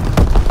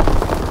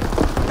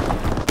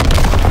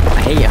 I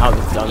hate how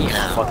they've done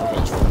fucking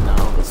H1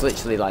 now. It's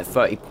literally like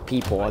 30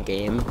 people a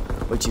game,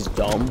 which is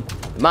dumb.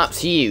 The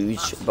map's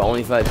huge, but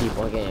only 30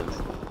 people a game.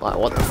 Like,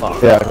 what the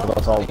fuck? Yeah,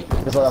 that's all.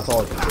 That's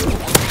all.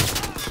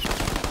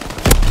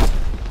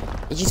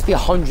 It used to be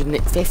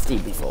 150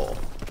 before.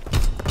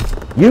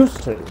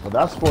 Used to, but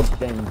that's what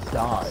games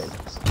died.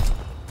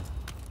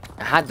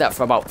 I had that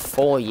for about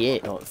 4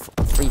 years, or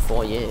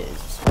 3-4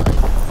 years.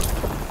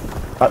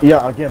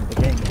 Yeah, again, the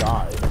game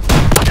died.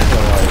 So,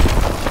 like,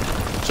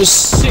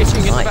 just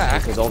sitting in the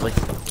back. Because all the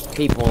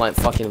people like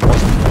fucking watching it.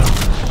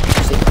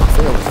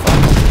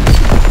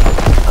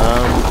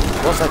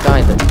 What's that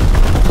guy that?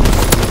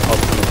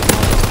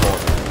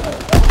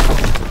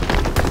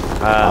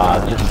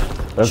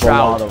 there's a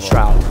lot of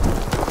Shroud.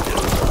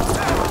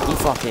 He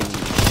fucking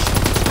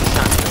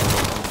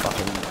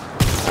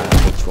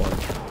H1.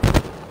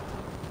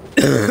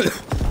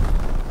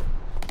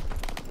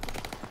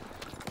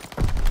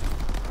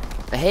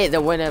 I hate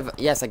that whenever,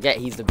 yes, I get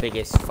he's the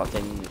biggest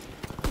fucking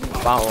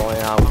Battle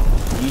Royale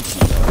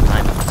YouTuber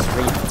and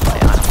streamer,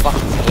 but I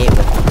fucking hate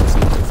when people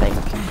seem to think,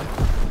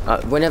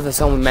 whenever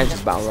someone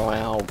mentions Battle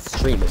Royale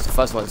streamers, the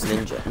first one's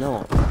Ninja.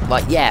 No,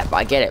 like, yeah, but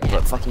I get it,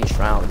 but fucking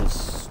Shroud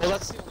is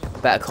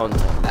better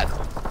content.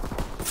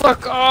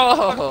 Fuck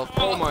off!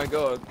 Oh my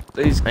god.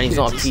 These And he's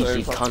not a kids are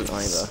PG so cunt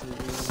either.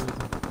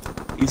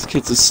 These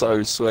kids are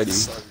so sweaty.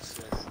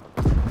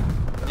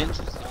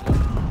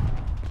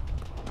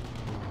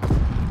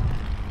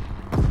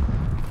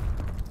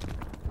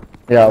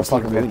 yeah, I was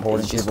fucking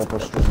reporting people for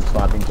stream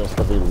sniping just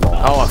because he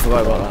lost. Oh, I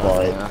forgot about that.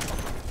 But, Yeah. I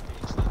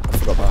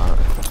forgot about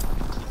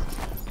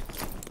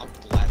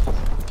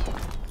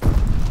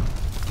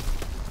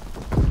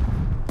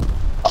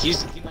that. He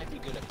might be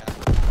good at that.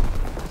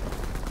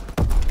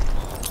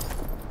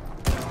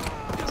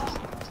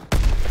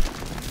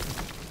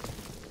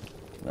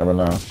 never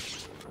know.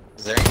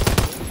 Is there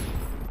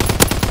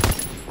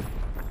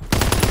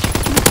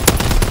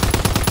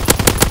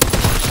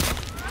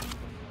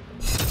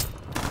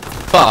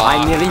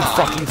I nearly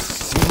fucking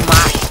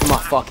smashed my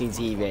fucking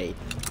TV.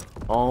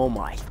 Oh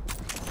my.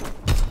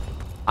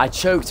 I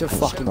choked a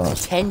fucking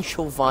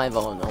potential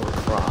 5-on, I would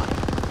cry.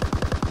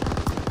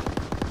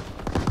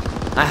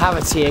 I have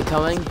a tear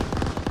coming.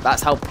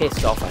 That's how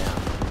pissed off I am.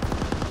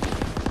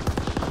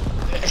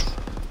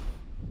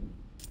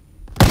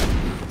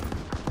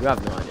 You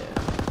have no idea.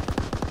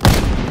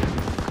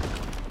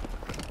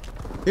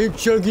 Keep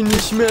chugging the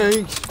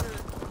smokes.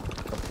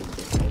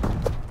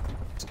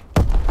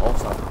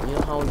 Also, you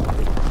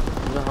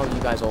know how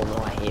you guys all know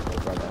I hate my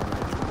brother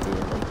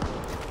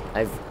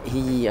dearly.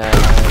 He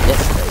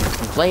yesterday was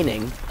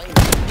complaining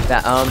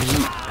that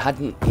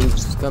he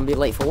was gonna be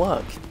late for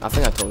work. I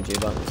think I told you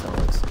about this,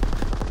 Alex.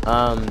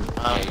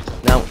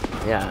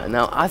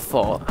 Now I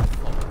thought,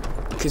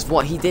 because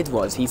what he did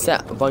was he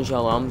set a bunch of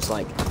alarms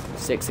like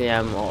 6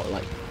 AM or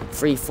like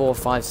 3, 4,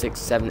 5, 6,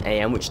 7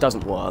 AM, which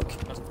doesn't work.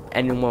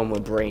 Anyone with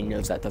a brain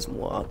knows that doesn't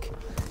work.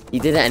 He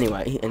did it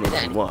anyway, and it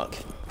didn't work.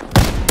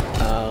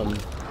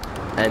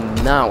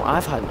 And now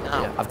I've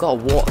got a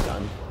water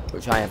gun,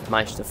 which I have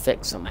managed to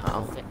fix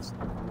somehow.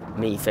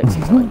 Me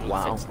fixing something,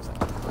 wow.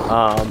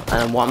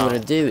 And what I'm gonna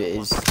do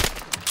is,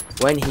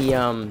 when he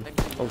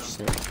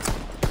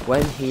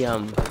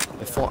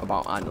before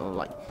about, I don't know,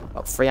 like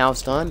about 3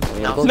 hours time.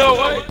 No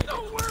way!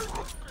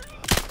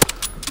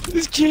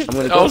 This kid.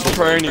 I was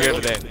praying you over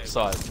there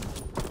side.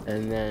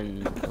 And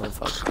then, oh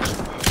fuck.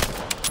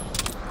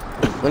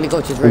 When he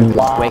go to his room,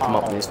 wake him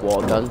up with this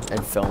water gun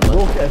and film it.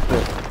 Look at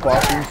this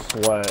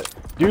fucking sweat.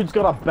 Dude's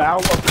got a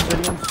barrel of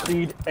obsidian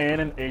speed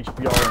and an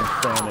HBR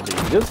insanity.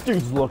 This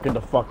dude's looking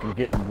to fucking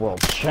get in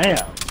world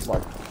champs.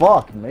 Like,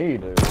 fuck me,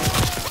 dude.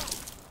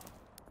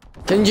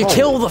 Can you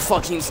kill the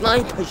fucking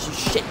snipers, you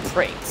shit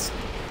pricks?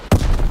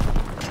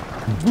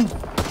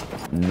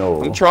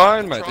 No. I'm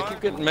trying, mate. They keep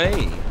getting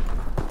me.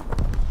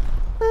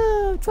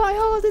 Oh, try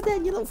harder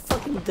then, you little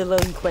fucking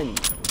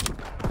delinquent.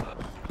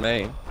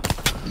 Me.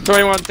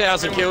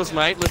 21,000 kills,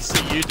 mate. Let's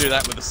see you do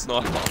that with a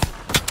sniper.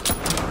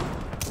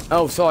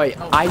 Oh, sorry.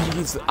 I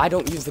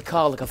don't use the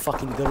car like a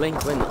fucking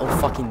delinquent or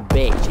fucking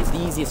bitch. It's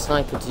the easiest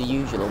sniper to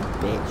use, you little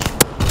bitch.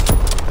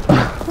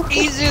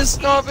 Easiest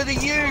sniper to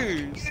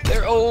use.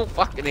 They're all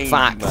fucking easy,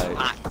 Fact. mate.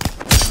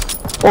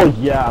 Oh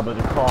yeah, but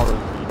the car is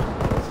easy.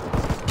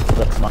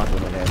 That's not in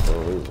the hand for a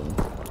reason.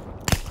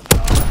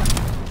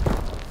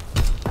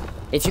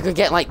 If you could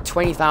get like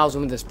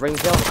 20,000 with the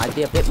Springfield, I'd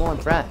be a bit more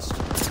impressed.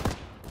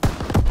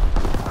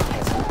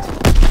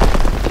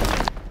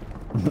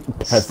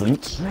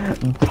 Peasant.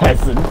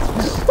 Peasant.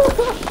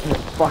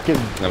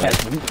 Fucking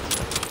peasant.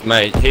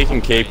 Mate, he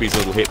can keep his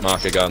little hit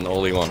marker gun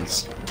all he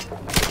wants.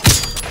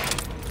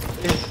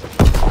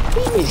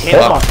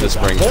 Fuck the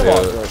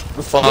Springfield.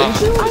 Fuck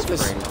the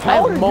Springfield. I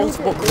have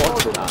multiple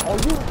quads with that. Are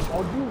you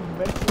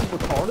mentally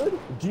retarded?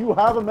 Do you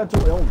have a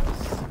mental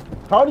illness?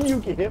 How do you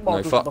get hit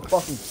markers with the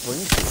fucking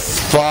Springfield?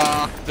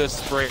 Fuck the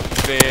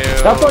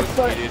Springfield. That's like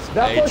saying, it is a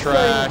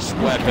trash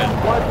weapon.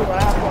 Wipe your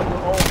ass on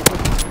your own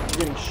because you're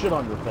getting shit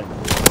on your thing.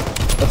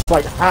 That's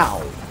like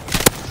how?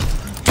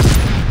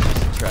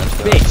 Trash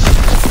gun. Bitch,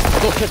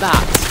 look at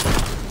that.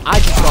 I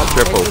just got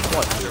Triple.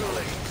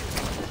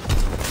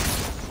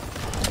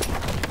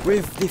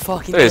 With the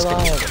fucking There is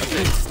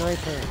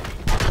sniper,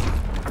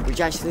 which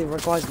actually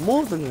requires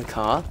more than the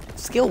car,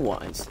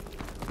 skill-wise.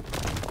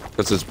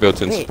 That's its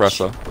built-in Bitch.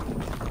 suppressor.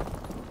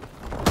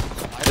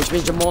 Which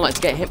means you're more likely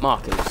to get hit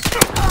markers.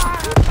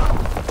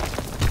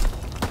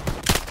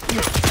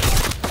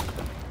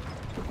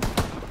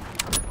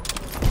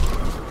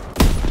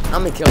 How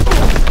many kills do you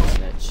have,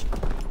 snitch?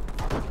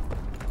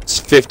 It's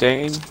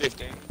 15.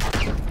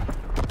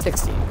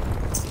 16.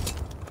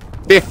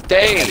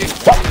 15!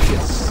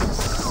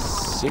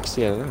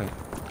 60 out of that.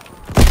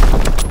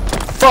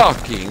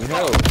 Fucking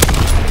hell!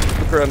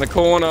 Look around the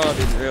corner, I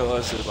didn't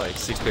realise there was like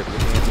 6 people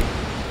looking at me.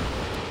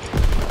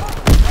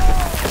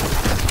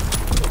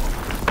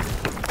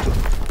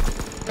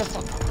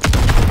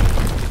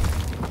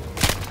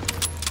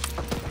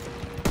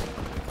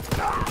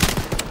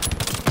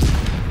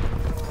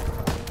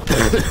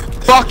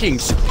 Fucking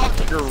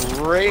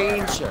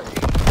ranger!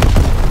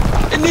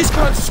 And this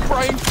guy's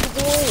spraying for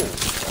the wall!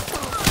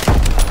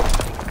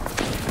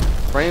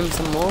 Spray him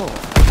some more.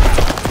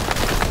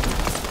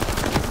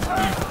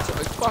 So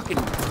I can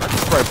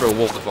spray for a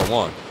wall if I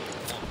want.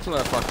 It's not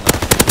that fucking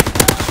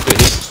but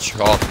he's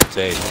chocolate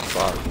tea,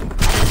 fuck.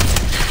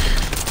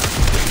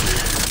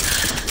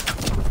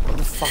 What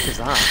the fuck is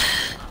that?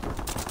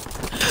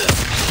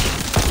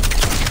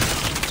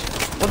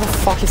 What the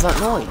fuck is that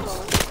noise?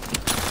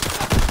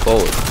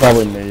 Forward.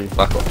 Probably me.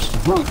 Fuck off.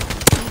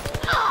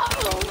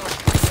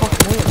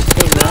 Fucking hell, I'm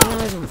staying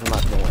around from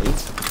that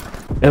noise.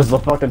 It's the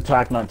fucking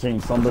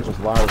TAC-19. Some bitch is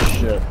loud as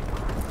shit.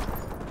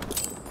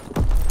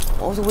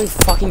 What was the weird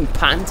fucking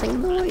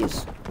panting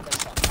noise?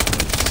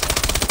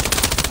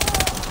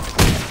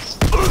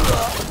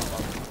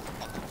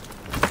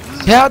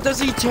 How does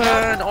he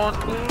turn on?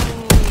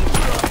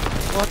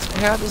 What?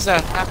 How does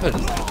that happen?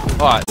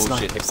 Alright,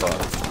 bullshit, hip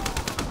fire.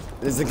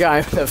 There's a guy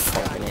with a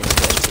fucking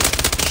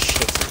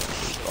shit.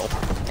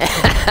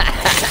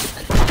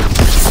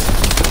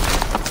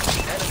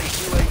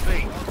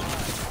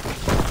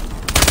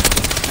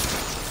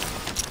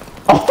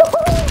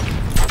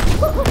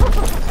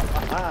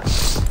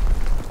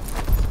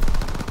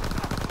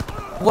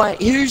 Wait,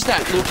 who's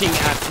that looking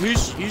at?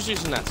 Who's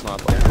using that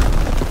sniper?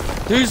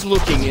 Who's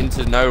looking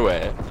into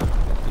nowhere?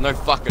 For no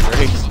fucking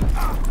reason.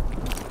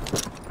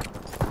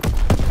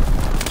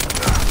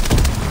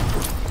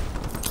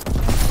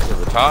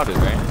 They're retarded,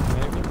 man.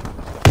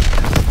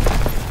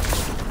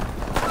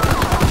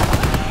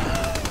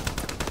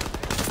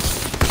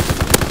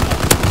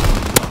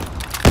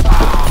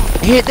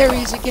 Here, there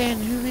he is again.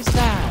 Who is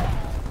that?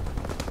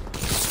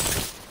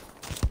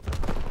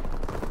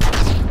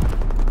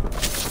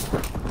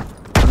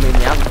 I mean, they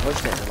haven't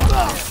pushed it in a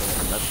while,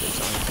 so that's good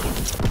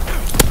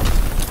sign.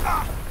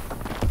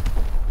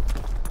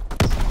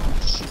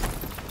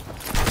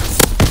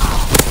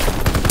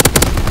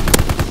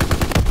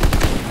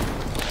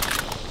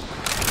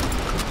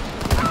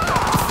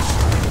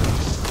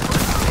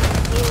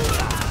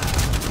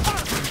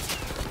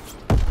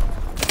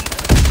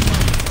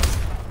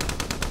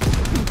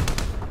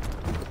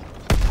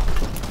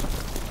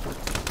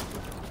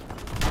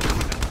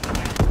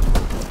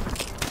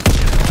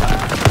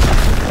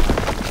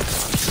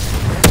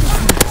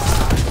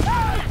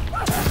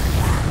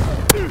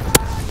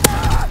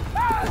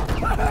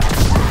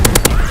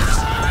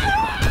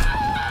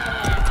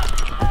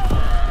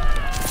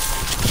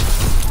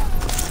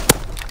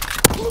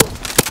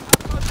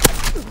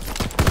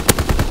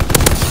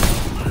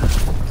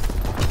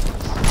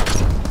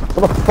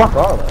 What the fuck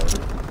are they?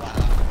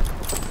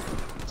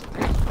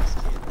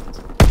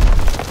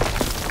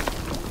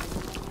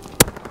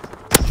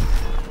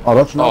 Oh,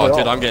 that's not. Oh,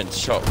 dude, I'm getting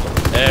shot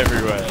from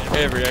everywhere,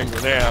 every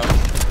angle now.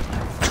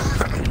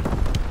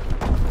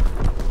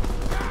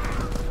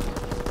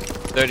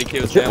 30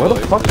 kills Shit, down. where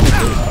the fuck did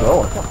this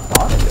go? I can't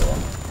find it.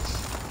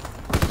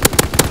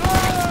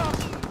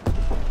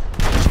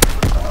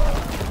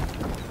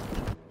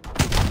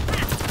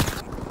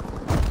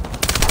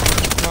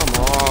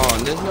 Come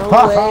on, there's no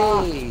Ha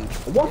way.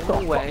 What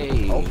No the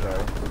way. fuck?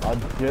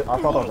 Okay. I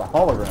thought that was a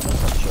hologram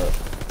or some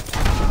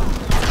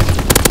shit.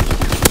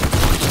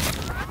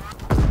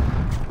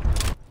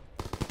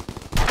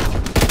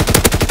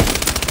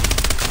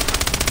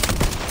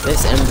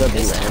 This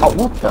MWM, Oh,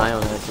 what the I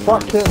don't know if you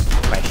fuck mind, is- is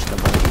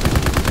questionable.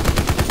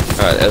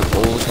 Alright,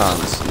 all the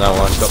cunts. No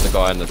one's got the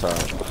guy in the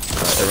turret.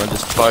 Alright, everyone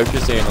just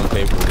focus in on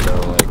people that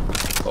are like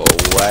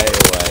way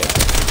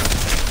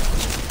away.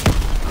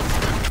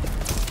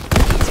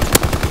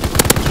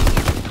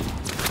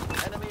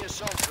 Enemy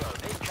assault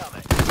drone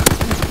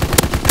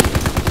incoming.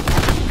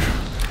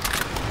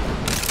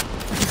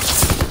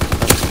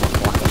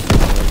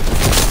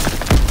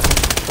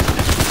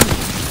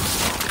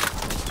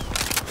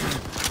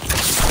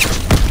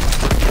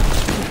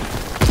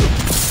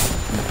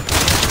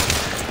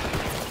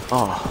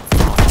 Oh.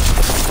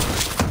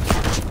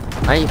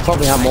 I think you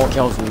probably have more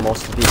kills than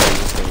most of the people in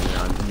this game, and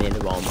I'm near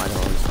the bottom, I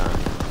don't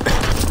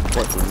understand.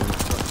 What do you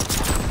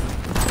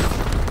mean?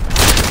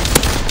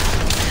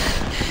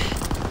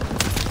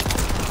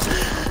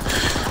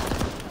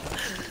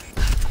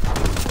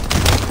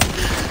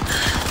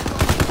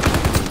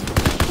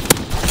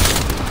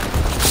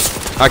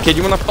 Alright, kid,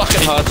 you want a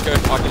fucking hard scope?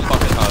 I can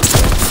fucking hard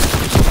scope.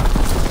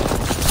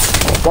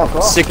 Fuck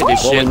off. Sick of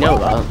this Well, shit. we know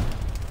that.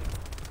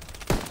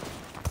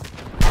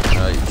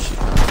 Oh, you shit.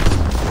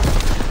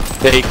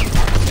 Peek.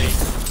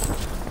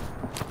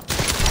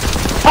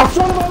 Oh,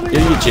 son of a-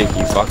 You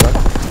cheeky fucker.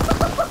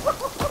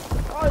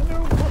 I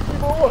knew, pussy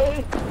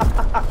boy.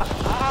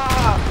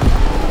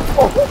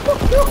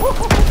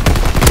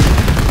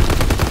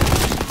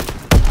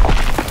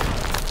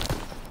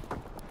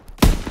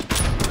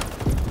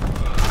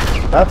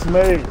 That's me.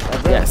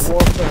 Advanced Yes.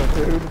 warfare,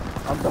 dude.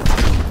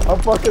 I'm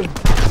fucking.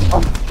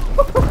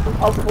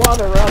 I'm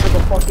flying around with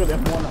a fucking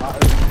M1 high.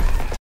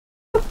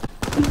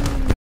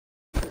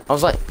 I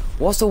was like,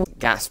 what's the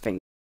gasping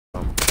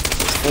from?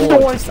 Boy.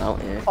 Oh, just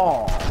out here.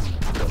 Aw.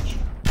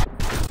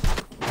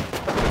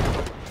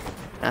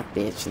 That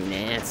bitch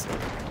nasty.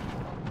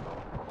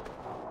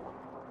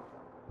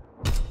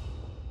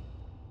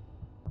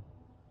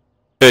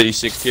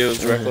 $36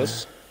 kills,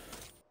 reckless.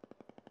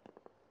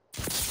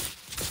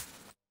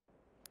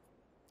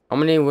 How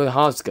many were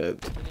hard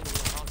scoped?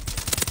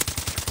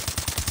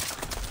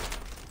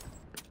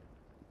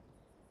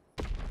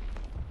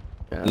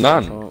 Yeah,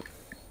 None.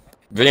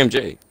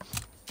 VMG.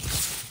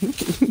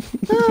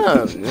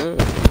 Oh, no.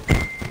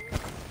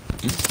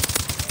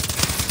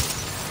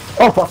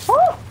 Oh,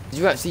 fuck. Did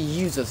you actually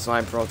use a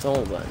sniper at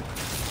all then?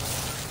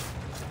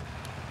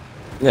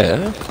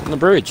 Yeah, on the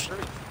bridge.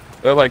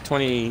 They're like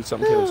 20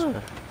 something kills.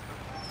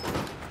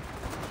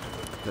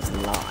 That's a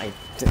lie.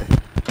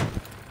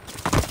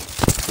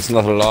 It's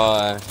not a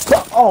lie.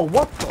 Oh,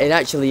 what the? It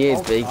actually is,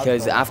 Oh,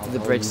 because I after the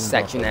bridge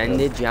section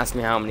ended, you asked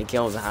me how many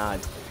kills I had.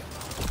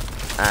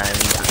 And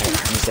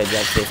you said you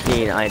had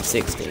 15, I had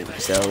 16,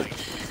 so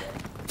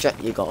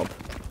shut your gob.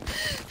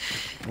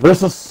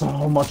 This is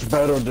so much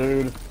better,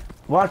 dude.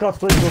 Black Ops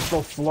 3 was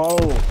so slow.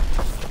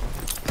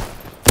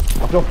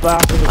 I feel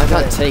faster than I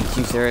can't this. take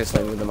you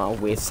seriously with the amount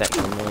of weird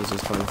sexual noises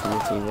coming from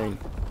your TV.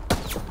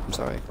 I'm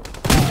sorry.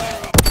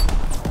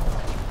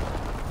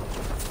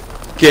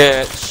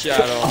 Get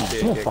shot on, Oh,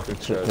 kid. so Get fucking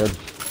shot. shit, dude.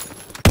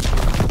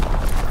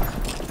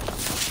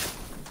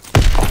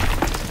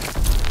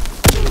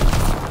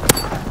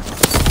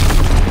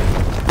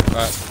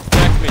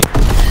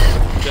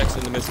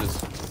 Jackson the missus.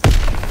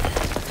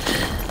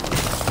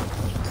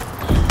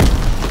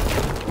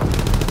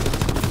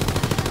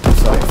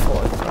 Sorry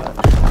for that.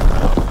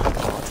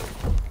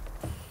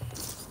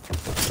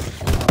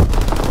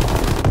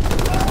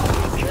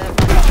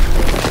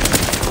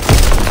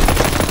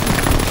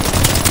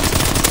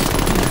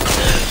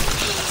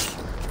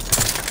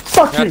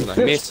 Fuck How you, did I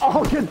bitch! miss?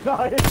 Oh, good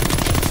night!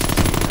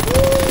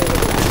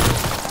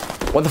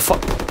 What the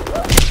fuck?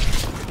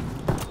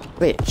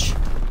 Bitch.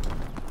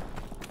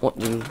 What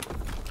the...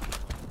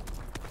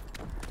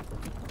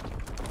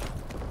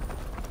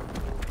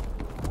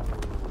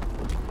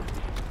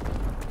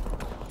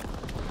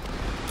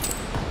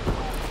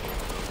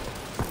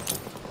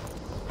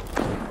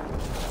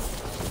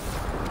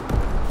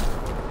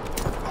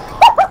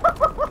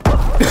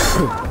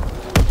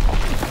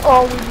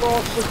 Oh, we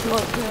lost the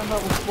goddamn,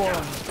 that was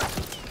fun.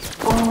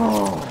 Oh.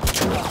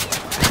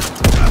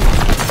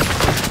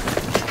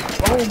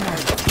 Oh my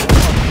god.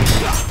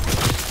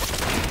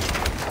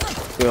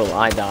 Will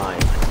I die?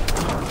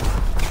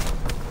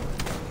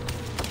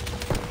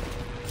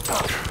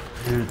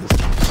 Dude, this is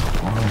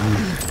fun.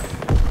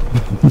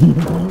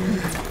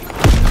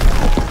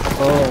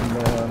 Oh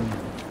man.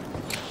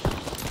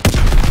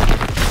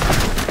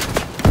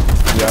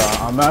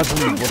 Yeah,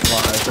 imagine with my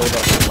echo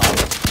that's loud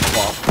as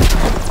fuck.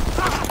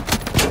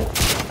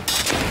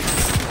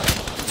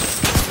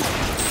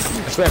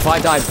 I swear if I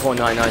die before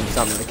 99, I'm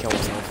gonna kill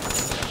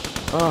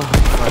myself. Oh,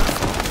 fuck.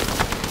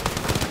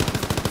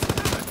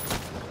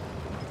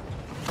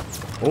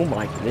 Oh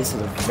my, this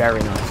is a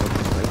very nice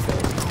looking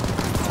playfield.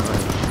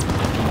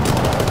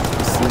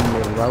 See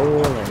me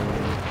roll and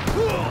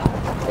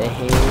the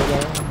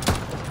hater.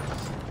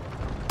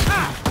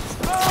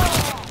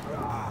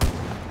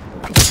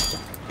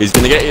 He's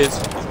gonna get his.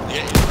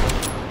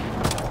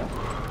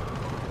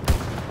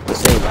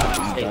 Say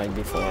that you died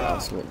before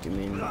us, what do you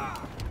mean?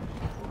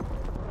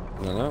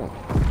 I don't know.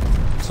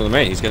 So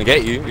mate, he's gonna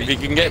get you. If he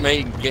can get me,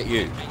 he can get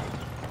you.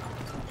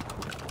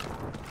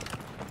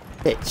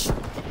 Bitch.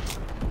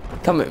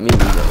 Come at me, you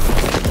little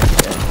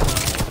yeah.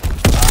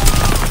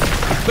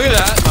 Look at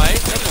that,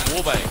 mate. That's a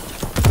warbait.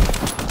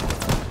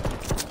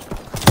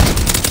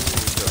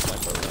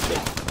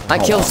 I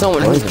killed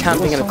someone who's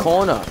camping in a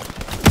corner.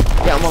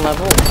 Get on my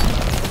level.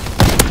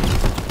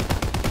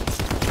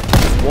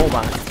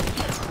 Wallbang.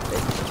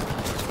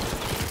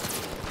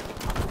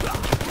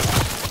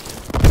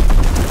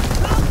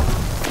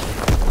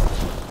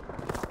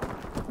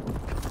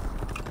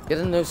 Get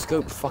a no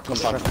scope fucking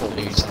triple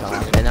these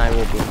car, then I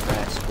will be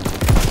impressed with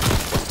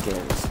the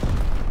skills.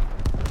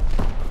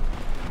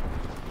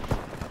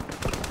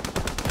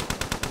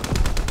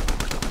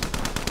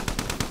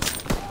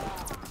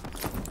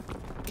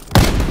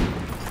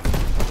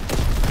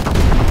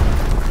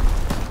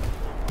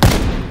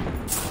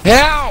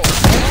 How?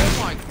 Oh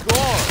my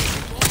god!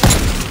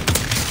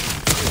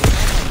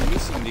 I'm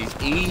missing these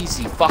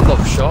easy fuck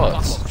off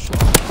shots.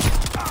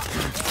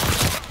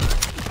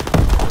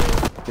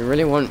 You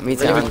really want me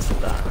to answer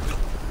that?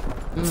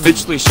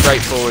 Literally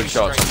straightforward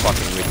shots are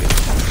fucking wicked.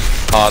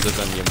 Harder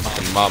than your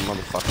fucking mum,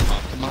 motherfucking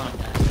mum. Come on,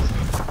 guys.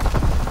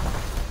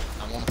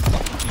 I want to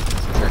fucking keep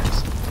these tricks.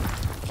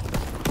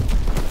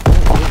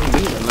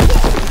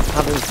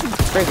 Having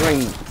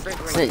triggering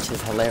snitch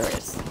is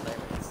hilarious.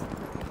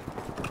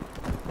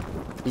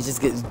 He just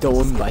gets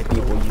done by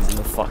people using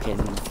the fucking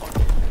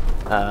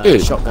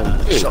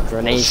shot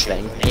grenade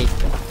thing.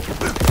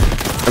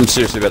 I'm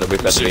seriously about to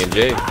whip out the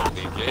BMG.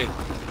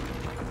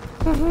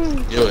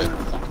 Do it.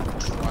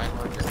 Try and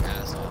work your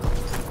ass off.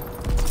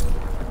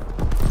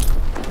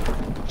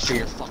 Show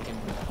your fucking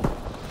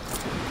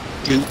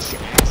gooch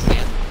ass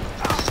man.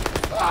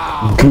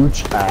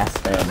 Gooch ass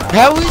man.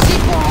 How is he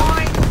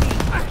behind me?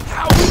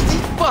 How is he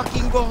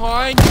fucking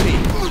behind me?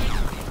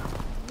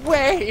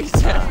 Where is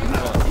that?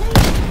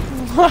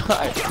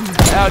 Why?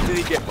 How did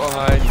he get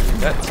behind me?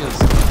 That's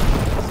just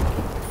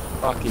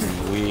fucking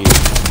weird.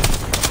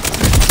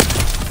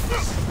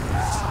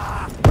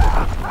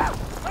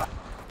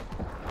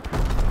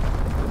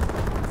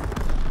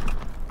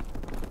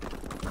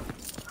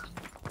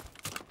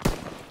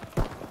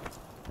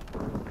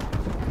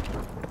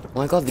 Oh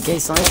my god, the gay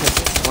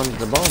scientist wanted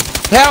the bomb.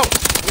 Help!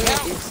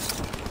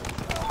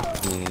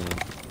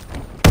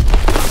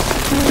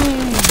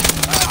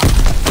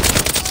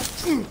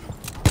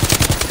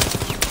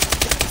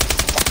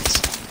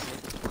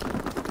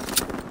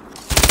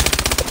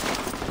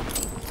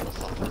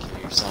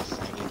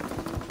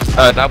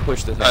 Now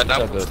push this. Now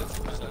push this.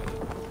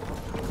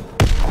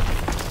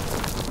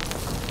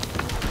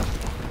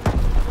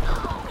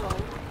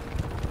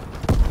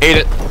 Eat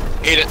it.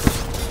 Eat it.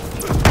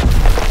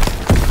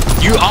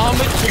 You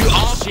armored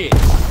shit.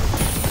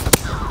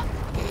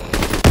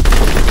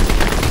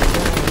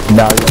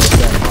 Now you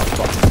understand my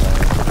fucking name.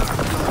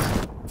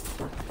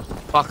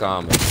 Fuck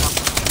armor.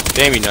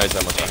 Damn, he knows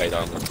how much I hate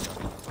armor.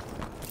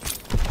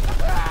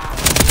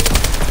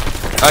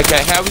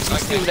 Okay, how is he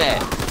still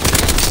there?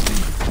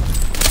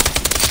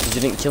 You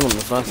didn't kill him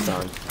the first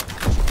time.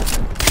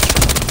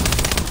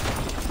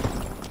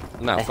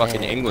 No,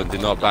 fucking England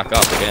did not back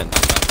up again.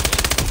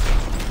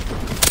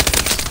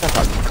 That's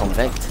not a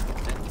convict.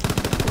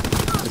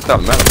 It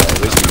doesn't matter though, at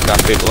least you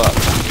back people up.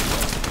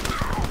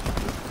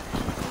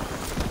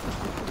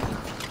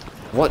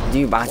 What do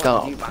you back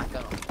up?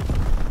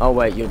 Oh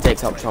wait, you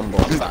take up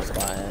trombones, that's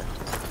about it.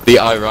 The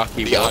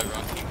Iraqi war.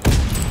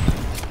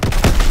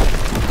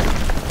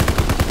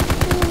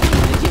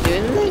 Did you do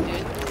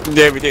anything?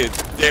 Yeah, we did.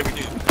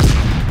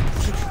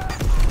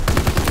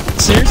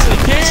 Seriously,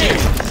 kid!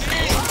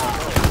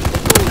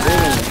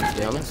 To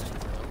be honest.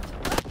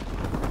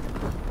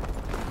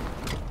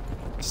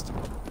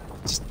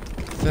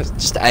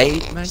 Just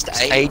aid, mate. Just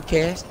aid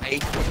care.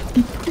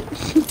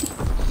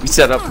 We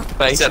set up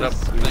base.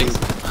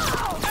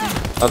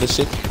 Other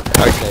shit.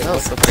 Okay.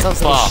 That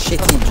sounds like a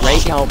shitty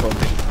Drake album.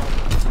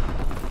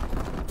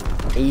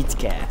 Eat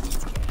care.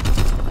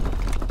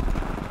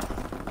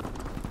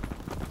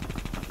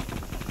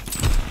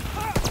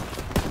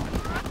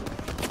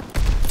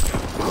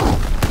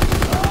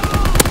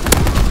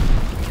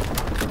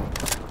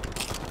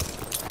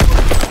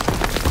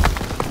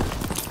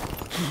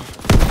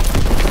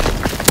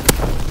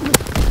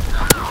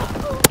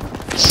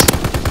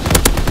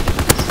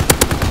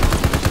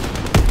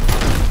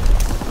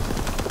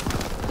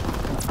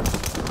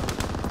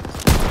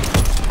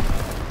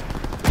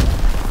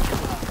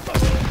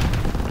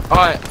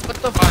 Alright, what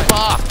the fuck?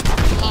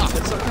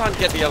 I can't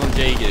get the LMG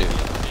here.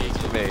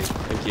 For me,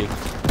 thank you.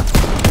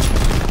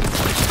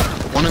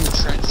 One in the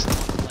trench.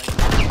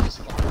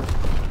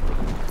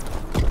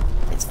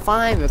 It's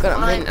fine, we've got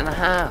a minute and a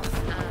half.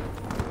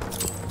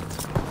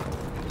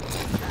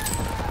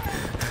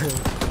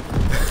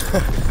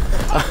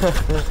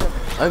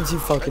 I'm too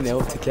fucking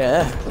ill to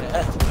care.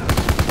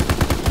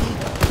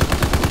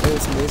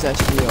 There's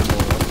actually a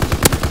more.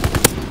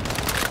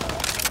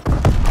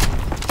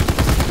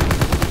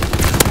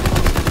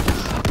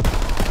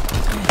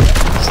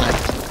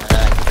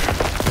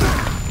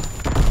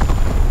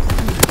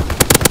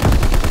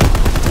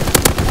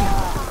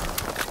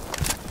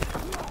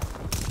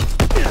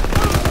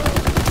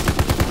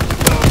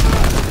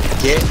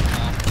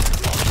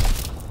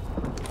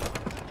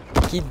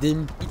 Get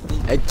him.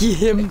 Get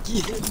him.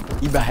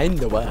 He behind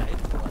the wall.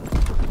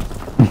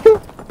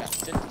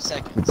 50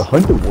 seconds.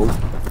 Behind the wall.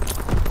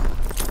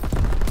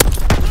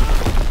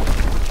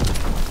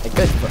 I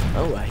got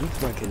oh, I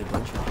hate marking a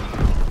bunch of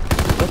things.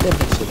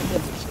 Whatever shit.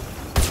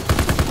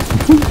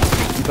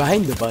 He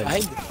behind the wall.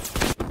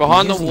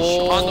 Behind the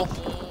wall.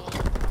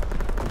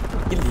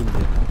 Kill him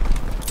then.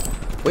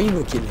 Why you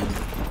not kill him?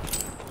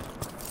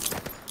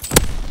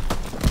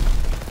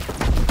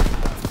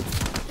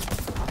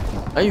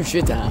 Are you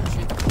shit ass?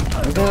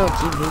 You cannot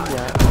kill him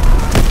yet.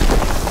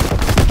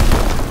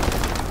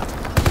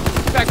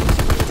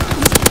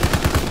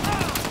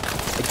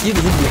 I killed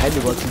him behind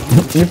the wall.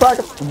 You back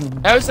up.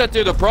 How is that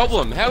dude a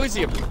problem? How is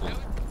he a problem?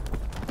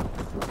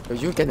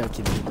 Because you cannot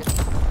kill him. Look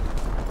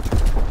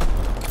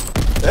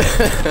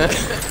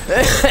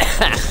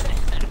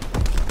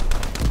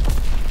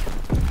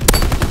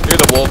at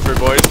the walkthrough,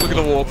 boys. Look at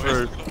the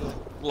walkthrough.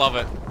 Love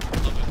it.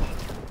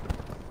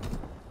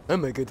 Oh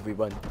my god, we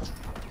won.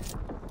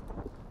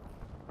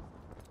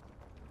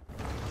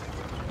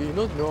 Do you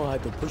not know how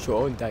to push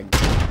your own tank?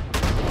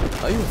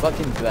 Are you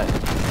fucking blind?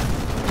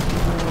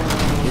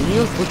 You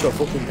need to push your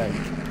fucking tank.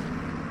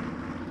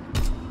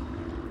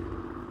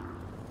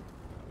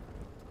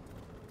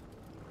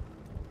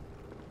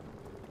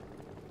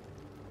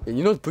 Can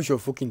you not push your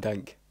fucking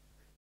tank?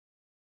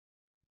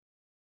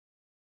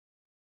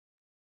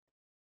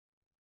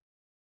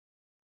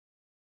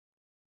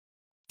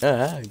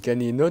 Can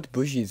you not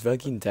push his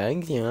fucking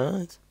tank,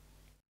 yeah?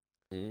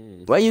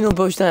 Why you not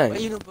push tank?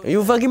 Are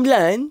you fucking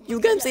blind? You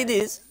can't say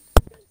this.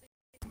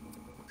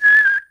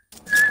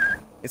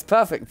 It's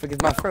perfect because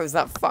my throat's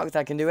that fucked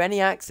I can do any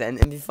accent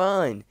and be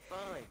fine.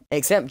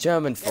 Except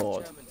German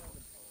Ford.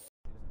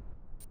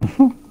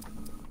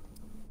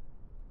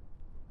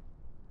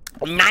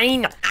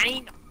 Nine!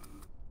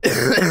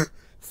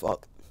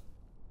 Fuck.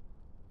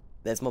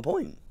 That's my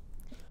point.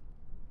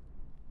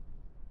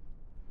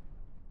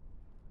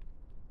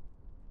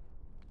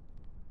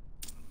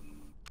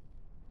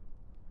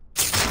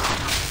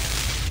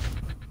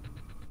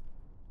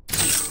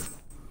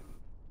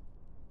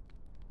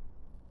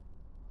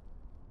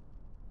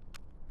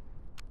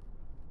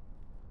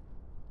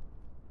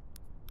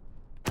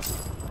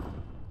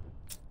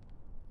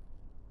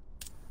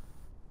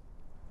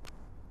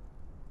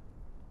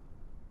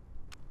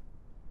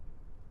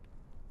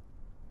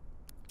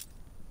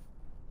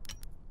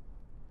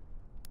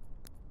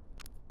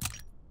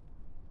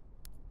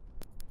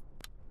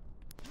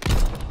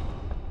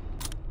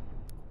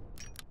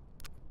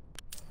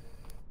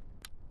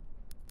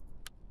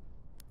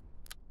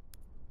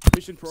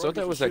 Mission So what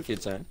priorities was are that kid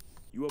shifting. saying?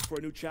 You up for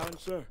a new challenge,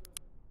 sir?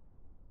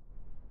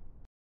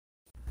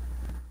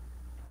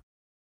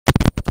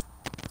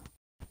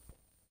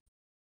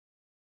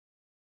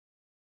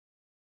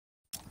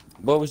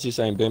 What was you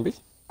saying, Bimby?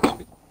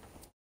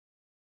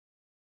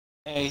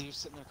 Hey, you're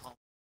sitting there calling.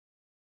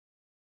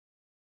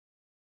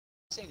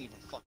 This ain't even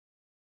fucking.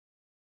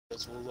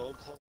 This will load.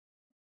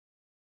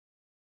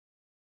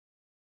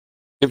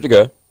 Give it a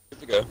go.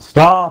 go.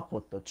 Stop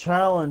with the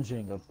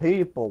challenging of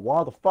people.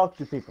 Why the fuck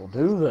do people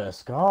do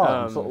this?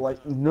 God, so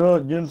like, no,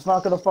 it's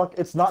not gonna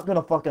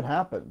fucking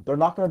happen. They're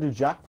not gonna do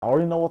jack. I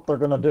already know what they're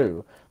gonna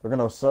do. They're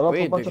gonna set up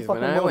a bunch of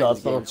fucking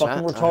loadouts that are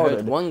fucking retarded,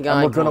 and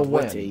we're gonna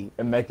win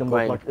and make them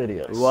look like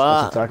idiots.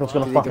 That's exactly what's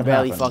gonna fucking happen. They can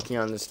barely fucking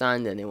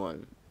understand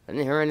anyone. I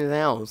didn't hear anything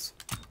else.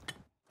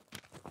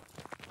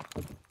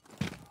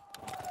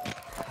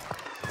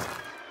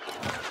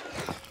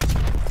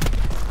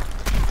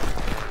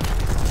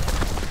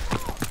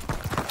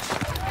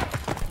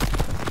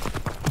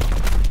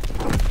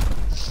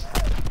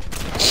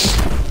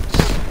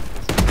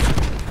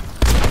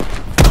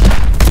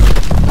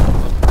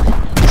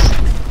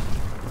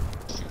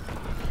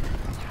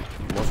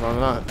 What's wrong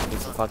with that?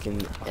 It's a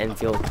fucking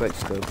Enfield quick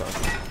scoper.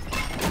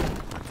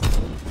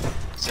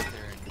 Sit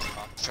there and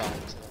try to.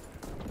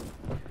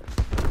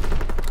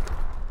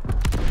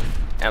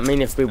 I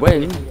mean, if we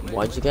win,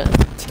 why'd you get it?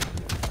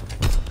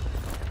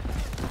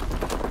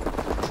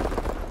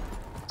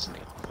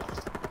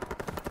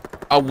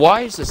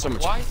 Why is there so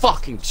much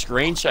fucking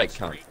screen shake,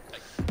 cunt?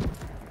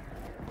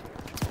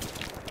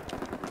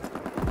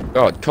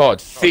 God,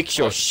 COD, fix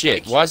your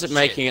shit. Why is it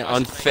making it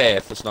unfair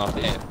for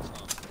snipers?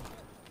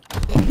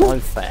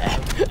 Unfair?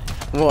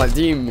 What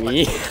do you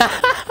mean?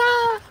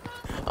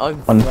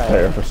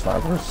 Unfair for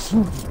snipers.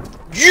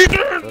 You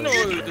don't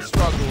know the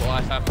struggle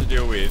I have to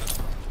deal with.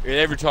 And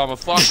every time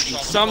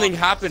something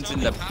happens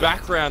in the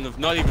background of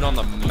not even on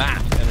the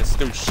map and it's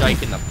still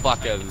shaking the fuck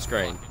out of the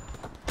screen.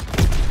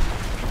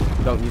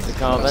 Don't use the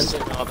carbon.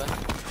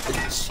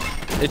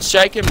 It's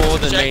shaking more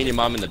than me and your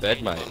mum in the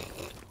bed, mate.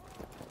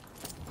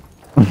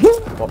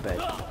 What bed?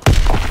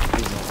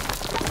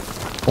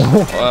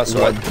 Oh, that's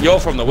right. You're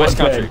from the West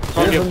Country.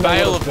 From your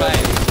bale of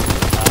hay.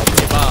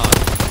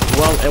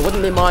 Well, it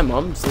wouldn't be my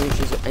mum, so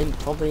she's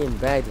probably in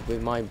bed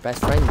with my best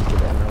friend for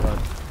another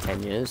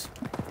 10 years.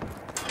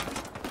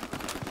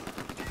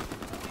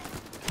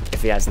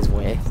 If he has his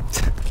way.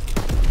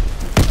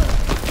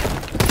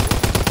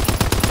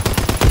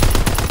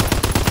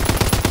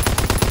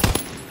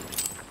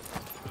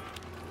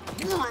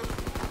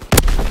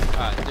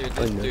 Alright, dude,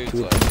 this dude's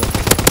like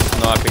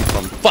sniping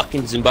from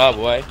fucking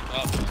Zimbabwe.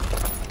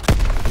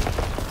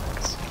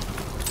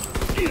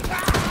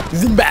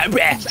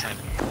 Zimbabwe!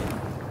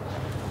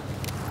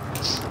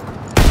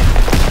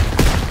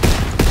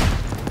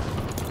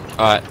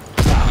 Alright,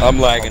 I'm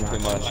lagging too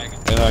much,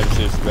 and I'm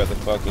just about to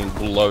fucking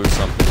blow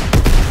something.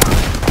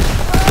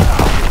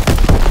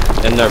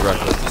 And no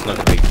rush, it's not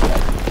a big deal.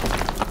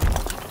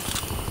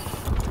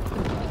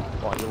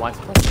 What, your wife's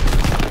pussy?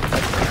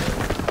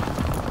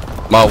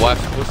 My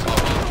wife's pussy.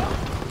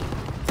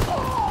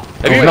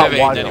 Have you ever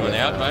eaten anyone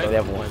out, mate? The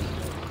other one.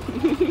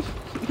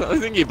 I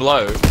think you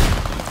blow.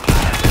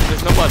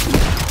 There's not much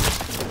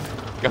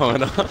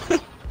going on.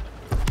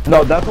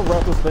 No, that's what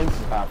Reckless thinks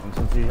has happened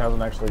since he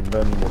hasn't actually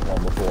been with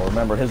one before.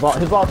 Remember, his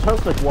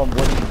autistic one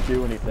wouldn't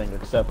do anything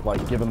except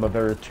like give him a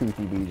very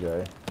toothy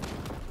BJ.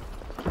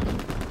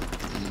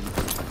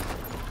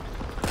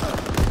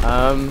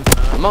 I'm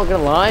not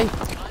gonna lie,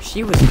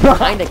 she was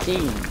kinda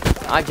keen.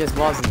 I just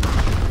wasn't.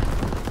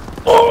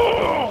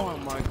 Oh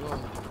my god.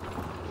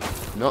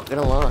 Not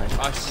gonna lie.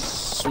 I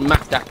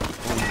smacked that.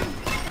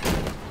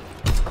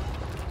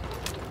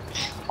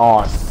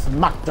 Oh,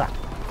 smack that.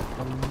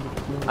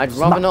 I'd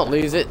rather not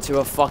lose it to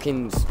a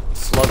fucking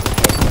slug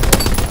head.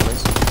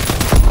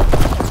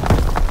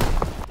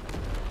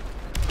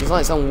 She's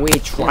like some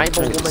weird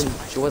tribal woman.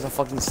 She was a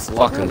fucking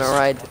slug on her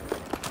head.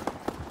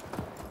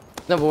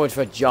 Another word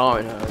for jar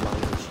in her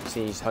language.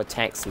 Since her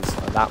texts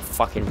are that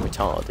fucking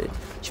retarded.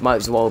 She might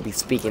as well be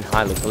speaking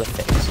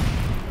hieroglyphics.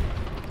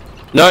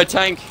 No,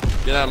 tank!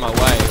 Get out of my way.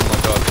 Oh my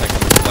god, tank,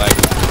 I'm just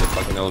lagging through the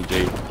fucking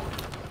LMG.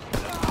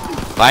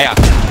 Fire!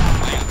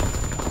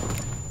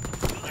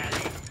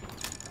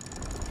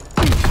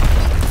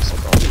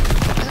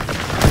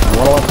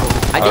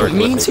 I didn't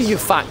mean to, you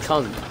fat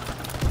cunt.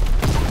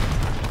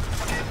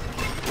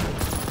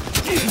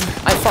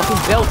 I fucking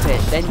built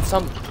it, then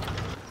some...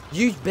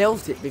 You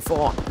built it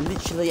before,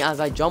 literally as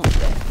I jumped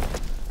there.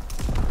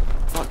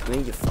 Fuck me,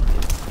 you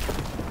fucking...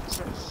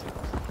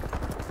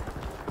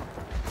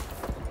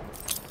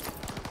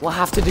 Well, I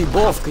have to do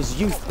both, because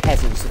you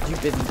peasants have you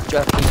been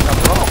jerking each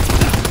other off.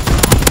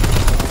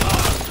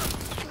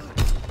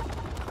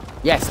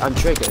 Yes, I'm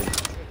triggered.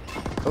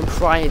 Don't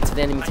cry into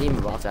the enemy team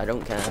about it, I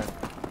don't care.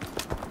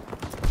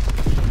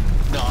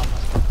 No.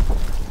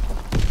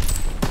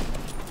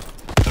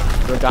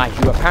 The guy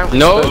who apparently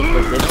No. spoke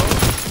with it.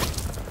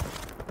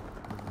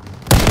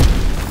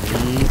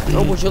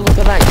 Oh, would you look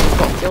at that? You just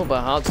got killed by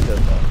a hardscope.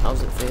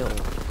 How's it feel?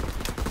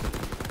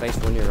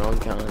 Based on your own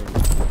kind.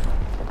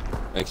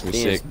 Makes me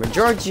Yes, sick.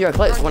 majority of your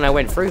clips when I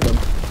went through them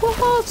were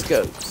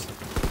hardscopes.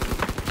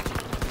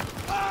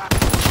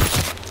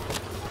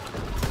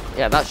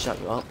 Yeah, that shut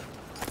you up.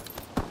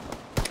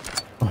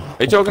 Are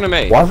you talking to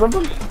me? Why has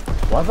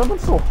everyone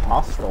so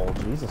hostile?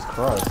 Jesus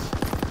Christ.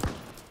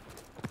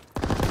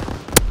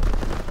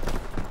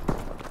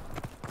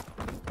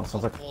 That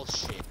sounds like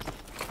Bullshit.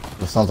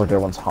 it sounds like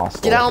everyone's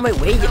hostile. Get out of my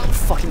way, you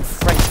fucking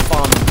French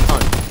farming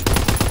cunt.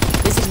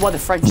 why the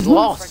French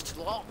lost.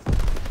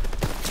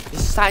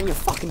 Just sat in your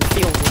fucking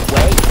field and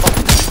wait,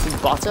 fucking eating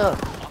butter.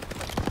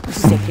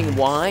 Sipping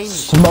wine.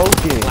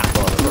 Smoking.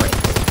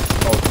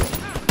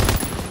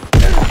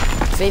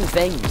 Same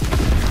thing.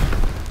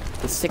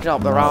 They stick it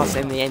up their ass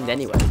in the end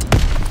anyway.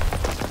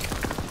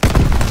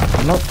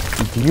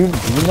 Do you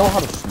know how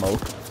to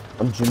smoke?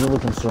 I'm genuinely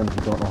concerned if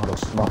you don't know how to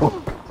smoke.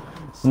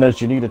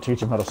 Snitch, you need to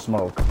teach him how to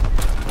smoke.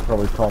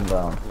 Probably calm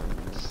down.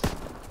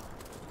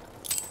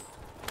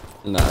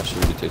 Nah, I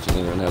shouldn't be teaching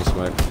anyone how to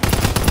smoke.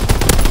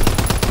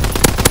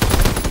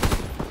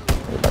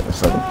 Wait back a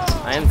second.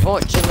 I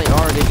unfortunately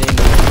already did.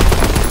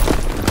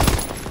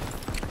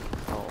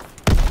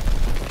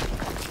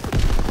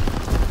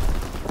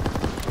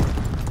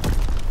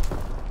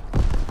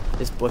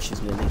 This bush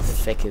is nearly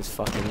thick as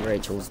fucking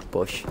Rachel's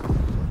bush.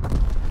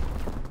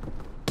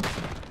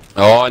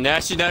 Oh, now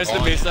she knows the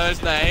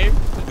misso's name.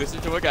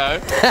 Listen to her go.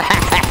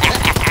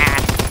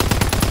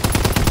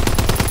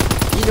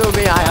 You know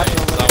me, I have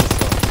no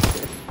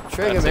limits.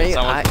 Trigger me,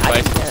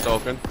 I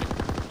stalking.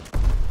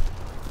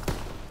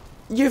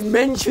 You've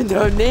mentioned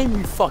her name,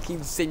 you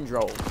fucking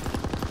syndrome.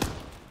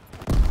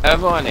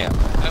 Have I now?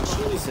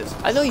 Jesus.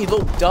 I know you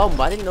look dumb,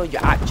 but I didn't know you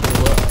actually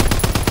were.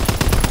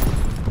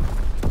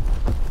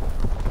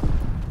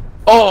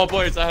 Oh,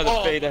 boys, I had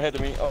a speed ahead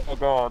of me. Oh,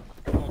 God.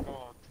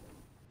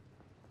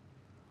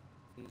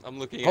 I'm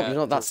looking Hope at you're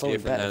not that solid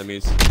different there.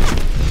 enemies.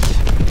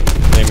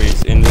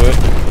 Enemies into it.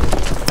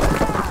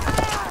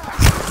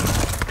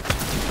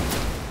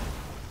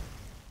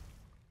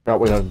 That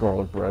we have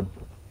garlic bread.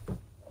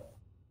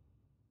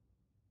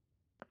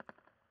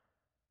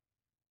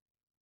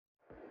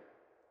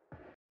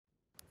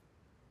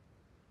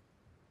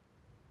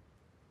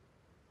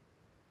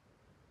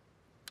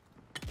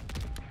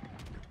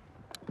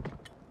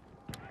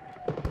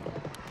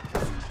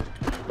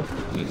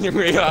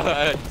 We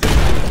are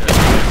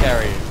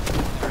carrying.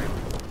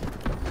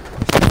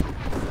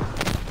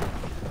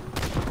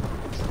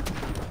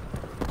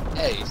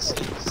 Hey,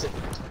 sit.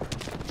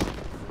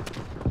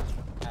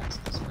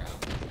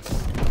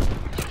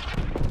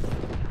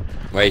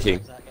 Waiting.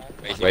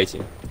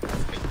 Waiting.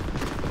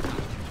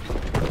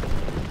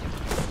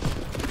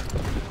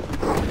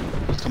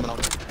 He's coming up.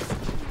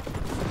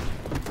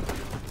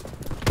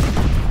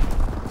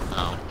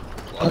 Oh.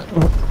 What?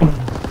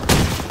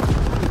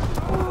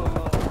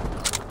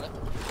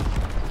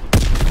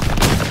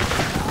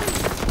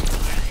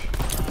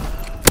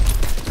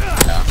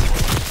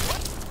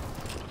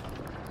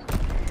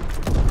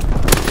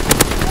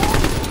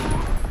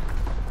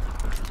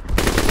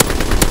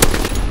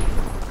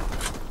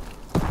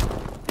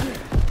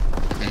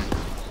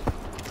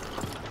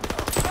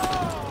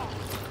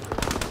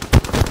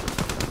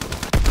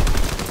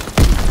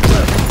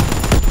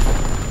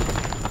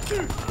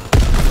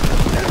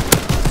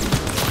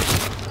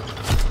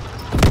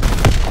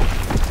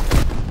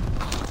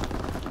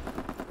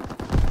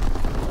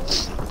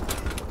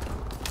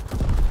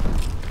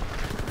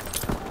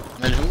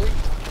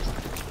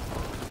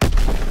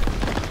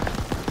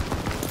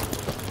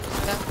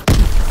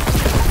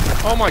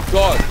 Oh my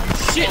God!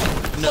 Shit!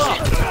 No.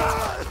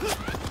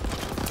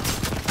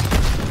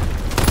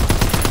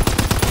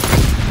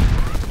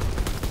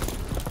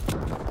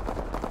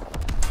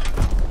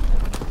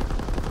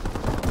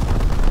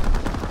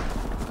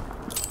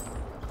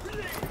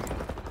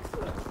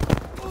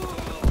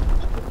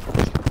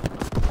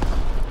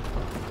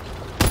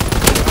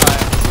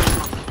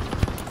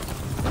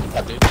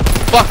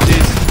 Fuck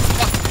this!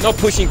 Not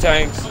pushing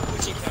tanks.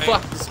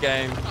 Fuck this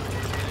game.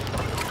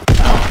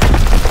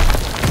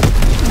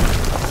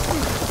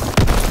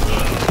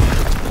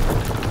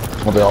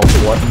 Well, they all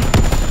sweating.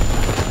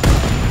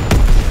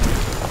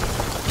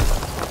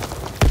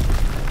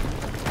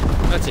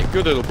 That's it.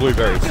 Good little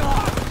blueberries.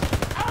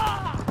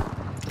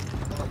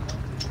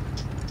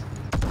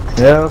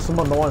 Yeah, some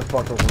annoying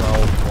fuckers when I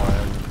was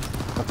playing.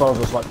 I thought I was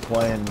just like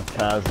playing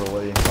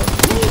casually. I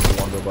was just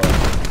wonder about it.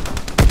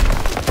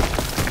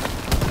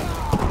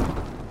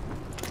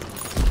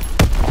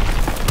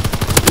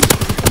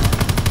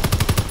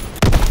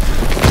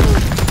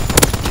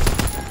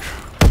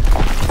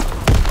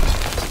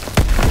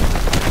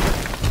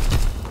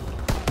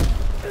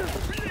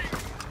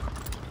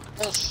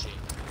 Bullshit.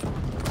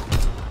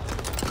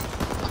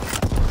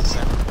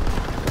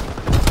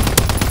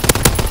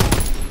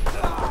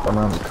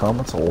 Around the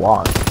comments a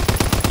lot.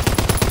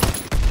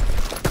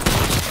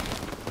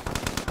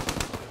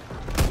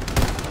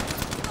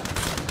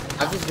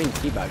 I've just been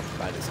teabagged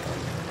by this guy.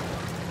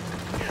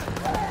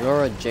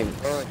 You're a jinx.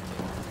 Nice.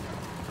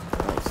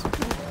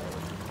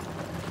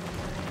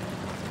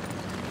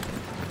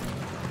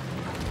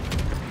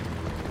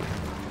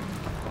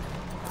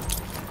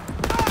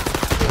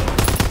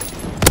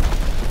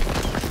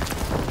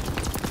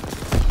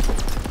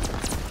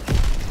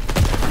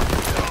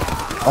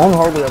 I don't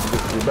hardly ever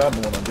get too bad,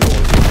 but when I do,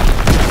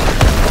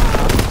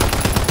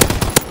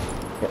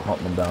 I get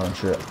hunting them down and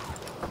shit.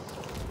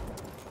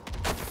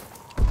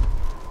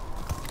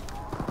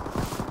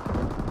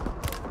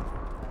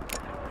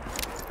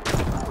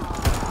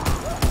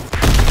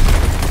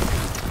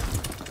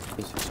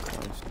 Jesus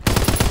Christ.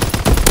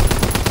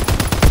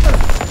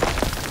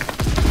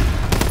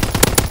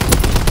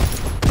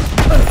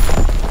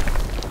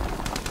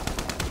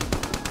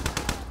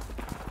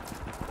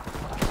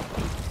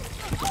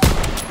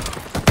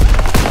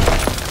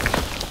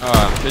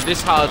 Dude,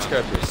 this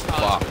hardscope is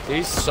fucked.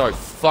 He's so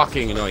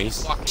fucking annoying.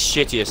 He's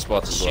shittiest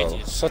spots as well.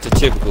 Such a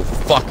typical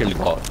fucking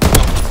bot.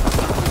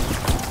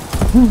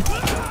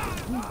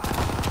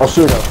 I'll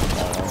shoot up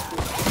tomorrow.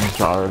 I'm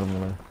tired. I'm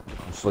gonna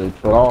sleep,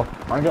 but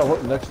I'm gonna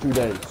work the next 2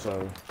 days,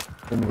 so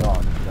give me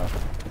on. Yeah.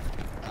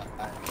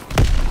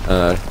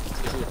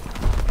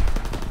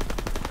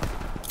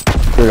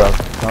 Here you go.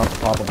 Don't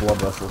pop a blood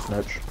vessel,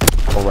 snitch,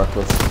 or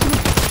reckless,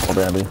 or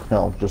Bambi.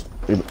 Hell, just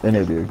any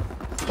of you.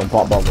 Don't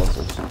pop blood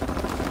vessels.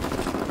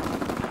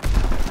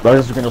 That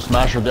is gonna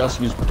smash your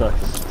desk. Use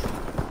protection.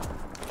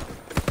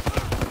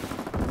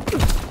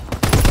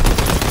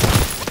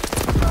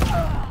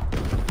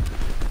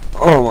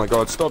 Oh my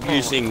god, stop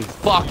using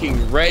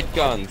fucking red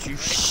guns, you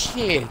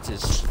shit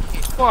as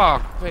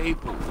fuck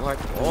people. Like,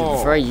 oh.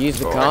 Before I use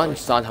the car and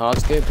start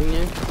hardscoping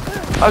you?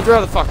 I'd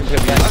rather fucking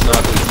people use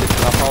snipers,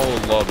 the whole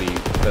lobby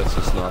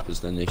versus snipers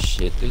than this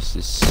shit. This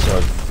is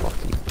so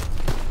fucking.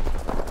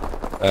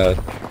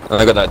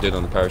 I got that dude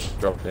on the parachute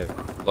drop there.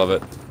 Love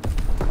it.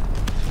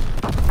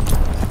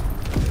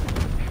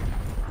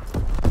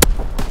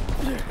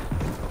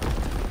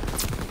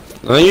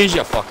 No, use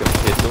your fucking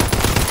pistol.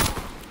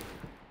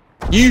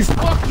 You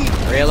fucking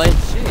Really?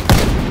 shit.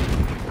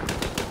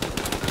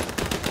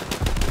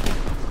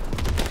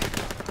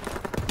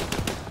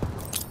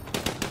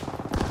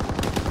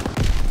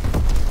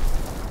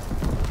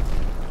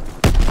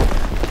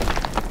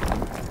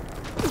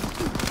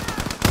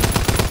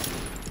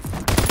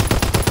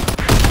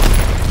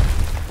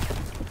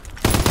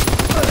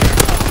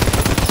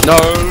 No,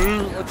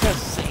 I'm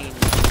just saying.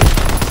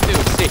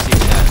 Still sitting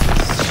there.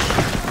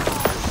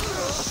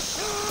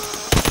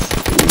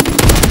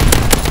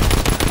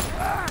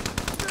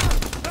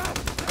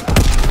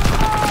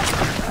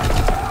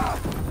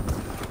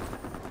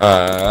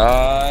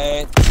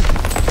 Alright.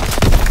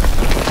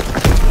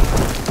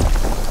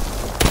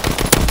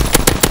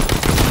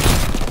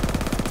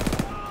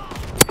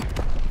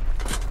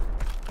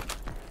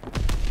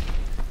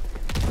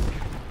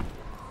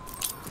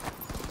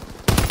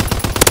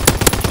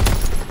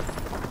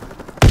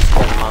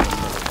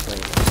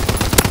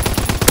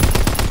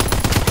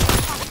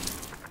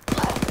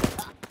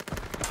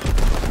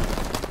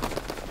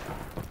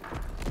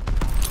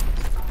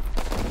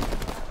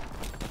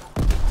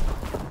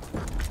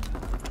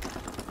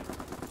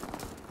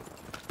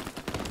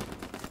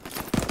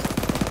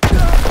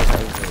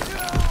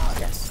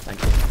 Yes, thank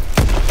you.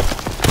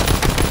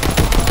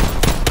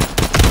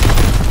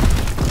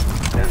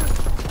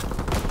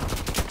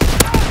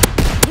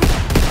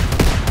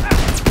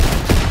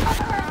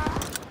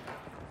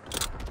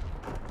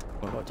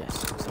 Oh, yes.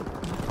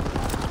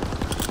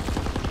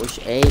 Push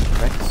A,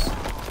 press.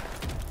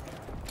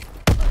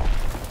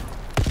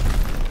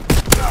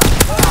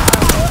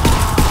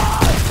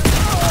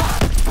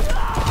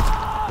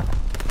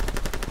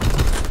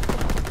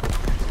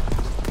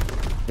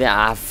 Yeah, I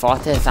have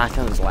 40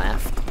 seconds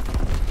left.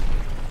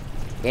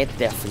 Get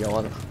there,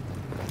 Fiona.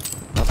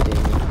 What do you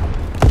mean?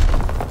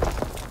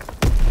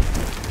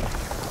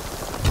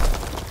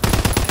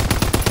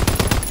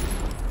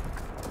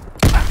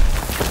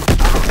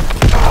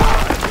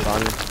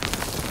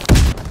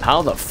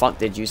 How the fuck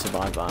did you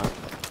survive that?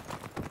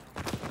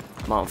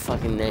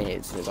 Motherfucking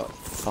nades, they got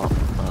fucked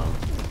up.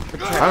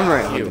 I'm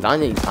right here,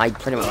 but I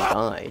pretty much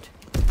died.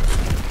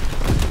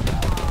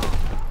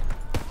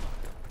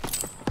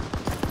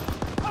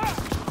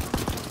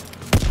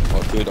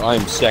 Dude,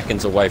 I'm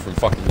seconds away from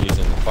fucking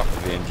using the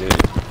fucking VMG.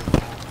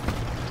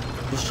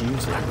 Just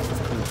use it.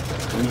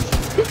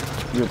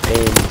 You're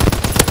paying.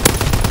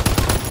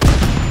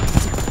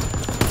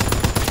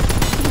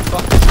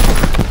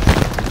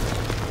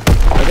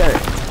 I got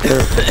it.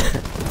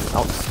 That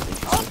was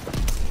interesting.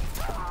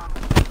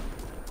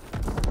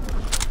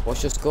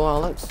 What's your score,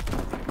 Alex?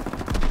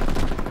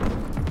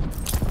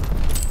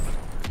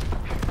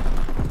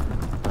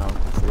 Oh,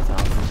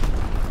 3,000.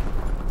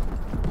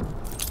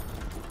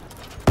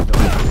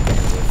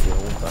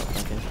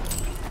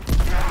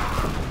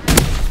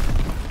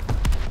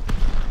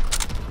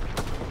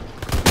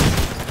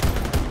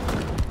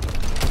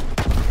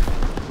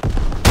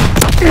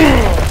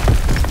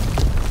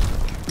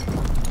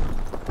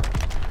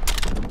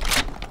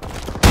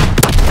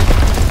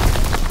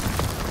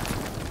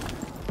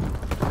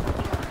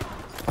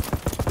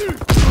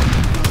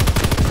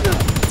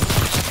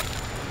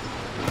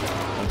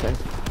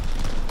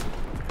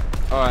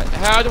 Alright,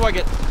 how do I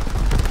get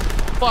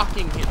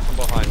fucking hit from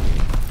behind me?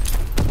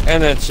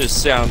 And it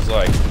just sounds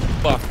like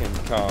fucking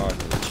car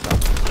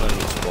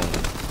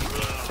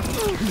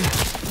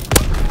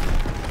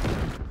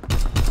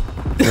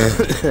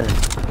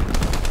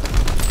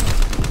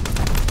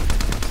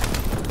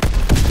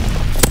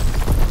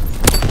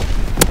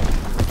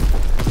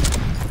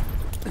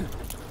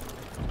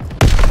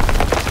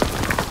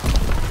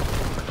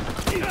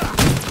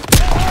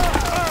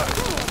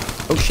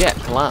Oh shit,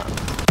 collapse.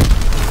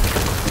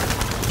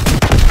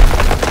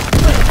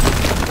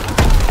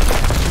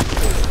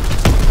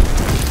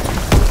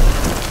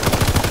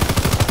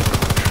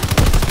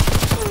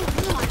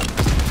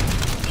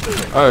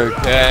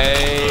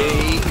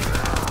 Okay.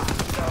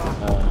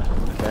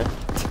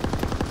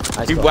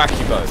 Okay. You whacked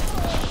you both.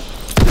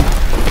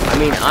 I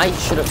mean, I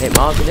should have hit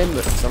marked him,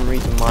 but for some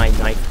reason my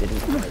knife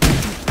didn't.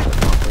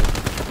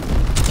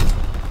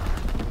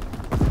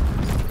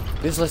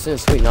 Just listen to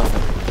Sweet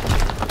Nothing.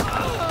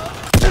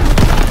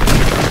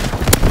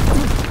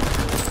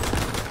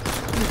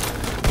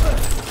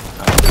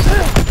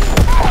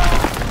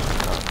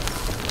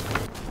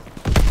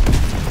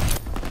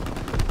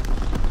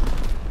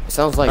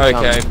 Sounds like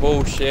okay,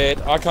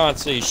 bullshit. I can't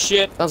see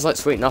shit. Sounds like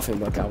Sweet Nothing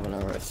by Calvin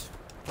Harris.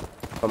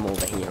 From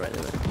over here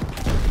anyway.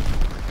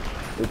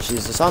 Which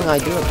is a song I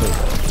do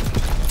approve.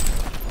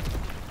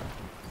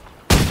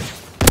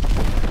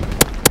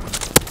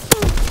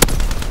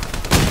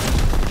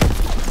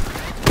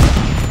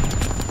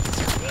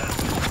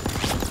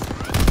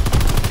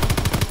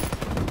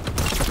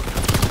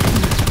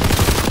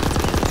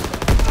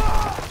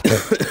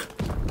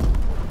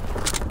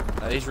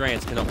 These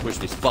rants cannot push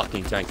this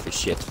fucking tank for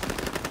shit.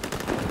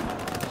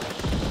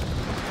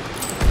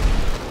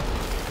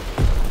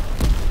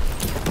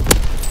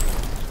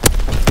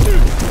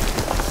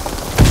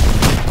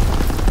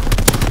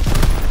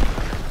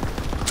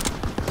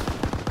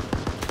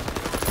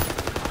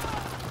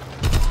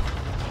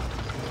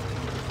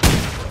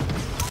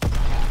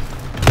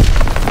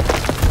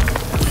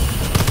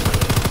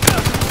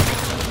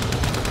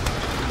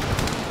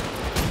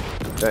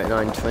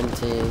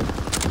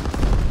 $39.20.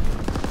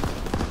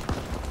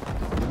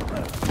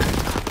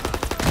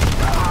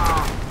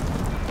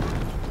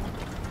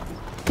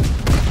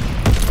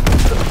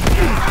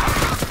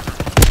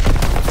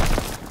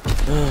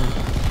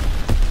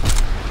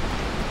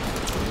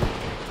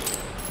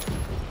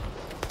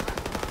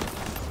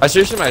 I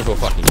seriously may as well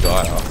fucking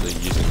die after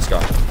using this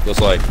gun.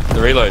 Because like,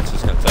 the reload's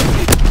just gonna take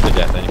me to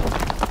death anyway.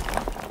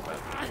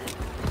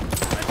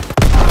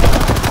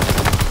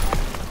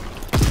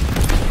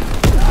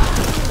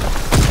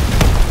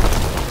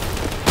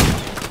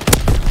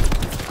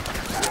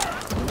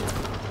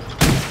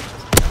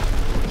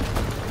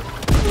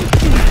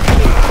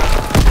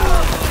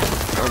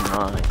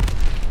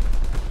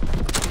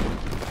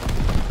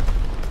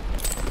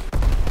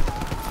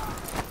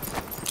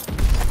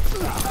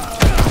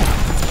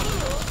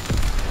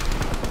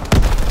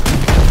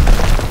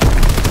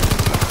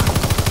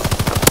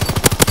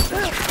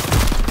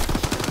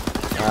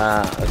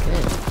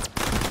 Okay.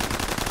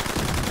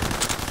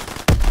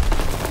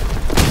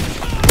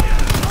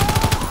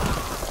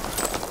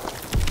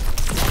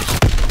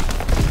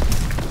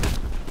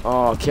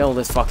 Oh, kill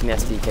this fucking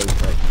SDK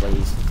prick,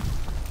 please.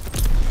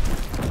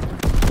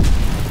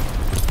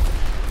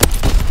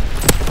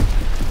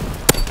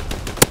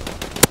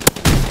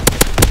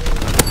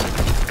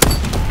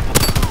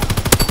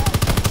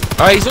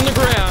 Oh, he's on the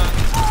ground.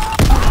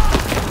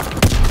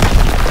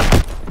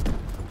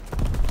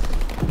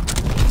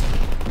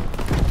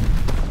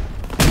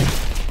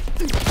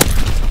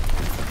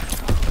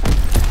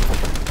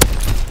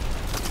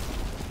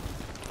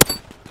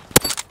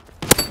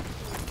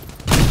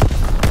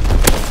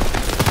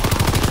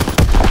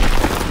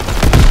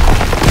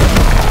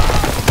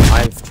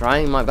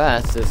 Trying my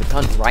best. There's a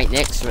cunt right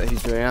next to it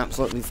who's doing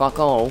absolutely fuck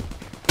all.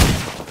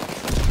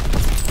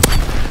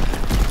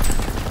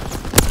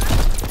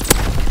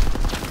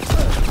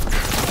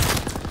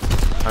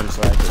 I'm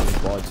sorry, I took his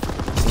quads.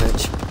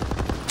 Snitch.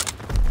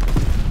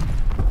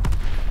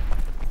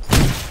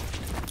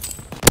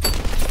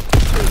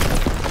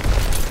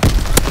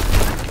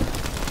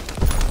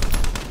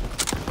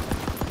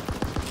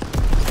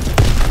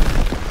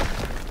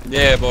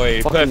 Yeah,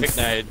 boy, Fucking perfect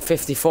nade.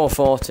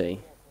 54-40.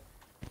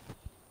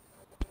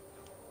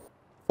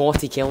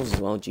 40 kills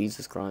as well,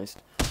 Jesus Christ.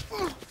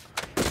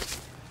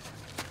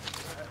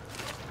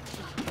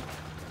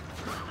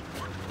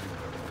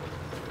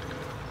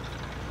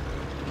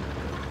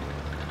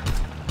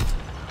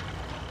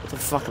 What the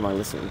fuck am I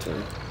listening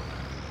to?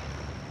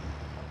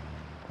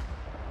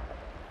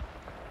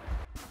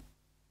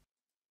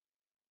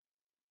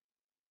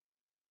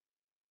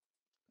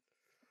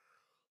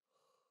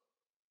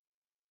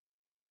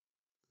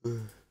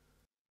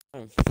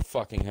 I'm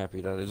fucking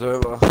happy that is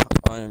over.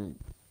 I'm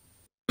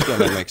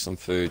gonna make some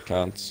food,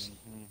 cunts.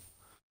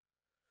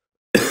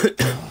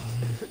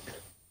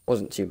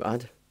 Wasn't too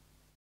bad.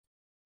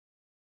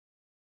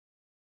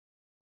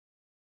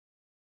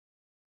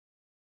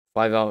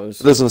 Five hours.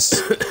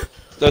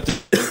 That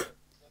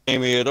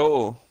didn't me at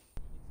all.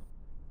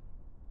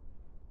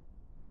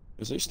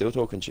 Is he still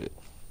talking shit?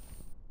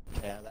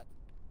 Yeah, that.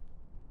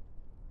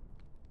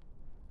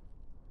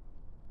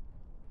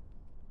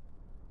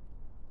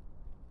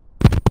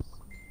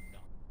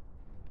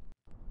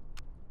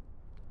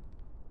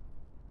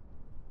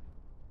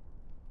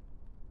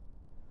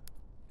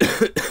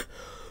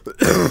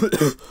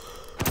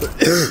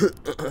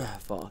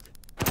 Fuck.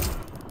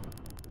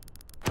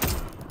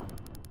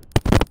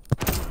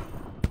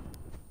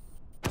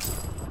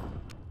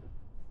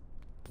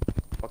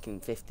 Fucking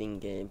 15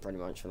 game pretty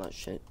much for that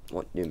shit.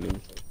 What do you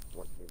mean?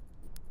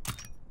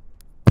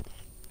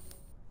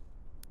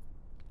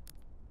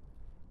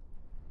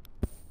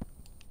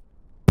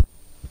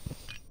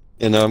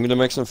 Yeah, no, I'm gonna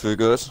make some food,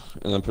 guys,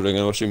 and I'm putting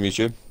on watching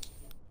YouTube.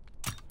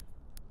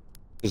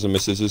 Because the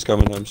missus is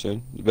coming home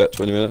soon. About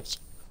 20 minutes.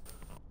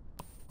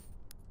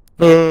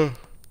 Alright,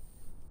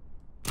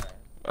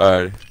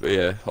 but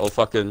yeah, I'll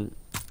fucking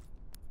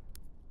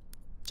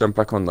jump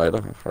back on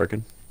later, I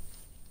reckon.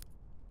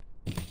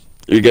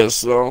 You guys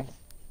so.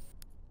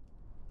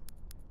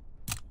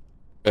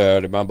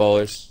 My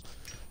boys.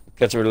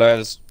 Catch you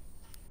later.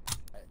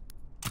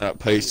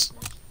 Peace.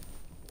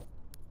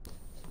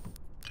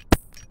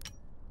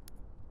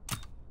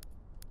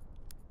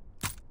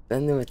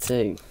 Then there were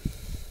two.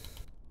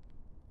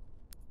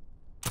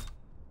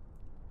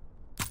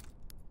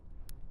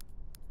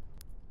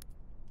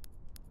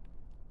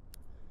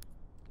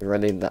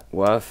 Really that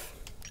worth?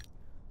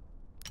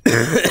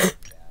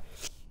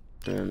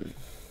 um.